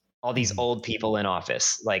be all these old people in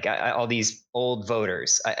office, like all these old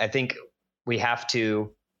voters. I think we have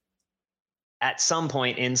to, at some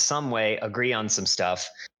point, in some way, agree on some stuff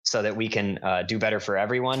so that we can do better for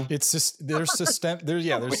everyone. It's just there's system. There's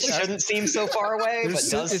Which shouldn't seem so far away, but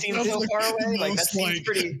does seem so far away. Like that seems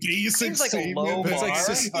pretty basic. Seems like a low It's bar.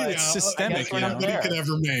 like it's systemic. Nobody could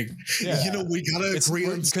ever make. Yeah. You know, we gotta agree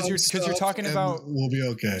on because you're talking about. We'll be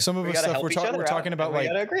okay. Some of the stuff we're talking about, like we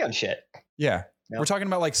gotta agree on shit. Yeah, No. we're talking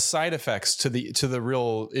about like side effects to the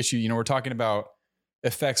real issue. You know, we're talking about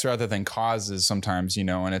effects rather than causes sometimes. You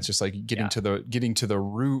know, and it's just like getting to the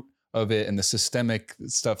root of it, and the systemic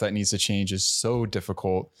stuff that needs to change is so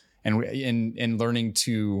difficult. And in learning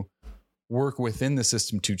to work within the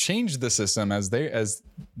system to change the system as they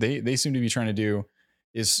seem to be trying to do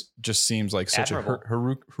is just seems like such a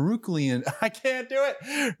Herculean. I can't do it.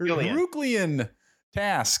 Herculean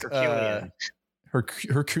task. Herculean.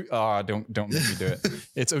 Don't make me do it.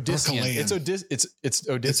 It's Odyssean. It's Odyssean. It's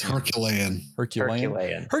Herculean.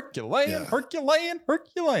 Herculean.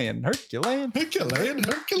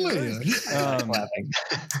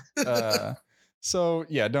 So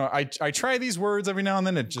yeah, no, I try these words every now and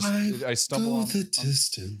then. It just I stumble on the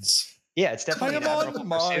distance. Yeah, it's definitely an admirable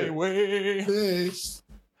pursuit. way.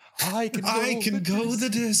 I can go the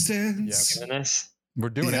distance. Yep. Goodness. We're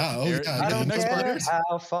doing it. I don't care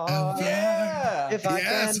how far. If I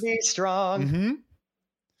can be strong. Mm-hmm.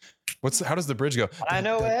 How does the bridge go? I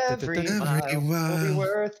know every mile will be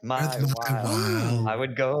worth my while. I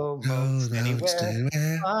would go most anywhere.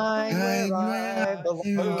 Find where I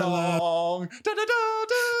belong.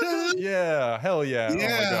 Yeah, hell yeah. Oh my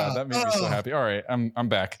God, that made me so happy. All right, I'm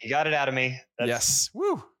back. You got it out of me. Yes.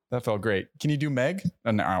 Woo. That felt great. Can you do Meg?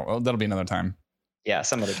 No, well, that'll be another time. Yeah,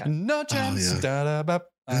 some other time. No chance. That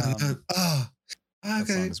song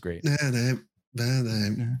is great.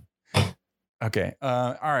 Okay.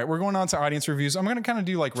 All right. We're going on to audience reviews. I'm going to kind of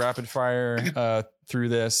do like rapid fire through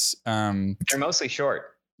this. They're mostly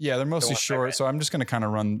short. Yeah, they're mostly short. So I'm just going to kind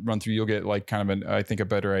of run through. You'll get like kind of I think a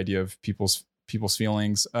better idea of people's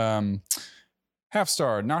feelings. Half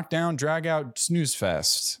star, knockdown, drag out, snooze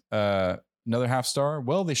fest. Another half star.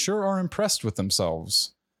 Well, they sure are impressed with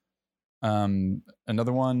themselves.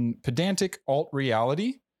 Another one, pedantic alt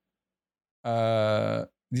reality.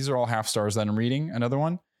 These are all half stars that I'm reading. Another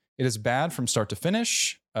one, it is bad from start to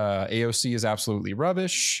finish. AOC is absolutely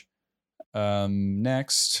rubbish.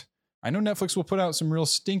 Next, I know Netflix will put out some real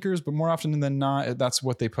stinkers, but more often than not, that's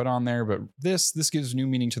what they put on there. But this gives new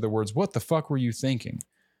meaning to the words. What the fuck were you thinking?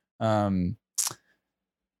 I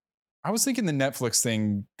was thinking the Netflix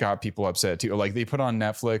thing got people upset too. Like they put on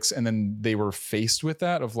Netflix and then they were faced with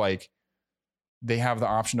that of like, they have the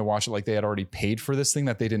option to watch it like they had already paid for this thing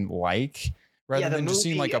that they didn't like, rather than just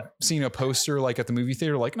seeing a poster like at the movie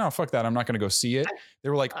theater, like, no, fuck that, I'm not going to go see it. They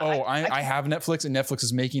were like, I have Netflix and Netflix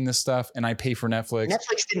is making this stuff and I pay for Netflix.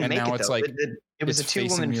 Netflix didn't make it, though. It was a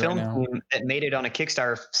 2-woman film team that made it on a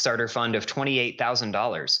Kickstarter fund of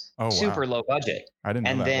 $28,000. Oh, super low budget. I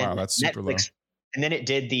didn't know that. Wow, that's super low. And then it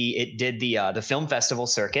did the film festival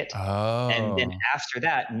circuit. Oh. And then after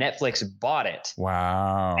that, Netflix bought it.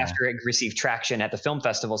 Wow. After it received traction at the film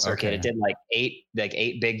festival circuit, it did like eight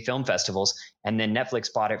big film festivals, and then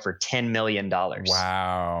Netflix bought it for $10 million.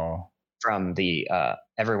 Wow. From the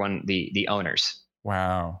owners.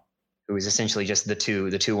 Wow. It was essentially just the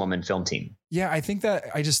 2-woman film team. Yeah, I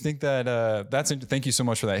just think that thank you so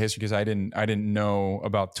much for that history, because I didn't know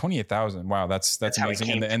about 28,000. Wow, that's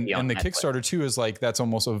amazing. And the Kickstarter too is like, that's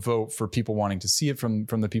almost a vote for people wanting to see it from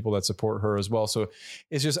the people that support her as well. So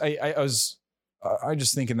it's just I was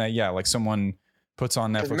just thinking that, yeah, like someone puts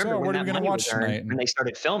on Netflix, remember, what are we going to watch tonight? When they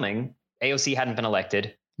started filming, AOC hadn't been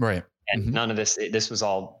elected. Right. And none of this was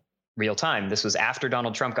all real time. This was after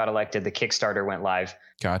Donald Trump got elected. The Kickstarter went live.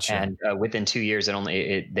 Gotcha. And within 2 years,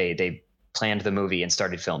 they planned the movie and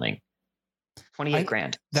started filming.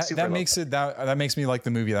 $28,000. That makes me like the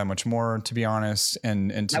movie that much more, to be honest.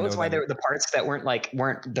 And that was why the parts that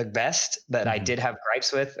weren't the best that I did have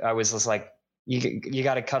gripes with. I was just like, you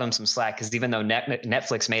got to cut them some slack, because even though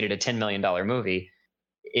Netflix made it a $10 million movie,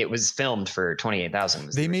 it was filmed for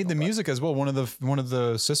 $28,000. They made the music as well. One of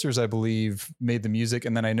the sisters, I believe, made the music,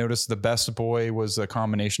 and then I noticed the best boy was a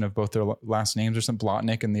combination of both their last names, or something,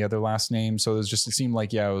 Blotnick and the other last name. So it seemed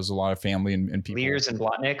like, it was a lot of family and people. Lears and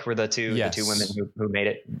Blotnick were the two women who made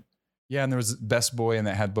it. Yeah, and there was best boy, and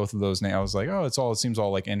that had both of those names. I was like, oh, it seems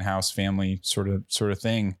all like in-house family sort of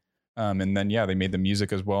thing. And then they made the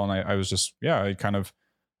music as well, and I was just I kind of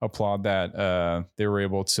applaud that they were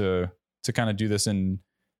able to kind of do this in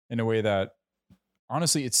a way that,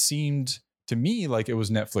 honestly, it seemed to me like it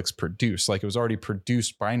was Netflix produced, like it was already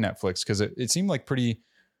produced by Netflix, because it seemed like pretty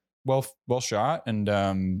well shot, and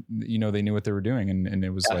they knew what they were doing, and it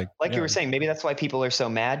was like you were saying, maybe that's why people are so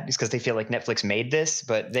mad, is because they feel like Netflix made this,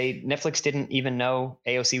 but Netflix didn't even know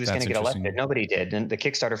AOC was going to get elected. Nobody did, and the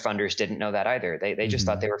Kickstarter funders didn't know that either. They just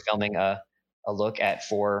thought they were filming a look at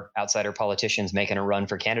 4 outsider politicians making a run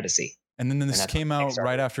for candidacy. And then this came out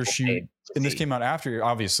right after this came out after,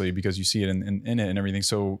 obviously, because you see it in it and everything.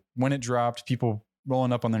 So when it dropped, people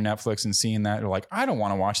rolling up on their Netflix and seeing that, they're like, I don't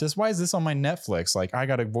want to watch this. Why is this on my Netflix? Like, I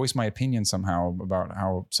got to voice my opinion somehow about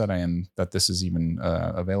how upset I am that this is even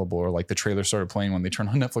available. Or like the trailer started playing when they turn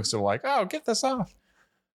on Netflix. They're like, oh, get this off.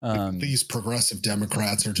 These progressive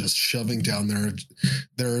Democrats are just shoving down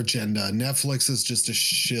their agenda. Netflix is just a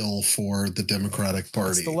shill for the Democratic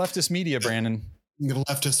Party. It's the leftist media, Brandon. The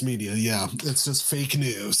leftist media, yeah, it's just fake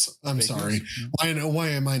news. I'm sorry. Why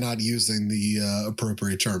am I not using the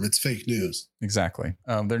appropriate term? It's fake news. Exactly.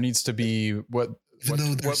 There needs to be what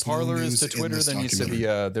Parler is to Twitter. There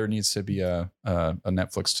needs to be a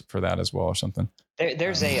Netflix for that as well, or something.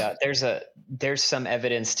 There's some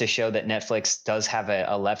evidence to show that Netflix does have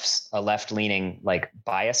a left leaning like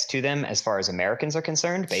bias to them as far as Americans are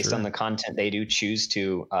concerned, based on the content they do choose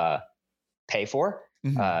to pay for.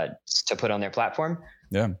 To put on their platform.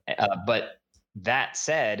 Yeah. But that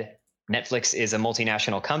said, Netflix is a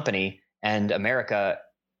multinational company, and America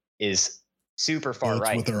is super far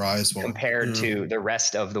right with their eyes compared to the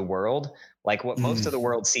rest of the world. Like what most of the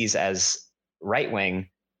world sees as right wing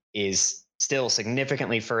is still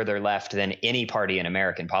significantly further left than any party in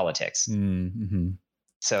American politics.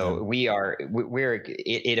 So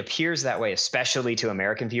it appears that way, especially to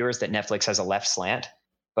American viewers, that Netflix has a left slant.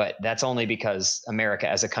 But that's only because America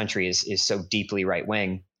as a country is so deeply right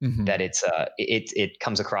wing that it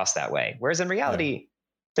comes across that way. Whereas in reality,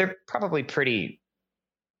 they're probably pretty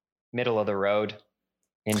middle of the road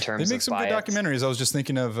in terms of they make some good documentaries. I was just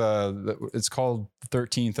thinking of it's called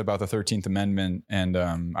 13th, about the 13th Amendment, and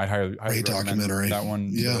I'd highly recommend that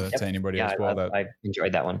one to anybody as well. I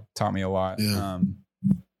enjoyed that one. Taught me a lot. Yeah.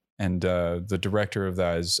 And the director of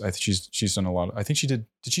that is, I think she's done a lot. I think she did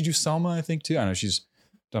she do Selma? I think too. I know she's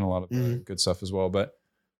done a lot of good stuff as well, but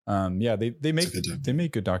they make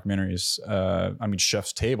good documentaries. I mean,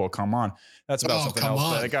 Chef's Table, come on, that's about something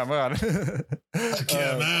else. Come on.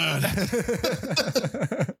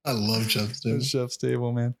 I love Chef's Table. Chef's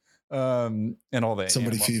Table, man. And all the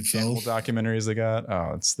Somebody Feed Phil documentaries they got.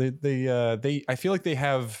 Oh, it's they I feel like they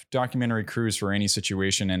have documentary crews for any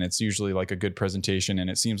situation, and it's usually like a good presentation, and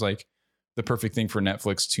it seems like the perfect thing for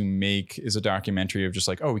Netflix to make is a documentary of just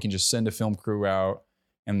like, oh, we can just send a film crew out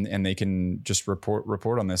and they can just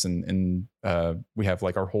report on this, and we have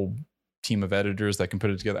like our whole team of editors that can put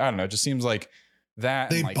it together. I don't know. It just seems like that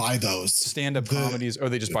they like buy those stand-up comedies, or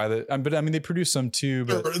they just buy the. But I mean, they produce some too.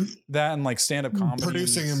 But that and like stand-up comedy,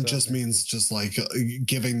 producing them just means just like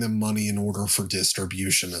giving them money in order for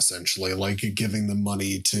distribution, essentially, like giving them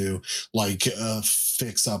money to like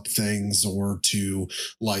fix up things or to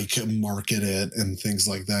like market it and things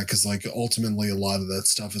like that. Because like ultimately, a lot of that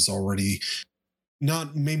stuff is already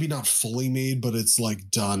maybe not fully made, but it's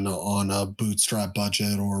like done on a bootstrap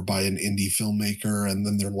budget or by an indie filmmaker. And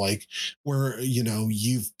then they're like,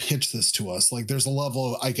 you've pitched this to us. Like there's a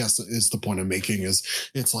level of, I guess is the point I'm making, is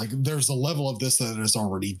it's like, there's a level of this that is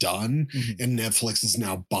already done and Netflix is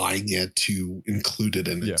now buying it to include it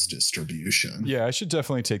in its distribution. Yeah. I should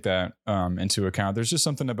definitely take that into account. There's just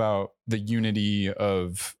something about the unity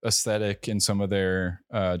of aesthetic in some of their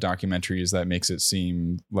documentaries that makes it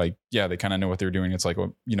seem like, they kind of know what they're doing. It's like a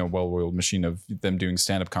well-oiled machine of them doing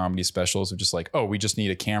stand-up comedy specials of just like, oh, we just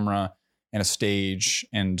need a camera and a stage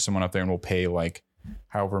and someone up there, and we'll pay like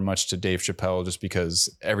however much to Dave Chappelle just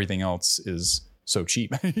because everything else is so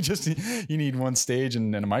cheap. you need one stage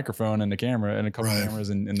and a microphone and a camera and a couple cameras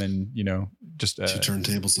and then just 2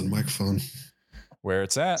 turntables and a microphone. Where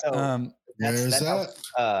it's at. So where's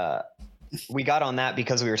that? We got on that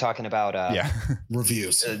because we were talking about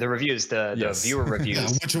reviews, the reviews, the viewer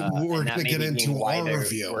reviews, which we're going to get into our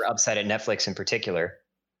review. We're upset at Netflix in particular.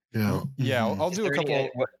 Yeah. I'll do a couple.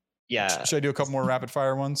 Should I do a couple more rapid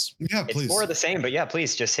fire ones? Yeah, please. It's more of the same, but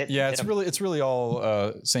please just hit. Yeah, it's really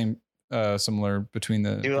all similar between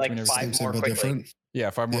the. Do like 5 more quickly. Different. Yeah,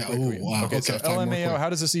 5 more quickly. Wow. Okay, so LMAO. How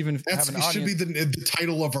does this even have an audience? Should be the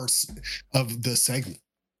title of the segment.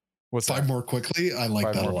 What's 5 more quickly? I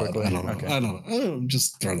like that a lot. I don't know. Okay. I don't know. I'm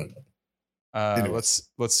just throwing it.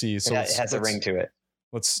 Let's see. So it has a ring to it.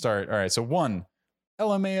 Let's start. All right. So 1,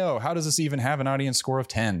 LMAO. How does this even have an audience score of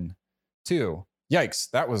 10? 2, yikes,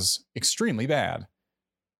 that was extremely bad.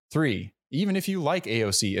 3, even if you like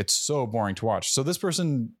AOC, it's so boring to watch. So this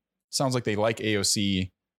person sounds like they like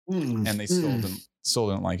AOC and they still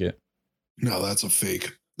didn't like it. No, that's a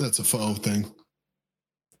fake. That's a faux thing.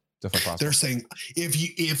 Definitely possible. They're saying if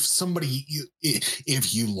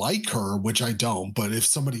you like her, which I don't, but if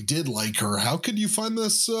somebody did like her, how could you find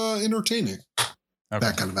this entertaining? Okay.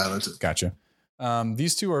 That kind of attitude. Gotcha.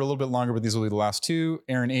 These two are a little bit longer, but these will be the last two.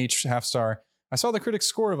 Aaron H, half star. I saw the critics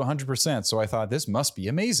score of 100%, so I thought this must be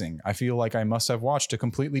amazing. I feel like I must have watched a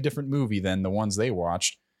completely different movie than the ones they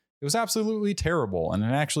watched. It was absolutely terrible, and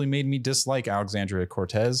it actually made me dislike Alexandria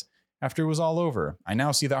Cortez after it was all over. I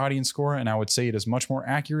now see the audience score, and I would say it is much more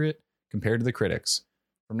accurate compared to the critics.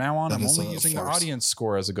 From now on, I'm only using the audience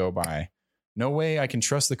score as a go-by. No way I can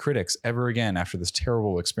trust the critics ever again after this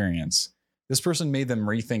terrible experience. This person made them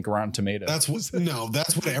rethink Rotten Tomatoes. That's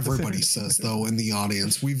what everybody says though in the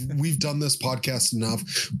audience. We've done this podcast enough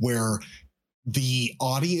where the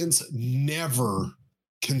audience never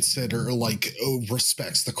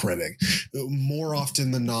respects the critic. More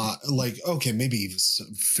often than not, like, okay, maybe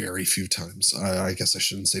very few times. I guess I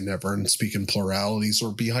shouldn't say never and speak in pluralities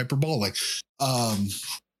or be hyperbolic.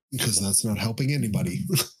 Because that's not helping anybody.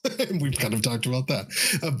 We've kind of talked about that.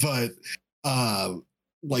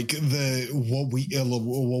 Like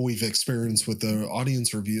what we've experienced with the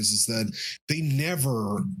audience reviews is that they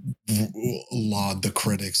never laud the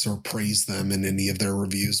critics or praise them in any of their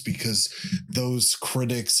reviews, because those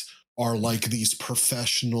critics are like these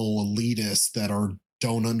professional elitists that are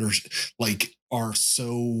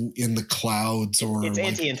so in the clouds, or it's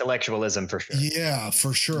anti-intellectualism for sure. Yeah,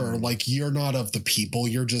 for sure. Like, you're not of the people.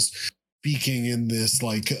 You're just speaking in this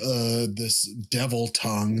this devil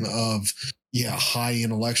tongue of high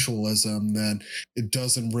intellectualism that it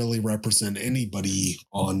doesn't really represent anybody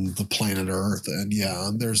on the planet Earth. And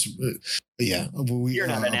you're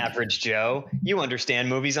not an average Joe. You understand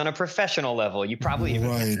movies on a professional level. You probably even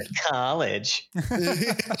went to college.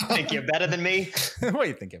 Think you're better than me? What,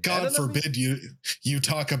 you think? God forbid you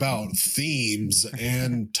talk about themes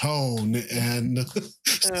and tone and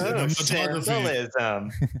cinematography.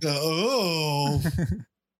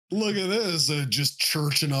 Look at this, just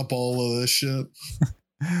churching up all of this shit.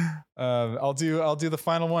 I'll do the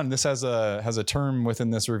final one. This has a term within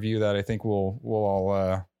this review that I think we'll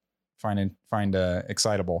all find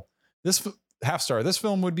excitable. This half star. This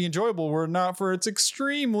film would be enjoyable were it not for its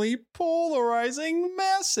extremely polarizing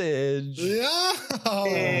message. Yeah.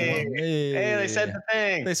 Hey, they said the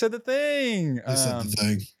thing. They said the thing.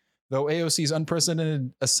 Though AOC's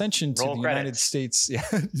unprecedented ascension to the United States. Yeah.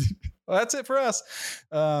 Well, that's it for us.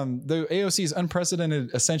 The AOC's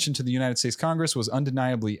unprecedented ascension to the United States Congress was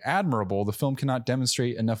undeniably admirable. The film cannot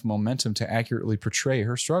demonstrate enough momentum to accurately portray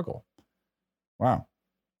her struggle. Wow.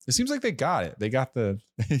 It seems like they got it. They got the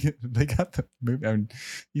movie. I mean,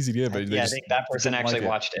 easy to get, but I think that person actually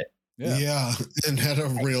watched it. Yeah, and had a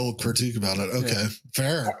real critique about it. Okay,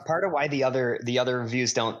 fair. Part of why the other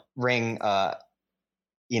reviews don't ring,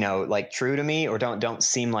 like true to me, or don't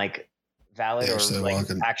seem like valid or like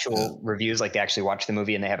actual reviews, like they actually watch the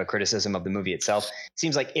movie and they have a criticism of the movie itself. It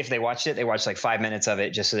seems like if they watched it, they watched like 5 minutes of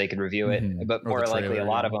it just so they could review it. But more likely, a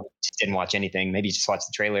lot of them just didn't watch anything. Maybe just watched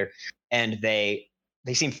the trailer, and they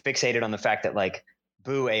seem fixated on the fact that like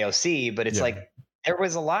boo AOC, but it's like there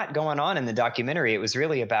was a lot going on in the documentary. It was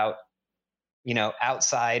really about,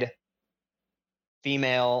 outside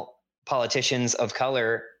female politicians of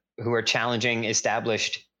color who are challenging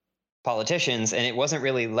established politicians, and it wasn't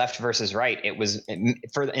really left versus right. It was,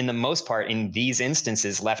 in the most part, in these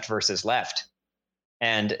instances, left versus left,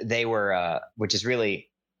 and they were, which is really,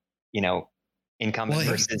 incumbent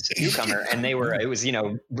versus newcomer, and they were. It was,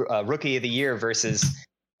 rookie of the year versus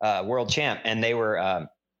world champ, and they were,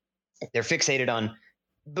 they're fixated on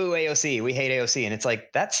boo AOC, we hate AOC, and it's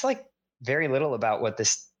like that's like very little about what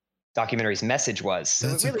this documentary's message was. So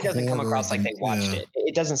it really doesn't come across like they watched it.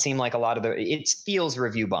 It doesn't seem like a lot of it feels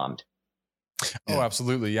review bombed. Oh,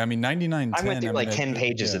 absolutely. I mean, 99. I went through like 10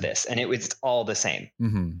 pages of this, and it was all the same.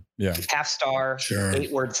 Mm-hmm. Yeah. Half star,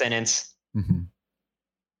 8-word sentence. Mm-hmm.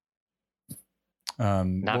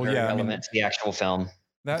 Not very relevant to the actual film.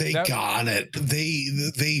 They got it.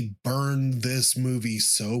 They burned this movie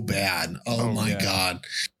so bad. Oh my God.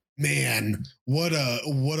 Man, what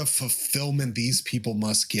a fulfillment these people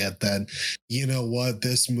must get that,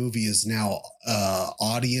 this movie is now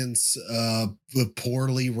audience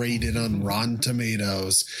poorly rated on Rotten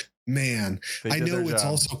Tomatoes. Man, I know it's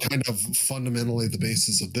also kind of fundamentally the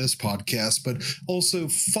basis of this podcast, but also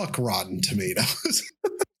fuck Rotten Tomatoes.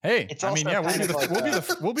 Hey, we'll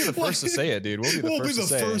be the first to say it, dude. We'll be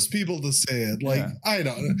the first people to say it. Like, I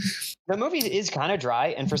don't know. The movie is kind of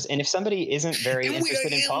dry, and if somebody isn't very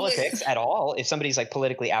interested in politics at all, if somebody's like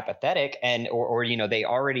politically apathetic or they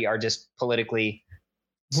already are just politically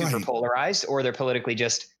super polarized, or they're politically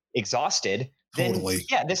just exhausted, then Totally.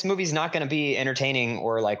 yeah, this movie's not going to be entertaining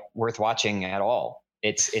or like worth watching at all.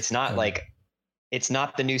 It's not like it's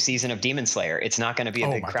not the new season of Demon Slayer. It's not going to be a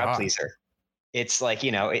big crowd pleaser. It's like,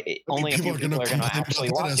 only a few people are going to actually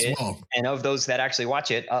watch it. Well. And of those that actually watch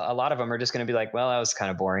it, a lot of them are just going to be like, well, that was kind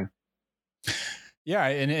of boring. Yeah.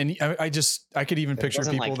 And I could even picture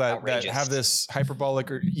people that have this hyperbolic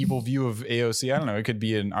or evil view of AOC. I don't know. It could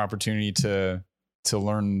be an opportunity to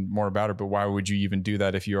learn more about it, but why would you even do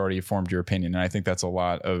that if you already formed your opinion? And I think that's a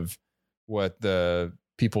lot of what the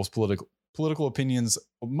people's political opinions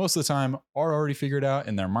most of the time are already figured out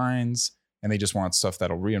in their minds. And they just want stuff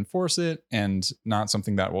that'll reinforce it and not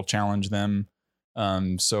something that will challenge them.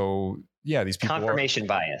 So yeah, these people confirmation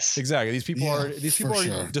bias. Exactly. These people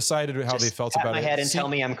already decided how they felt about it. Pat my head and tell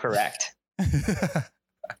me I'm correct.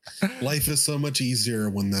 Life is so much easier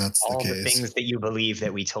when that's all the case. All the things that you believe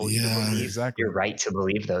that we told you to believe. Exactly. You're right to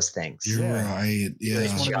believe those things. You're right. Yeah. I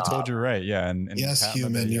just want to be told you're right. Yeah. And yes,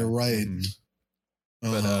 human, you're right. Mm-hmm.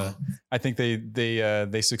 But I think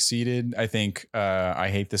they succeeded. I think I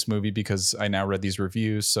hate this movie because I now read these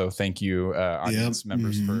reviews. So thank you, audience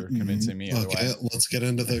members, for convincing me. Okay, otherwise. Let's get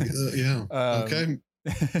into the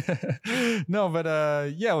okay. No, but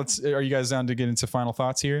yeah. Are you guys down to get into final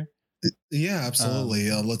thoughts here? Yeah, absolutely.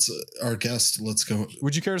 Let's go.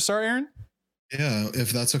 Would you care to start, Aaron? Yeah,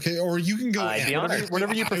 if that's okay, or you can go.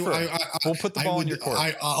 Whatever you prefer. We'll put the ball in your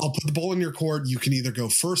court. I'll put the ball in your court. You can either go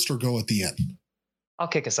first or go at the end. I'll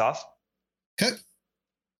kick us off. Okay.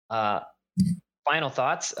 Final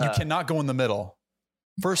thoughts. You cannot go in the middle.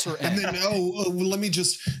 First or end. And then let me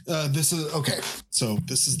just. This is okay. So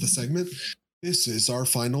this is the segment. This is our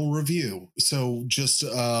final review. So just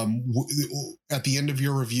at the end of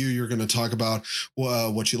your review, you're going to talk about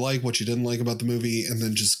what you like, what you didn't like about the movie, and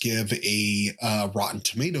then just give a Rotten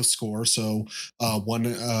Tomato score. So 1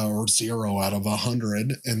 or 0 out of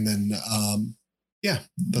 100, and then yeah,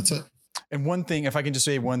 that's it. And one thing, if I can just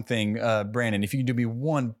say one thing, Brandon, if you can do me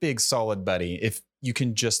one big solid, buddy, if you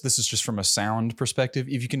can just, this is just from a sound perspective,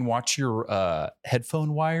 if you can watch your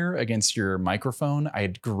headphone wire against your microphone,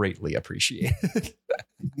 I'd greatly appreciate it.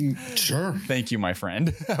 Sure. Thank you, my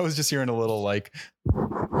friend. I was just hearing a little like.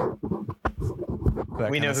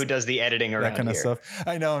 We know who does the editing around that kind of here. stuff.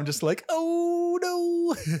 I know. I'm just like, oh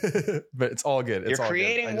no, but it's all good. You're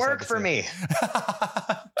creating work for me.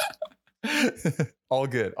 All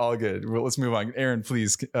good. Well, let's move on. Aaron,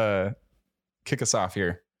 please kick us off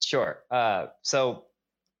here. Sure. So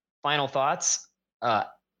final thoughts.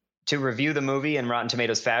 To review the movie in Rotten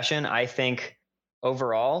Tomatoes fashion, I think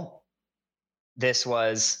overall this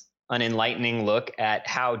was an enlightening look at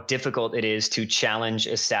how difficult it is to challenge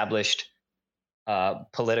established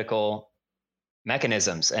political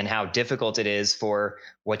mechanisms, and how difficult it is for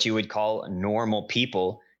what you would call normal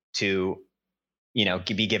people to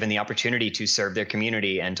be given the opportunity to serve their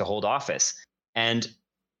community and to hold office. And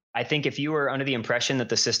I think if you were under the impression that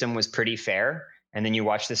the system was pretty fair, and then you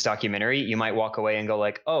watch this documentary, you might walk away and go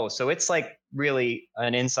like, oh, so it's like really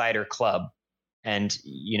an insider club. And,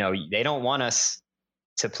 they don't want us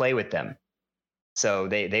to play with them. So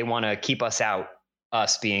they want to keep us out,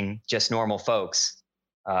 us being just normal folks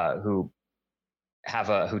who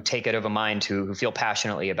take it of a mind, who feel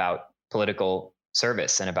passionately about political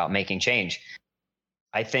service and about making change.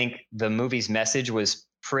 I think the movie's message was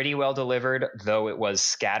pretty well delivered, though it was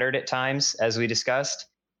scattered at times, as we discussed.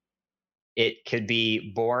 It could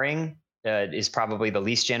be boring, is probably the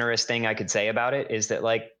least generous thing I could say about it, is that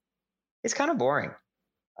like, it's kind of boring.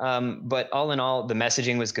 But all in all, the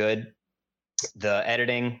messaging was good. The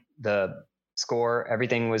editing, the score,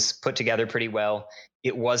 everything was put together pretty well.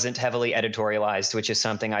 It wasn't heavily editorialized, which is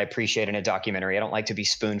something I appreciate in a documentary. I don't like to be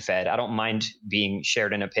spoon-fed. I don't mind being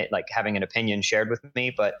shared having an opinion shared with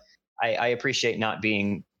me, but I appreciate not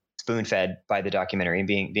being spoon-fed by the documentary and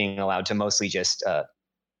being allowed to mostly just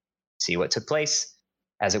see what took place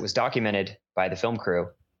as it was documented by the film crew.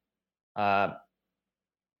 So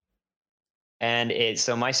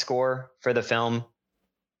my score for the film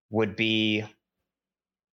would be,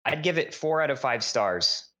 I'd give it 4 out of 5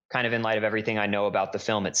 stars, kind of in light of everything I know about the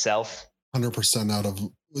film itself. 100% out of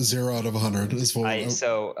 0 out of 100 as well.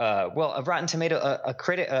 A Rotten Tomato,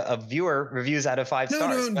 a viewer reviews out of 5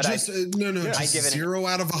 stars. No, just 0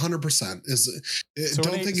 out of 100% is.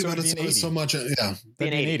 Don't think about it so much. Yeah, that'd be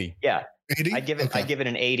an 80. Yeah, 80. I'd give it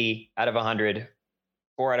an 80 out of 100.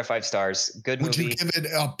 4 out of 5 stars. Good movie. Would you give it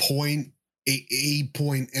a point, a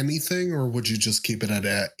point anything, or would you just keep it at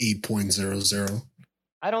 8.00?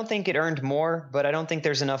 I don't think it earned more, but I don't think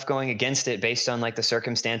there's enough going against it based on like the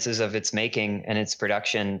circumstances of its making and its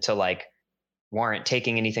production to like warrant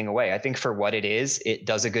taking anything away. I think for what it is, it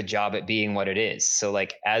does a good job at being what it is. So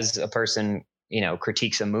like as a person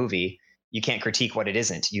critiques a movie, you can't critique what it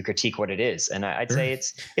isn't. You critique what it is. And I'd say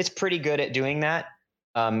it's pretty good at doing that.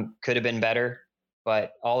 Could have been better,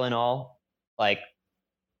 but all in all, like,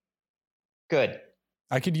 good.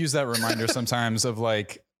 I could use that reminder sometimes of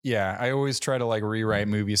like, yeah, I always try to like rewrite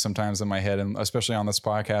movies sometimes in my head, and especially on this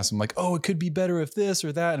podcast, I'm like, oh, it could be better if this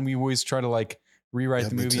or that. And we always try to like rewrite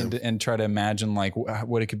the movie and try to imagine like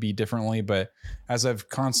what it could be differently. But as I've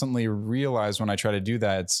constantly realized when I try to do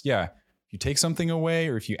that, it's if you take something away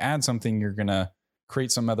or if you add something, you're going to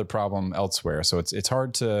create some other problem elsewhere. So it's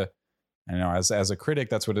hard to, I know as a critic,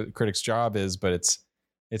 that's what a critic's job is, but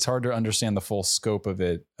it's hard to understand the full scope of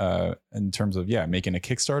it in terms of, making a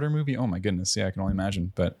Kickstarter movie. Oh my goodness. Yeah, I can only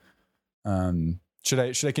imagine. But should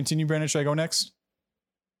I continue, Brandon? Should I go next?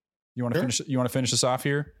 You want to finish? You want to finish this off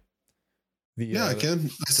here? I can.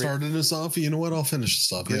 I started us off. You know what? I'll finish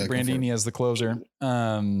this off. Yeah, Brandini as the closer.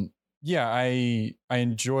 I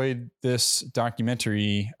enjoyed this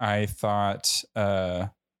documentary. I thought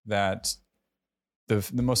that the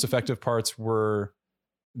most effective parts were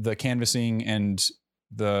the canvassing and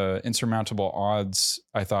the insurmountable odds.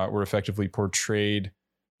 I thought were effectively portrayed.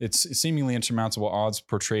 It's seemingly insurmountable odds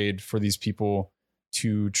portrayed for these people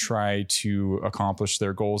to try to accomplish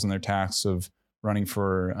their goals and their tasks of running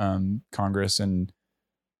for Congress. And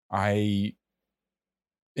I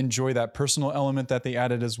enjoy that personal element that they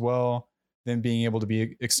added as well. Them being able to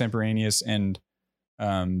be extemporaneous and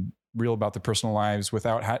real about the personal lives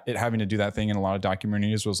without it having to do that thing in a lot of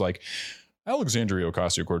documentaries was like, Alexandria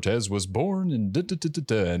Ocasio-Cortez was born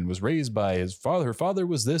and was raised by his father. Her father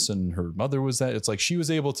was this and her mother was that. It's like she was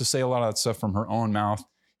able to say a lot of that stuff from her own mouth.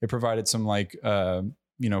 It provided some like,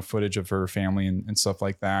 footage of her family and stuff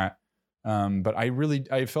like that. But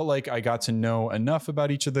I felt like I got to know enough about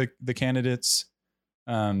each of the candidates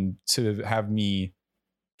to have me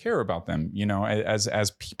care about them,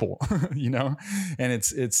 as people, and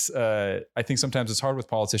it's I think sometimes it's hard with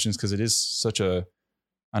politicians because it is such a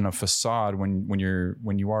facade when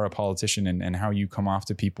you are a politician and how you come off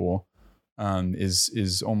to people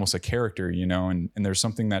is almost a character, and there's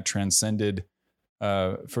something that transcended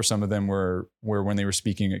for some of them where when they were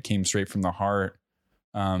speaking, it came straight from the heart.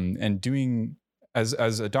 And doing as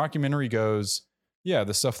a documentary goes,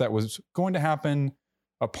 the stuff that was going to happen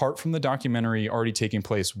apart from the documentary already taking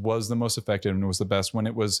place was the most effective and was the best when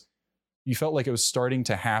you felt like it was starting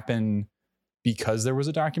to happen because there was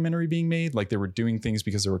a documentary being made. Like they were doing things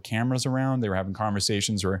because there were cameras around, they were having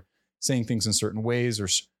conversations or saying things in certain ways or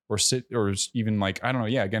even like, I don't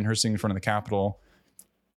know. Again, her sitting in front of the Capitol,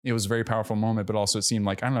 it was a very powerful moment, but also it seemed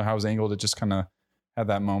like, I don't know how it was angled. It just kind of had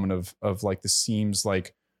that moment of like the seams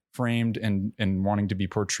like framed and wanting to be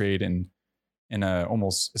portrayed in a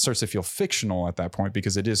almost, it starts to feel fictional at that point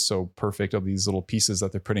because it is so perfect of these little pieces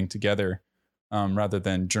that they're putting together rather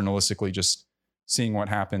than journalistically just seeing what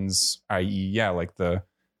happens, i.e. like the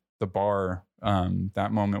bar,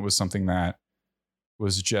 that moment was something that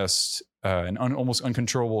was just an almost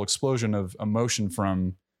uncontrollable explosion of emotion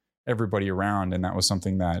from everybody around. And that was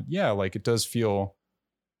something that, like it does feel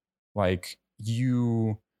like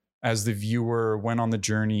you as the viewer went on the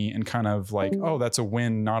journey and kind of like, oh, that's a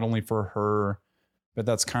win, not only for her, but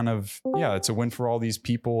that's kind of, it's a win for all these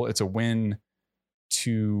people. It's a win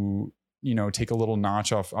to, take a little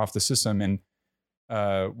notch off the system. And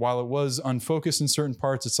while it was unfocused in certain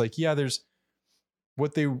parts, it's like, there's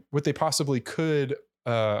what they possibly could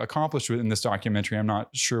accomplish within this documentary. I'm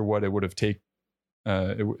not sure what it would have taken.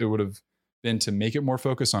 It would have been to make it more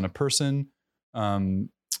focused on a person.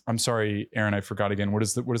 I'm sorry, Aaron, I forgot again. What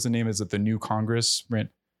is the name? Is it the New Congress?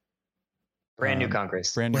 Brand New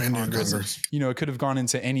Congress. Brand New Congress. It could have gone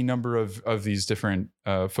into any number of these different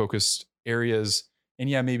focused areas. And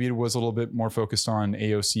maybe it was a little bit more focused on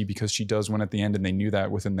AOC because she does win at the end. And they knew that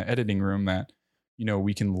within the editing room that,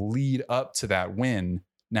 we can lead up to that win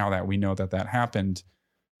now that we know that happened.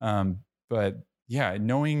 But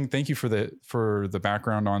thank you for the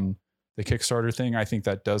background on the Kickstarter thing. I think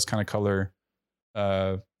that does kind of color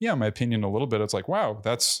my opinion a little bit. It's like, wow,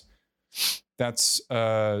 that's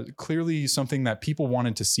clearly something that people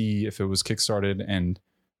wanted to see if it was kickstarted and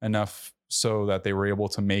enough so that they were able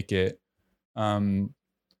to make it.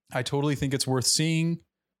 I totally think it's worth seeing,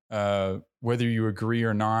 whether you agree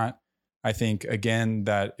or not. I think again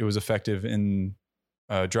that it was effective in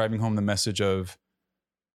driving home the message of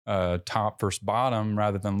top versus bottom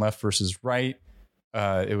rather than left versus right.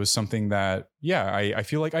 It was something that, I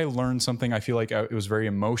feel like I learned something. I feel like it was very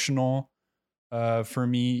emotional for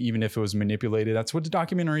me, even if it was manipulated. That's what the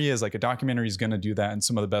documentary is. Like a documentary is going to do that. And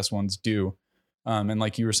some of the best ones do. And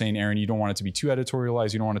like you were saying, Aaron, you don't want it to be too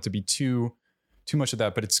editorialized. You don't want it to be too much of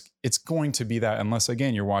that, but it's going to be that unless,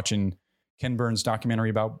 again, you're watching Ken Burns documentary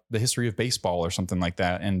about the history of baseball or something like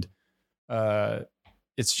that. And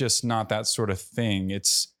it's just not that sort of thing.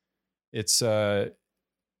 It's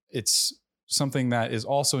something that is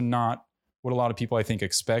also not what a lot of people, I think,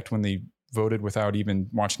 expect when they voted without even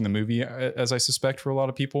watching the movie, as I suspect for a lot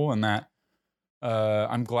of people. And that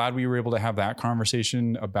I'm glad we were able to have that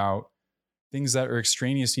conversation about things that are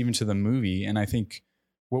extraneous even to the movie. And I think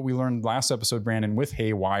what we learned last episode, Brandon, with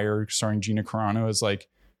Haywire starring Gina Carano, is like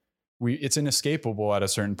it's inescapable at a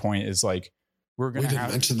certain point. Is like we didn't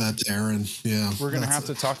mention that to Aaron. Yeah, we're gonna have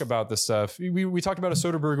to talk about this stuff. We talked about a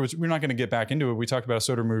Soderbergh, which we're not going to get back into it. We talked about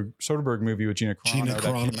a Soderbergh movie with Gina Carano. Gina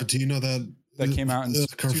Carano. Do you know that came out in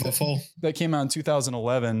that came out in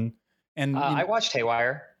 2011? And I watched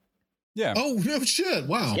Haywire. Yeah. Oh no shit!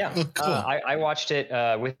 Wow. Yeah. Oh, cool. I watched it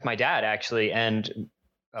with my dad actually, and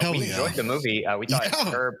we enjoyed the movie. We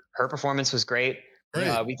thought her performance was great.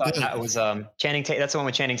 We thought that was Channing Tatum. That's the one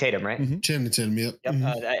with Channing Tatum, right? Mm-hmm. Channing Tatum. Yep.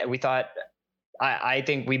 Mm-hmm. We thought. I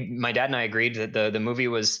think my dad and I agreed that the movie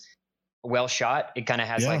was well shot. It kind of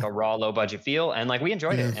has like a raw, low budget feel, and like we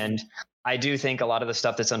enjoyed it. And I do think a lot of the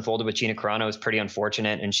stuff that's unfolded with Gina Carano is pretty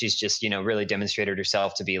unfortunate, and she's just really demonstrated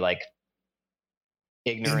herself to be like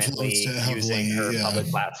ignorantly using her public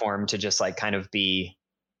platform to just like kind of be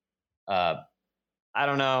I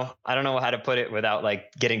don't know how to put it without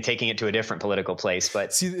like taking it to a different political place. But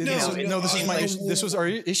this was our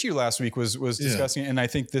issue last week was discussing it, and I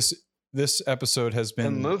think this episode has been.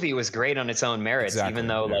 The movie was great on its own merits, even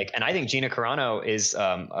though and I think Gina Carano is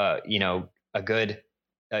a good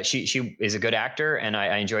she is a good actor, and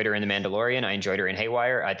I enjoyed her in The Mandalorian. I enjoyed her in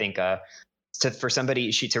Haywire. I think for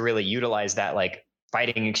somebody to really utilize that like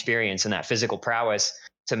fighting experience and that physical prowess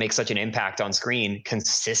to make such an impact on screen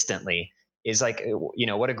consistently is like,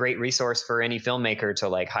 what a great resource for any filmmaker to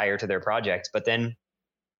like hire to their project. But then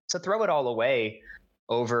to throw it all away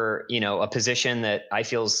over, a position that I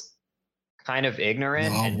feel's kind of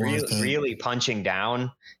ignorant and really punching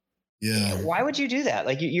down. Yeah. Why would you do that?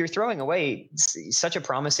 Like you're throwing away such a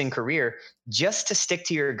promising career just to stick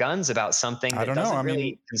to your guns about something that doesn't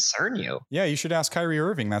really concern you. Yeah. You should ask Kyrie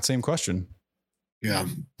Irving that same question. Yeah.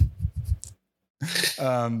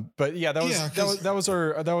 But yeah,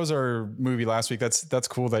 that was our movie last week. That's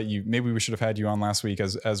cool that maybe we should have had you on last week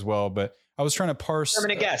as well. But I was trying to parse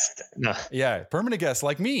permanent guest. No. Yeah. Permanent guest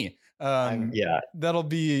like me. That'll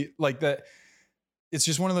be like that. It's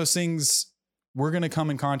just one of those things. We're going to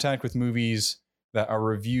come in contact with movies that are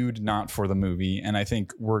reviewed not for the movie. And I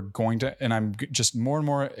think we're going to, and I'm just more and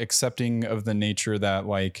more accepting of the nature that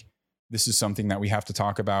like, this is something that we have to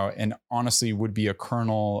talk about, and honestly would be a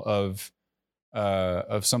kernel of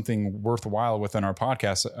something worthwhile within our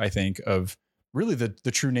podcast. I think of really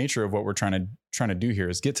the true nature of what we're trying to do here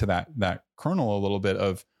is get to that kernel a little bit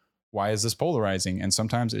of why is this polarizing? And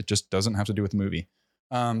sometimes it just doesn't have to do with the movie.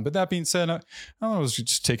 But that being said, I was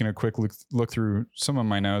just taking a quick look through some of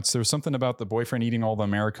my notes. There was something about the boyfriend eating all the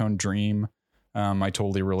Americone Dream. I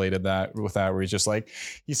totally related that with that, where he's just like,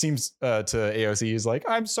 he seems to AOC, he's like,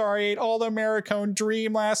 I'm sorry, I ate all the Americone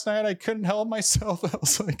Dream last night. I couldn't help myself. I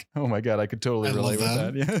was like, oh my God, I could totally relate with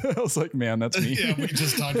that. Yeah. I was like, man, that's me. Yeah, we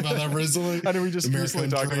just talked about that recently. I know we just recently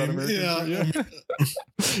talked about American Dream. Yeah.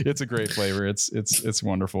 It's a great flavor. It's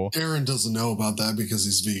wonderful. Aaron doesn't know about that because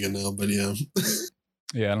he's vegan now, but yeah.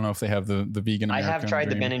 Yeah, I don't know if they have the vegan American I have tried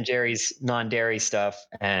Dream. the Ben and Jerry's non-dairy stuff,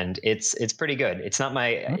 and it's pretty good. It's not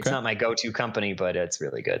my go-to company, but it's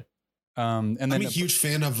really good. And then I'm a huge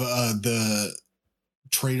fan of the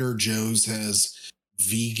Trader Joe's has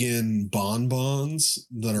vegan bonbons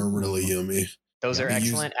that are really yummy. Those are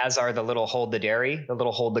excellent, as are the little hold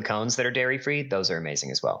the cones that are dairy free. Those are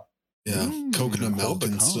amazing as well. Yeah, coconut milk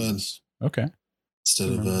instead. Okay.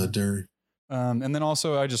 Instead of dairy. And then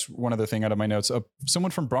also, one other thing out of my notes,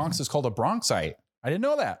 someone from Bronx is called a Bronxite. I didn't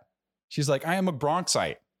know that. She's like, I am a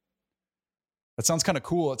Bronxite. That sounds kind of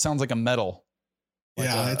cool. It sounds like a metal.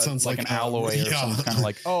 It sounds like an alloy or something, kind of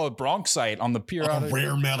like, Bronxite on the periodic. A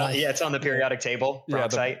rare metal. It's on the periodic table.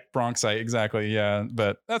 Bronxite. Yeah, Bronxite, exactly. Yeah,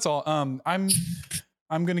 but that's all. I'm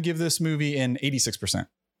going to give this movie an 86%.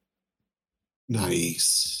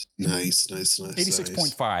 Nice.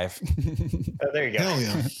 86.5. Oh, there you go. Hell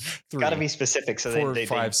yeah. Got to be specific so they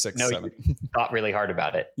 5, 6, know 7. you thought really hard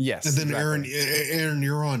about it. Yes. And then exactly. Aaron,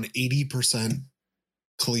 you're on 80%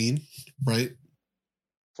 clean, right?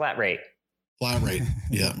 Flat rate.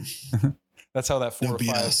 Yeah. That's how that 4 or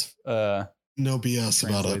 5 no BS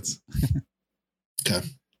about it. Okay.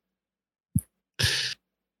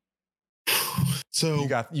 So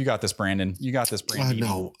you got this, Brandon. You got this, Brandon.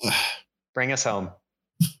 No. Bring us home.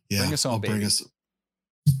 Yeah, bring us home, baby. Here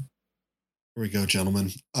we go,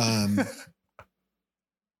 gentlemen.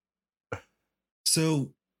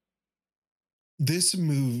 So this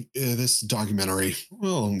documentary,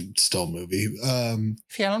 well, still movie,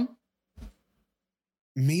 Film.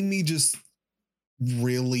 made me just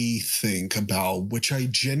really think about, which I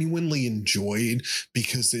genuinely enjoyed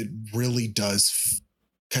because it really does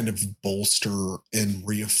kind of bolster and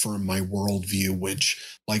reaffirm my worldview,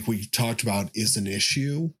 which, like we talked about, is an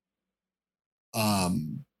issue.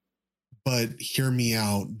 But hear me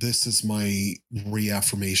out. This is my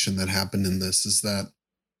reaffirmation that happened in this, is that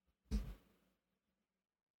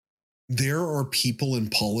there are people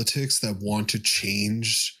in politics that want to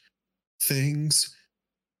change things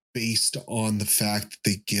based on the fact that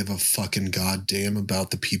they give a fucking goddamn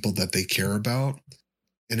about the people that they care about.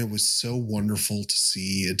 And it was so wonderful to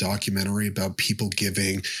see a documentary about people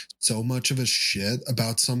giving so much of a shit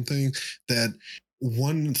about something that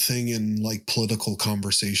one thing in like political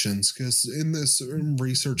conversations, because in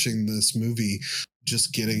researching this movie,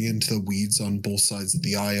 just getting into the weeds on both sides of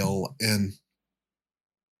the aisle, and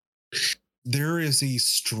there is a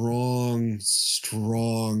strong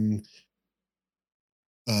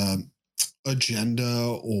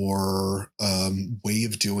agenda or way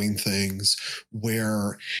of doing things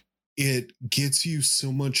where it gets you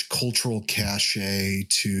so much cultural cachet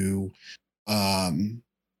to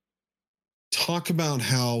talk about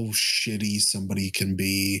how shitty somebody can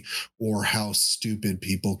be or how stupid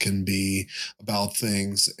people can be about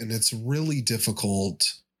things. And it's really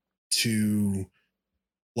difficult to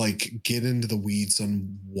like get into the weeds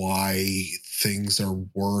on why things are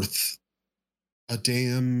worth a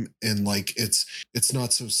damn, and like it's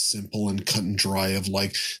not so simple and cut and dry of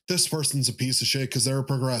like, this person's a piece of shit because they're a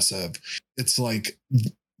progressive. It's like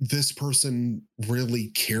this person really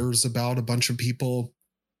cares about a bunch of people,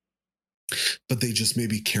 but they just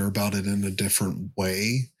maybe care about it in a different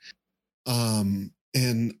way.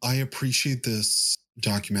 And I appreciate this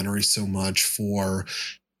documentary so much for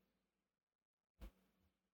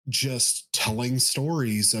just telling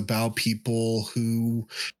stories about people who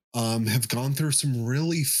have gone through some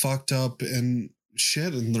really fucked up and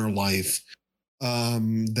shit in their life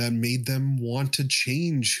that made them want to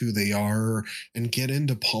change who they are and get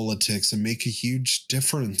into politics and make a huge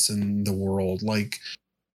difference in the world. Like,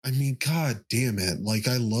 I mean, God damn it. Like,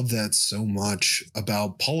 I love that so much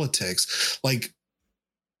about politics. Like,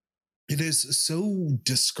 it is so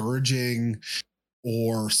discouraging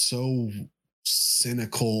or so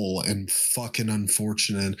cynical and fucking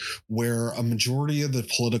unfortunate where a majority of the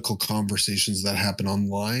political conversations that happen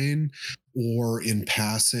online or in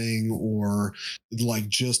passing or like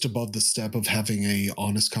just above the step of having a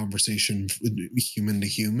honest conversation human to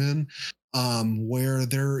human, where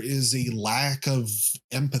there is a lack of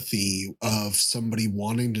empathy of somebody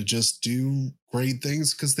wanting to just do great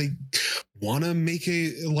things because they want to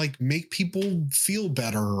make people feel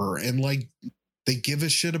better, and like they give a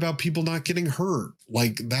shit about people not getting hurt,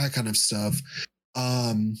 like that kind of stuff.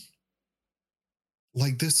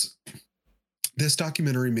 Like this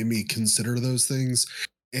documentary made me consider those things.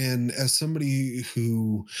 And as somebody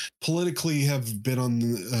who politically have been on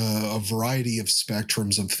a variety of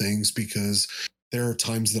spectrums of things, because there are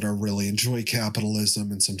times that I really enjoy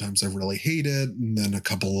capitalism and sometimes I really hate it. And then a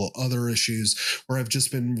couple other issues where I've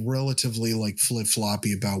just been relatively like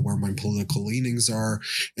flip-floppy about where my political leanings are.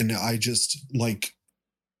 And I just like,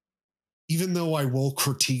 even though I will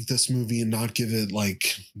critique this movie and not give it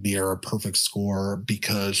like near a perfect score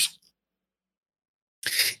because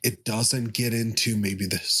it doesn't get into maybe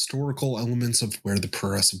the historical elements of where the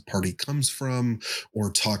Progressive Party comes from, or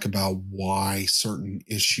talk about why certain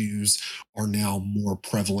issues are now more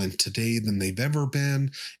prevalent today than they've ever been.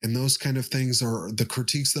 And those kind of things are the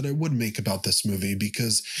critiques that I would make about this movie,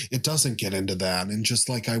 because it doesn't get into that. And just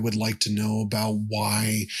like I would like to know about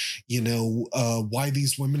why, why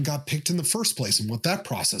these women got picked in the first place and what that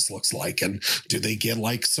process looks like. And do they get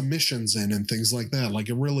like submissions in and things like that? Like,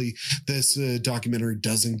 it really, this documentary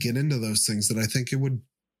doesn't get into those things that I think it would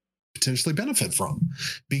potentially benefit from,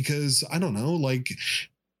 because I don't know, like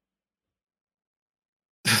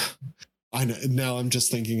I know now I'm just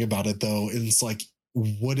thinking about it though, and it's like,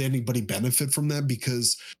 would anybody benefit from that?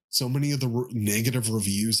 Because so many of the negative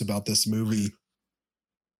reviews about this movie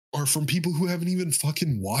are from people who haven't even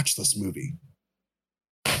fucking watched this movie.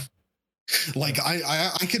 Like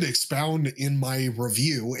I could expound in my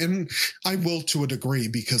review, and I will to a degree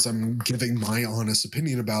because I'm giving my honest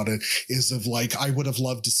opinion about it, is of like, I would have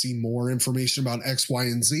loved to see more information about X, Y,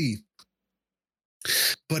 and Z.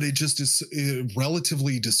 But it just is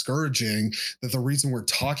relatively discouraging that the reason we're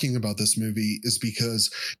talking about this movie is because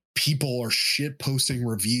people are shit posting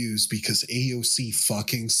reviews because AOC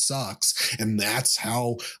fucking sucks. And that's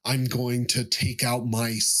how I'm going to take out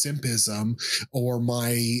my simpism or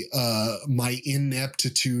my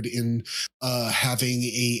ineptitude in having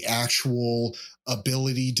a actual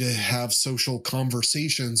ability to have social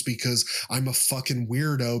conversations, because I'm a fucking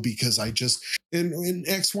weirdo, because I just in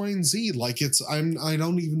X, Y, and Z, like I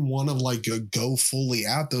don't even want to like go fully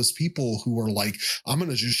at those people who are like, I'm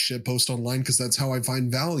gonna just shit post online because that's how I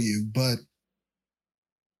find value. But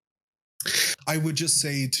I would just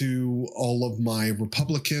say to all of my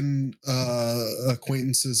Republican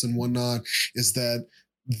acquaintances and whatnot is that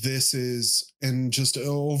this is, and just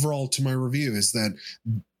overall to my review, is that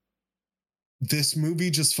this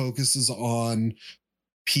movie just focuses on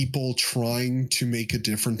people trying to make a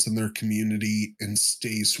difference in their community and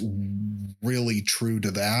stays really true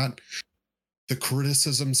to that. The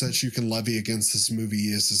criticisms that you can levy against this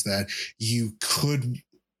movie is that you could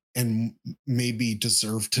and maybe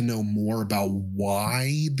deserve to know more about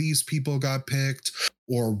why these people got picked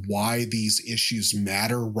or why these issues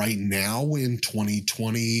matter right now in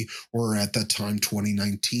 2020 or at that time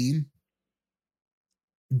 2019.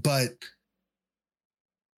 But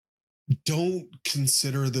don't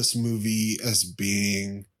consider this movie as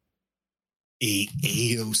being a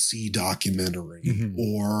AOC documentary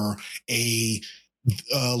or a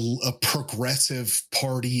progressive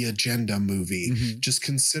party agenda movie. Just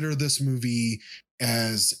consider this movie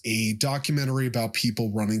as a documentary about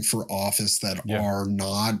people running for office that are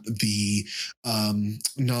not the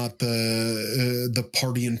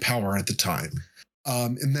party in power at the time.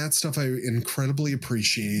 And that stuff I incredibly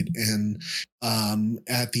appreciate. And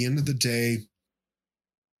at the end of the day,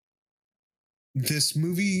 this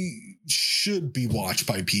movie should be watched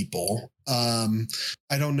by people. I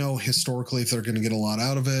don't know historically if they're going to get a lot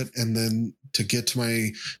out of it. And then to get to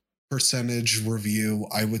my percentage review,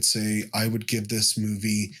 I would say I would give this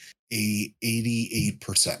movie a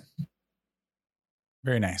 88%.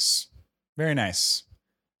 Very nice. Very nice.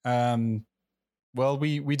 Well,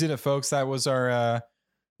 we did it, folks. That was our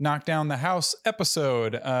Knock Down the House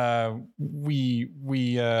episode. We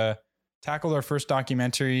tackled our first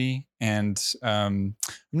documentary, and I'm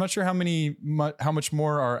not sure how much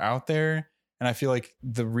more are out there. And I feel like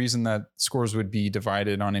the reason that scores would be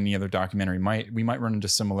divided on any other documentary we might run into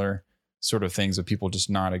similar sort of things of people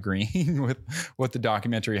just not agreeing with what the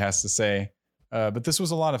documentary has to say. But this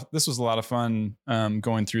was a lot of fun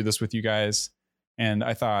going through this with you guys, and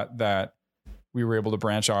I thought that we were able to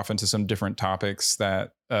branch off into some different topics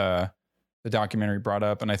that the documentary brought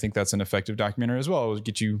up, and I think that's an effective documentary as well. It would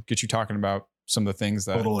get you talking about some of the things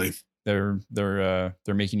that totally they're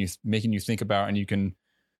making you think about, and you can,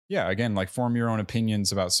 again, like form your own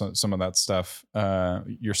opinions about some of that stuff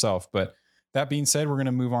yourself. But that being said, we're going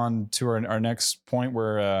to move on to our next point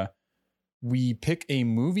where we pick a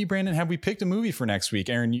movie. Brandon, have we picked a movie for next week?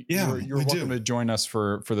 Aaron, you're welcome to join us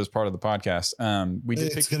for this part of the podcast.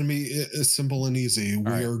 It's going to be simple and easy.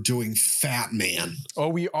 We are doing Fat Man. Oh,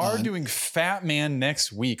 we are doing Fat Man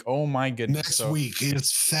next week. Oh my goodness. Next week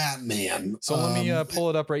it's Fat Man. So let me pull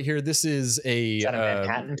it up right here. This is is that a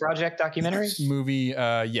Manhattan Project documentary movie.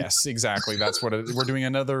 Yes, exactly. That's what we're doing.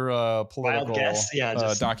 Another political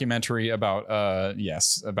documentary about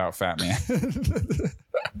about Fat Man.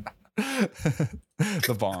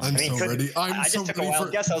 The bomb. I'm so ready. I just took a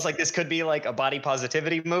wild guess. I was like, this could be like a body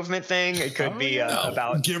positivity movement thing. It could be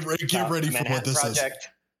about get ready for what this Project.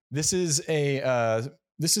 Is.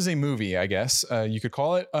 This is a movie, I guess you could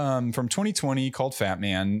call it, from 2020 called Fat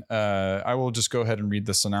Man. I will just go ahead and read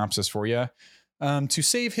the synopsis for you. To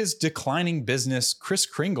save his declining business, Kris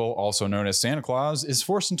Kringle, also known as Santa Claus, is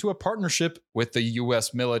forced into a partnership with the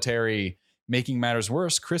U.S. military. Making matters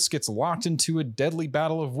worse, Kris gets locked into a deadly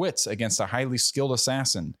battle of wits against a highly skilled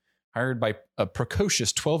assassin, hired by a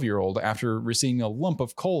precocious 12-year-old after receiving a lump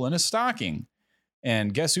of coal in his stocking.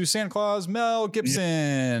 And guess who's Santa Claus? Mel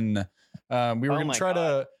Gibson. We were going to try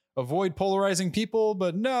to avoid polarizing people,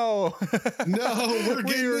 but no. No, we're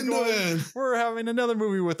getting into it. We're having another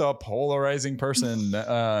movie with a polarizing person.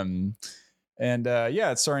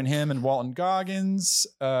 It's starring him and Walton Goggins.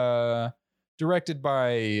 Directed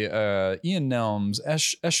by Ian Nelms,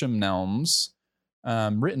 Esham Nelms,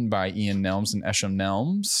 written by Ian Nelms and Esham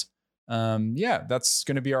Nelms. That's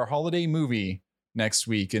going to be our holiday movie next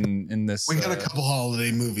week. In this, we got a couple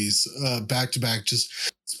holiday movies back to back.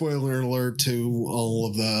 Just spoiler alert to all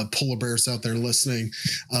of the polar bears out there listening.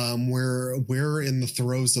 We're in the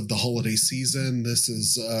throes of the holiday season. This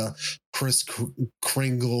is Kris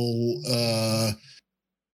Kringle.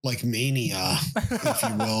 like mania, if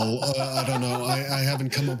you will. I don't know. I haven't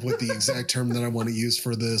come up with the exact term that I want to use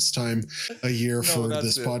for this time a year for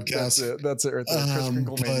this podcast. That's it right there. Chris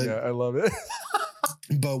Kringle mania. I love it.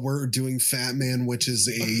 But we're doing Fat Man, which is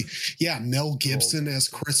Mel Gibson as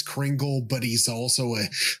Kris Kringle, but he's also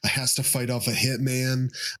has to fight off a hitman.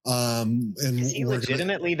 And is he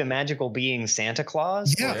legitimately the magical being Santa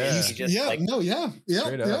Claus? Yeah,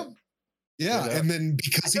 and then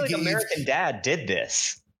because I feel like American Dad did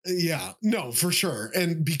this. Yeah, no, for sure.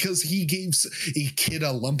 And because he gave a kid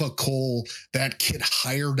a lump of coal, that kid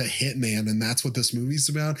hired a hitman, and that's what this movie's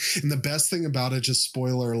about. And the best thing about it, just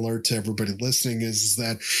spoiler alert to everybody listening, is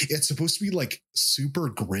that it's supposed to be like super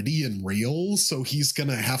gritty and real. So he's going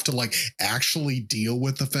to have to like actually deal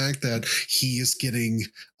with the fact that he is getting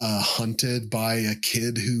hunted by a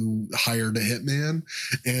kid who hired a hitman.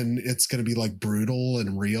 And it's going to be like brutal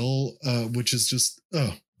and real, which is just,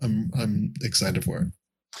 I'm excited for it.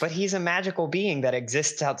 But he's a magical being that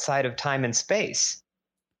exists outside of time and space.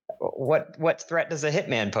 What threat does a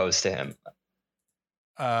hitman pose to him?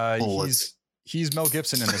 He's Mel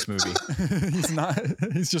Gibson in this movie.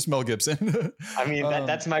 He's just Mel Gibson. I mean,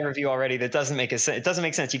 that's my review already. That doesn't make sense. It doesn't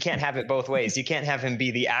make sense. You can't have it both ways. You can't have him be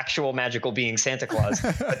the actual magical being Santa Claus,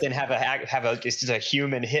 but then have just a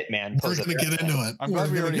human hitman. We're going to get into it. I'm glad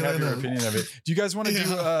we already have your opinion of it. Do you guys want to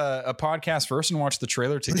do a podcast first and watch the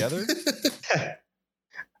trailer together?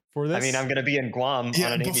 For this? I mean, I'm going to be in Guam on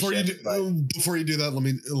a Navy ship. Before you do that,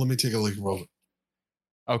 let me take a look.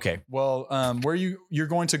 Okay. Well, you're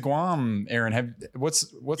going to Guam, Aaron? What's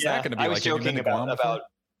that going to be like? I was joking about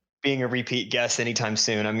being a repeat guest anytime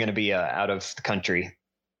soon. I'm going to be out of the country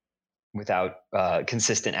without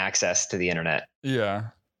consistent access to the internet. Yeah.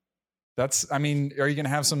 Are you going to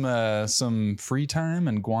have some free time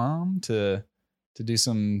in Guam to do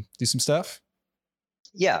some stuff?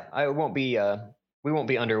 Yeah, we won't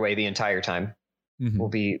be underway the entire time. Mm-hmm. There'll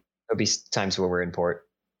be times where we're in port.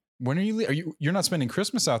 When are you? You're not spending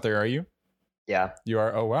Christmas out there, are you? Yeah, you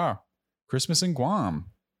are. Oh wow, Christmas in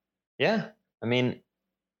Guam. Yeah, I mean,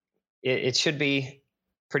 it should be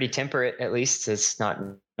pretty temperate. At least it's not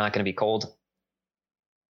going to be cold.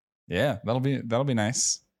 Yeah, that'll be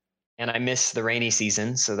nice. And I miss the rainy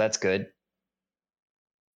season, so that's good.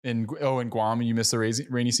 In Guam, you miss the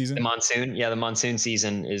rainy season. The monsoon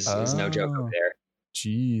season is no joke over there.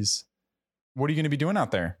 Jeez. What are you going to be doing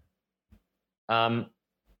out there?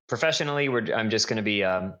 Professionally, I'm just going to be,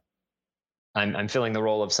 I'm filling the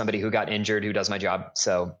role of somebody who got injured, who does my job.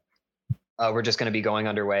 So we're just going to be going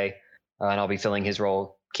underway and I'll be filling his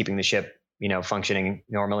role, keeping the ship, functioning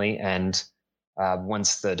normally. And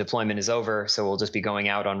once the deployment is over, so we'll just be going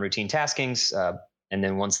out on routine taskings. And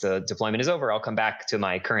then once the deployment is over, I'll come back to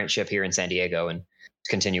my current ship here in San Diego and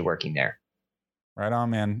continue working there. Right on,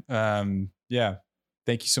 man. Yeah.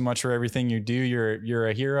 Thank you so much for everything you do. You're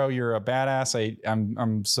a hero. You're a badass.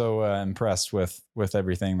 I'm so impressed with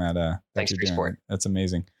everything that Thanks you're for your doing. support. That's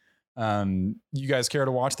amazing. You guys care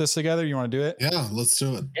to watch this together? You want to do it? Yeah, let's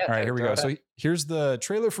do it. Yeah, all right, here we go. So here's the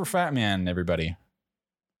trailer for Fat Man, everybody.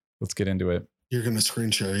 Let's get into it. You're going to screen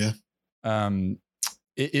share, yeah?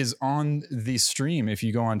 It is on the stream. If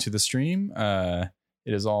you go onto the stream, it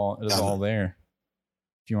is all there.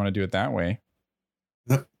 If you want to do it that way.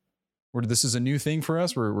 Yep. This is a new thing for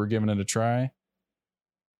us. We're giving it a try.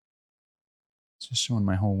 It's just showing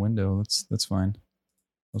my whole window. That's fine.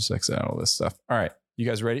 I'll just exit out all this stuff. All right. You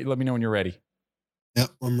guys ready? Let me know when you're ready. Yep,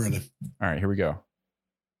 I'm ready. All right, here we go.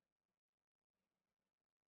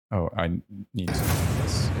 Oh, I need to do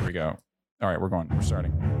this. Here we go. All right, we're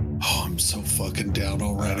starting. Oh, I'm so fucking down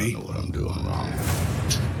already. I don't know what I'm doing wrong.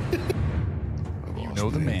 You know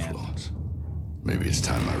the man. Influence. Maybe it's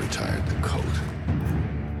time I retired the coat.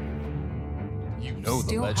 You know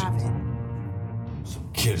the legend.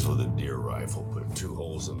 Some kids with a deer rifle put 2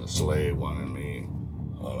 holes in the sleigh, one in me.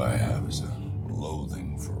 All I have is a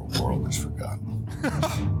loathing for a world that's forgotten.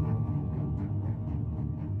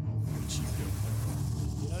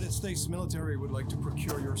 The United States military would like to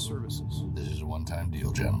procure your services. This is a one-time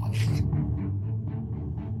deal, gentlemen.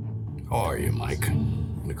 How are you, Mike?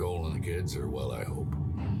 Nicole and the kids are well, I hope.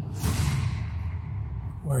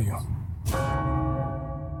 Where are you?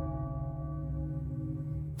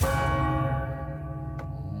 Oh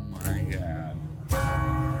my God.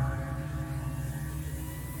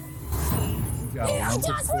 You got a lump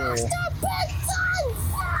of coal.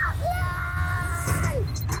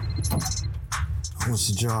 What's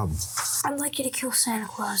the job? I'd like you to kill Santa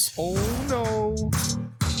Claus. Oh no.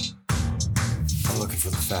 I'm looking for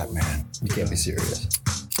the Fat Man. You can't be serious.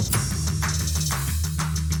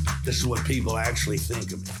 This is what people actually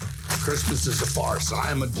think of me. Christmas is a farce.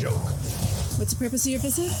 I'm a joke. What's the purpose of your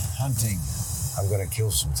visit? Hunting. I'm gonna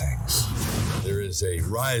kill some things. There is a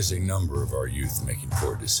rising number of our youth making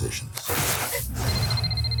poor decisions.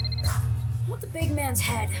 I want the big man's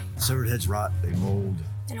head. Severed heads rot, they mold.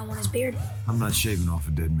 Then I want his beard. I'm not shaving off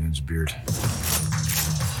a dead man's beard.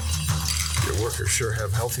 Your workers sure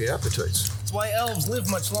have healthy appetites. That's why elves live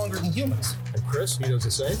much longer than humans. And Chris, he knows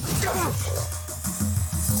the same?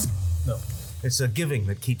 No. It's a giving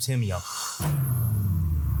that keeps him young.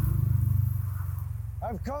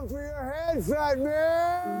 I've come for your head, fat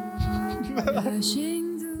man!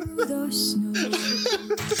 Dashing through the snow.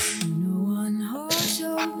 No one horse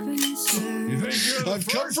open sail. I've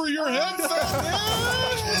come for your head, fat man!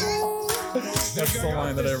 That's the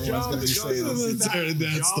line that everyone's going to be saying.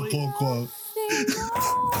 That's the pull quote.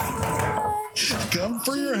 Come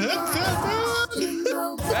for your head, fat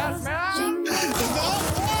man! Fat man!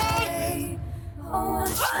 I'm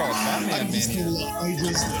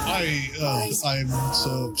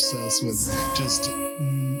so obsessed with just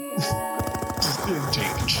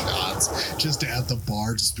taking shots just at the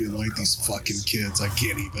bar, just being like these fucking kids. I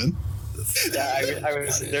can't even. Yeah, I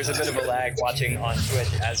was. There's a bit of a lag watching on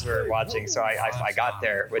Twitch as we're watching, so I got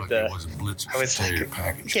there with the. I was like, it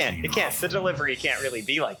can't. The delivery can't really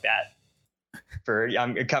be like that.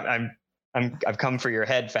 I've come for your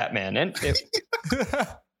head, fat man, and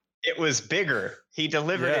it was bigger. He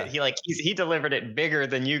delivered it. He delivered it bigger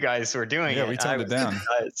than you guys were doing. Yeah, we toned it down.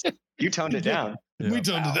 You toned it down. Yeah. We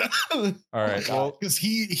toned it down. All right. Well, because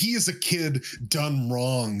he is a kid done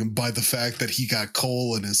wrong by the fact that he got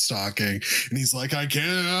coal in his stocking, and he's like, "I'm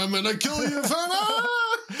gonna kill you, fella."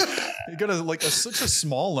 He got such a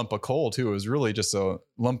small lump of coal too. It was really just a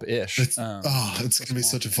lump-ish. It's gonna be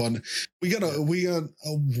such a fun. We got a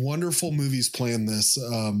wonderful movies planned this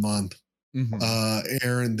month. Mm-hmm.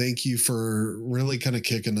 Aaron, thank you for really kind of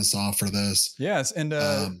kicking us off for this. Yes, and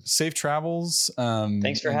safe travels.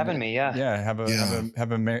 Thanks for having me. Yeah, have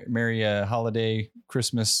a merry holiday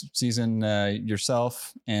Christmas season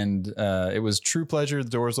yourself. And it was true pleasure. The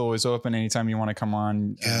door's always open anytime you want to come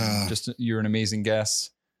on. You're an amazing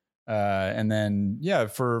guest. And then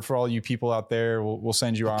for all you people out there, we'll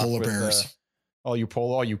send you off with bears. All you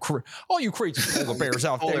crazy polar bears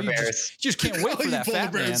out there. You just can't wait for that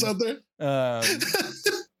fat man. Out there.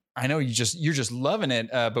 I know you're just loving it,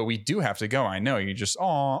 but we do have to go. I know you just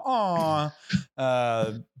but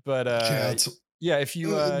Chad, if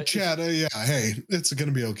you hey, it's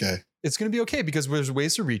gonna be okay. It's gonna be okay because there's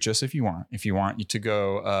ways to reach us if you want you to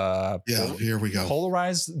go here we go,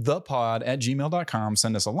 polarizethepod@gmail.com.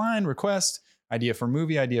 Send us a line, request, idea for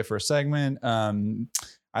movie, idea for a segment.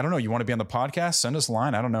 I don't know. You want to be on the podcast? Send us a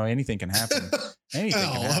line. I don't know. Anything can happen. Anything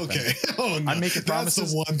can happen. Okay. Oh, no. I'm making promises.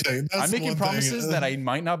 That's the one thing. I'm making promises that I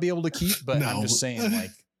might not be able to keep, but I'm just saying,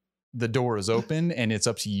 like, the door is open and it's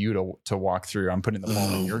up to you to walk through. I'm putting the ball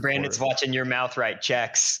in your court. Brandon's watching your mouth write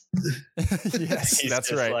checks. Yes,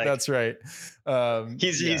 that's right. Like, that's right.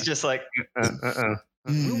 He's just like,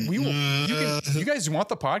 We will. You guys want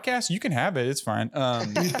the podcast? You can have it. It's fine.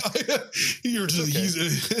 You're just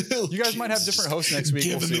you guys might have different hosts next week.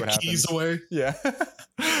 We'll see what happens. Away. Yeah. You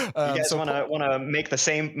guys want to make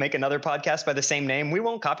another podcast by the same name? We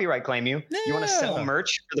won't copyright claim you. Yeah. You want to sell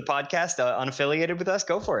merch for the podcast unaffiliated with us?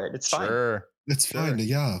 Go for it. It's fine. Sure. It's fine.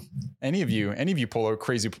 Yeah. Any of you polar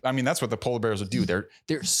crazy. I mean, that's what the polar bears would do. They're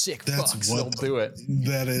sick fucks. They'll do it.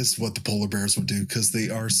 That is what the polar bears would do because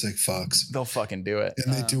they are sick fucks. They'll fucking do it.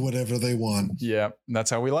 And they do whatever they want. Yeah.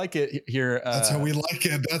 That's how we like it here. That's how we like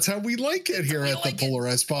it. That's how we like it here at the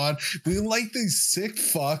Polarized Pod. We like these sick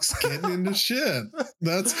fucks getting into shit.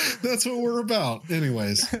 That's what we're about.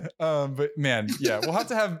 Anyways. But man, yeah,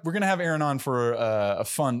 we're going to have Aaron on for a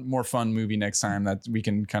more fun movie next time that we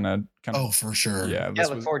can kind of. Oh, for sure. Yeah,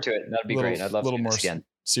 look forward to it. That'd be great. I'd love to do this again.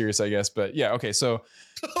 Serious, I guess. But yeah, okay. So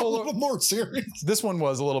a little more serious. This one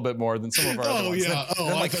was a little bit more than some of our other ones. Yeah. I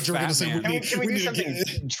thought you were going to say can we do something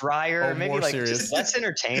drier, maybe like just less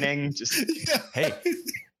entertaining. Just hey.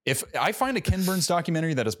 If I find a Ken Burns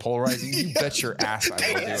documentary that is polarizing, you bet your ass I will do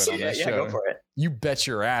it on this show. Go for it. You bet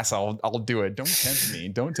your ass I'll do it. Don't tempt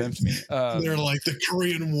me. They're like the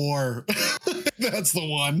Korean War. That's the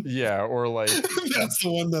one. Yeah, or like that's the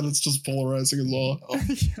one that it's just polarizing as well.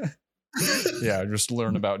 Yeah, just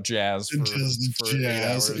learn about jazz for jazz. 8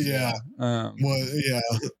 hours. Yeah.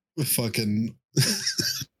 Fucking.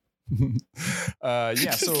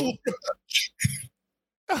 Yeah. So.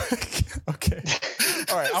 Okay.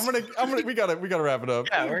 All right. I'm gonna. We gotta wrap it up.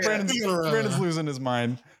 Yeah, Brandon's losing his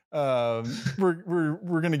mind.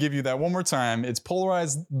 We're gonna give you that one more time. It's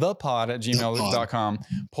polarizethepod@gmail.com.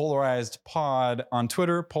 Polarized Pod on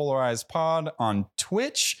Twitter. Polarized Pod on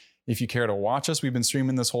Twitch. If you care to watch us, we've been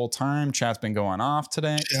streaming this whole time. Chat's been going off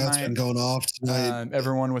today. Chat's been going off tonight.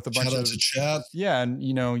 Everyone with a bunch Shout out of to chat. yeah, and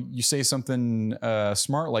you know, you say something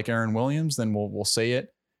smart like Aaron Williams, then we'll say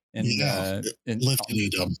it and lift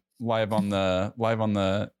them live on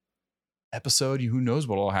the episode. Who knows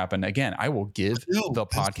what will happen? Again, I will give the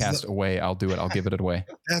podcast away. I'll do it. I'll give it away.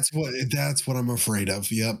 That's what I'm afraid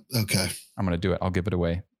of. Yep. Okay. I'm gonna do it. I'll give it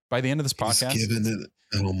away by the end of this podcast. Giving it.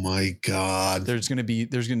 Oh my God. There's gonna be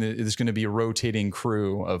a rotating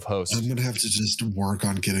crew of hosts. I'm gonna have to just work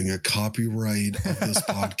on getting a copyright of this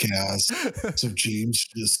podcast so James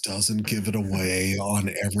just doesn't give it away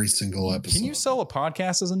on every single episode. Can you sell a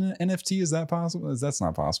podcast as an NFT? Is that possible? That's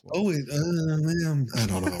not possible. Oh wait, man, I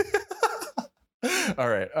don't know. All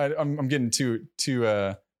right, I'm getting too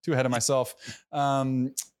ahead of myself.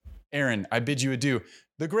 Aaron, I bid you adieu.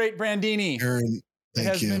 The great Brandini. Aaron,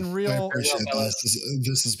 thank you. Been real. I appreciate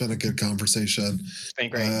this has been a good conversation. It's been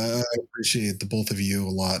great. I appreciate the both of you a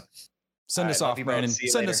lot. Send us off, Brandon.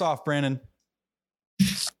 Send us off, Brandon.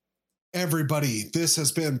 Everybody, this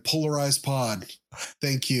has been Polarized Pod.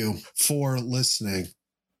 Thank you for listening.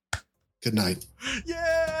 Good night.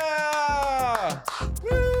 Yeah!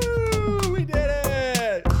 Woo! We did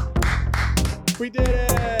it! We did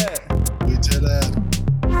it!